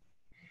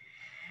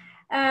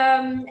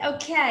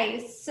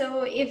 Okay,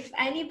 so if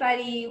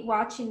anybody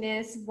watching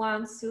this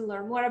wants to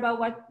learn more about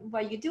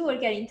what you do or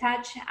get in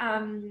touch,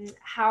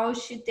 how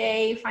should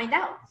they find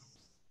out?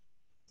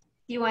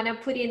 Do you want to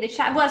put it in the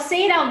chat? Well,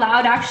 say it out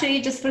loud,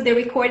 actually, just for the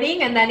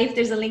recording. And then if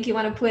there's a link you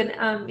want to put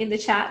in the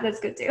chat, that's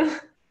good too.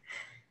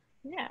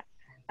 Yeah.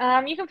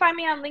 You can find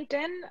me on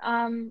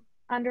LinkedIn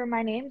under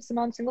my name,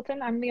 Simone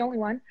Singleton. I'm the only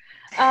one.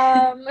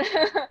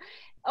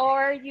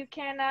 Or you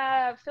can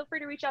feel free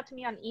to reach out to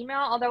me on email,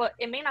 although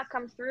it may not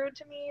come through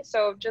to me.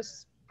 So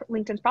just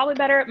LinkedIn's probably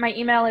better. My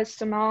email is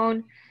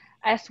Simone,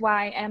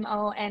 SYMONNE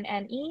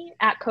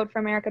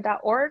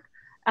 @codeforamerica.org.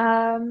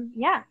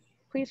 Yeah,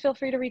 please feel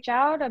free to reach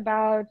out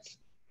about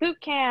boot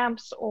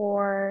camps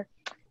or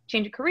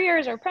change of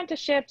careers or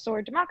apprenticeships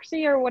or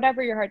democracy or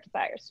whatever your heart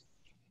desires.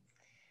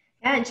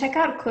 Yeah, and check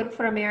out Code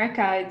for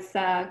America. It's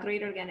a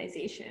great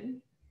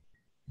organization.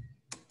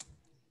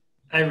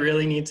 I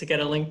really need to get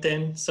a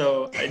LinkedIn,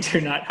 so I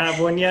do not have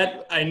one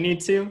yet. I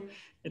need to.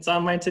 It's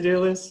on my to-do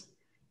list.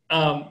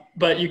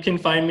 But you can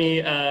find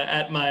me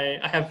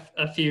I have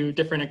a few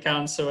different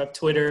accounts. So I have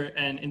Twitter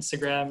and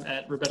Instagram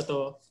at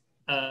Roberto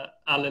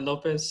Ale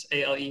Lopez,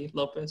 A-L-E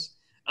Lopez.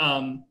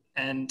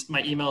 And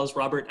my email is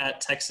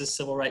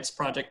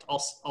robert@texascivilrightsproject,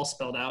 all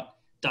spelled out,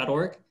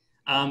 .org.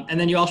 And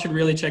then you all should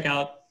really check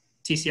out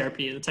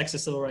TCRP, the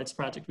Texas Civil Rights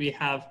Project. We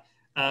have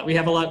a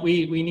lot,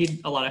 we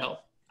need a lot of help.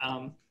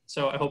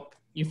 So I hope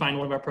you find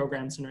one of our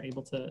programs and are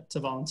able to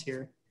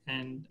volunteer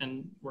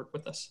and work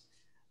with us.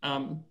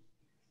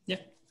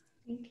 Yeah.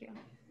 Thank you.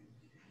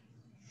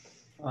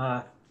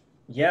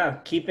 Yeah,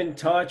 keep in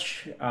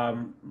touch.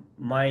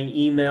 My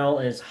email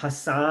is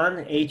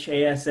Hassan,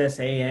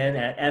 Hassan,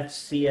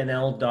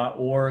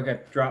 @fcnl.org.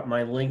 I've dropped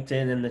my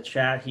LinkedIn in the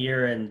chat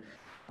here, and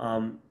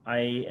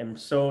I am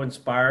so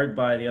inspired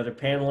by the other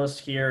panelists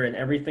here and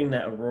everything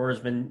that Aurora's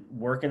been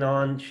working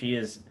on. She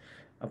is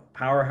a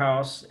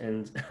powerhouse,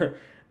 and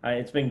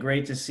it's been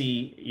great to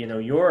see,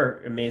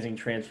 your amazing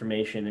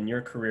transformation and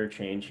your career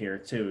change here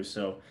too.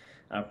 So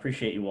I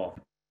appreciate you all.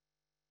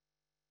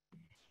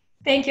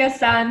 Thank you,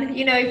 Hassan.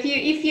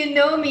 If you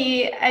know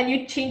me and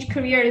you change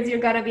careers, you're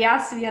gonna be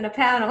asked to be on a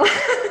panel.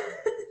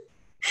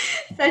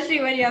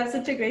 Especially when you have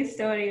such a great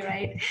story,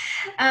 right?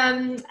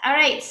 All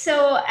right,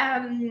 so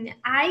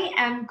I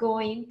am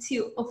going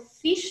to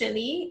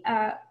officially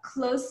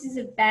close this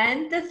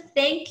event.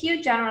 Thank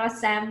you, General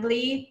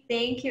Assembly.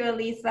 Thank you,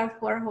 Elisa,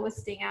 for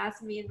hosting us.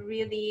 It's been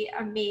really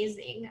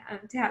amazing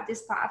to have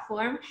this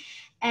platform.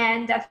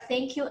 And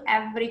thank you,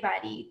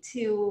 everybody,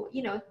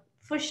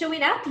 for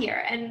showing up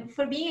here and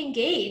for being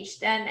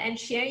engaged and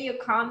sharing your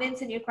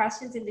comments and your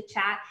questions in the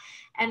chat,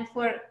 and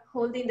for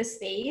holding the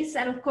space.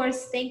 And of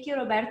course, thank you,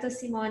 Roberto,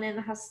 Simone,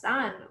 and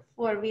Hassan,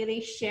 for really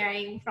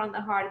sharing from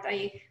the heart.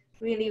 I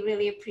really,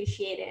 really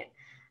appreciate it.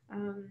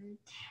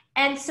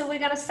 And so we're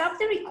gonna stop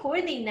the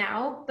recording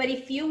now, but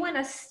if you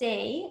wanna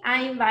stay,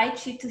 I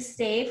invite you to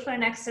stay for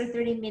an extra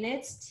 30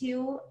 minutes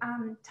to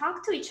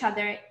talk to each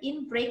other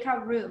in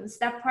breakout rooms.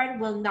 That part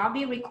will not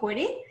be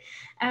recorded.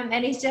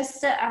 And it's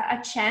just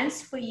a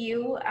chance for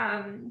you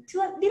to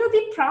a little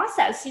bit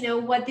process,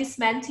 what this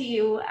meant to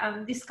you,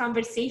 this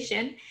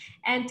conversation,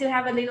 and to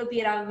have a little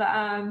bit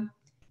of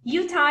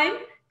you time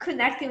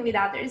connecting with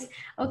others.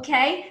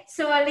 Okay,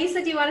 so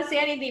Lisa, do you want to say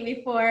anything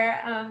before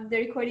the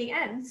recording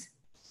ends?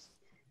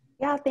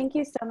 Yeah, thank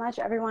you so much,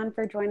 everyone,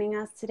 for joining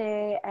us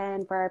today,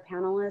 and for our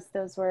panelists.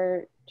 Those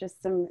were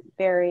just some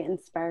very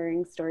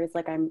inspiring stories.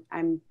 Like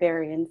I'm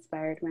very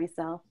inspired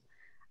myself.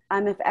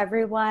 If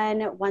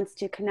everyone wants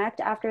to connect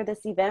after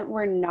this event,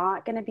 we're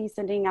not going to be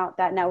sending out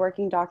that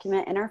networking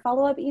document in our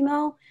follow-up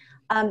email.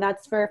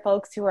 That's for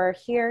folks who are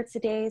here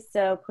today.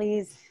 So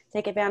please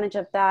take advantage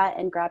of that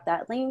and grab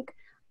that link.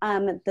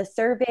 The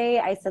survey,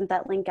 I sent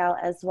that link out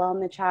as well in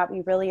the chat. We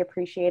really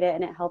appreciate it,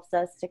 and it helps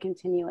us to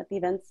continue with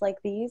events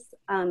like these.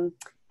 And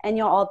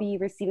you'll all be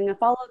receiving a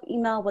follow-up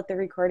email with the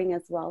recording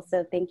as well.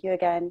 So thank you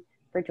again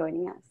for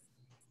joining us.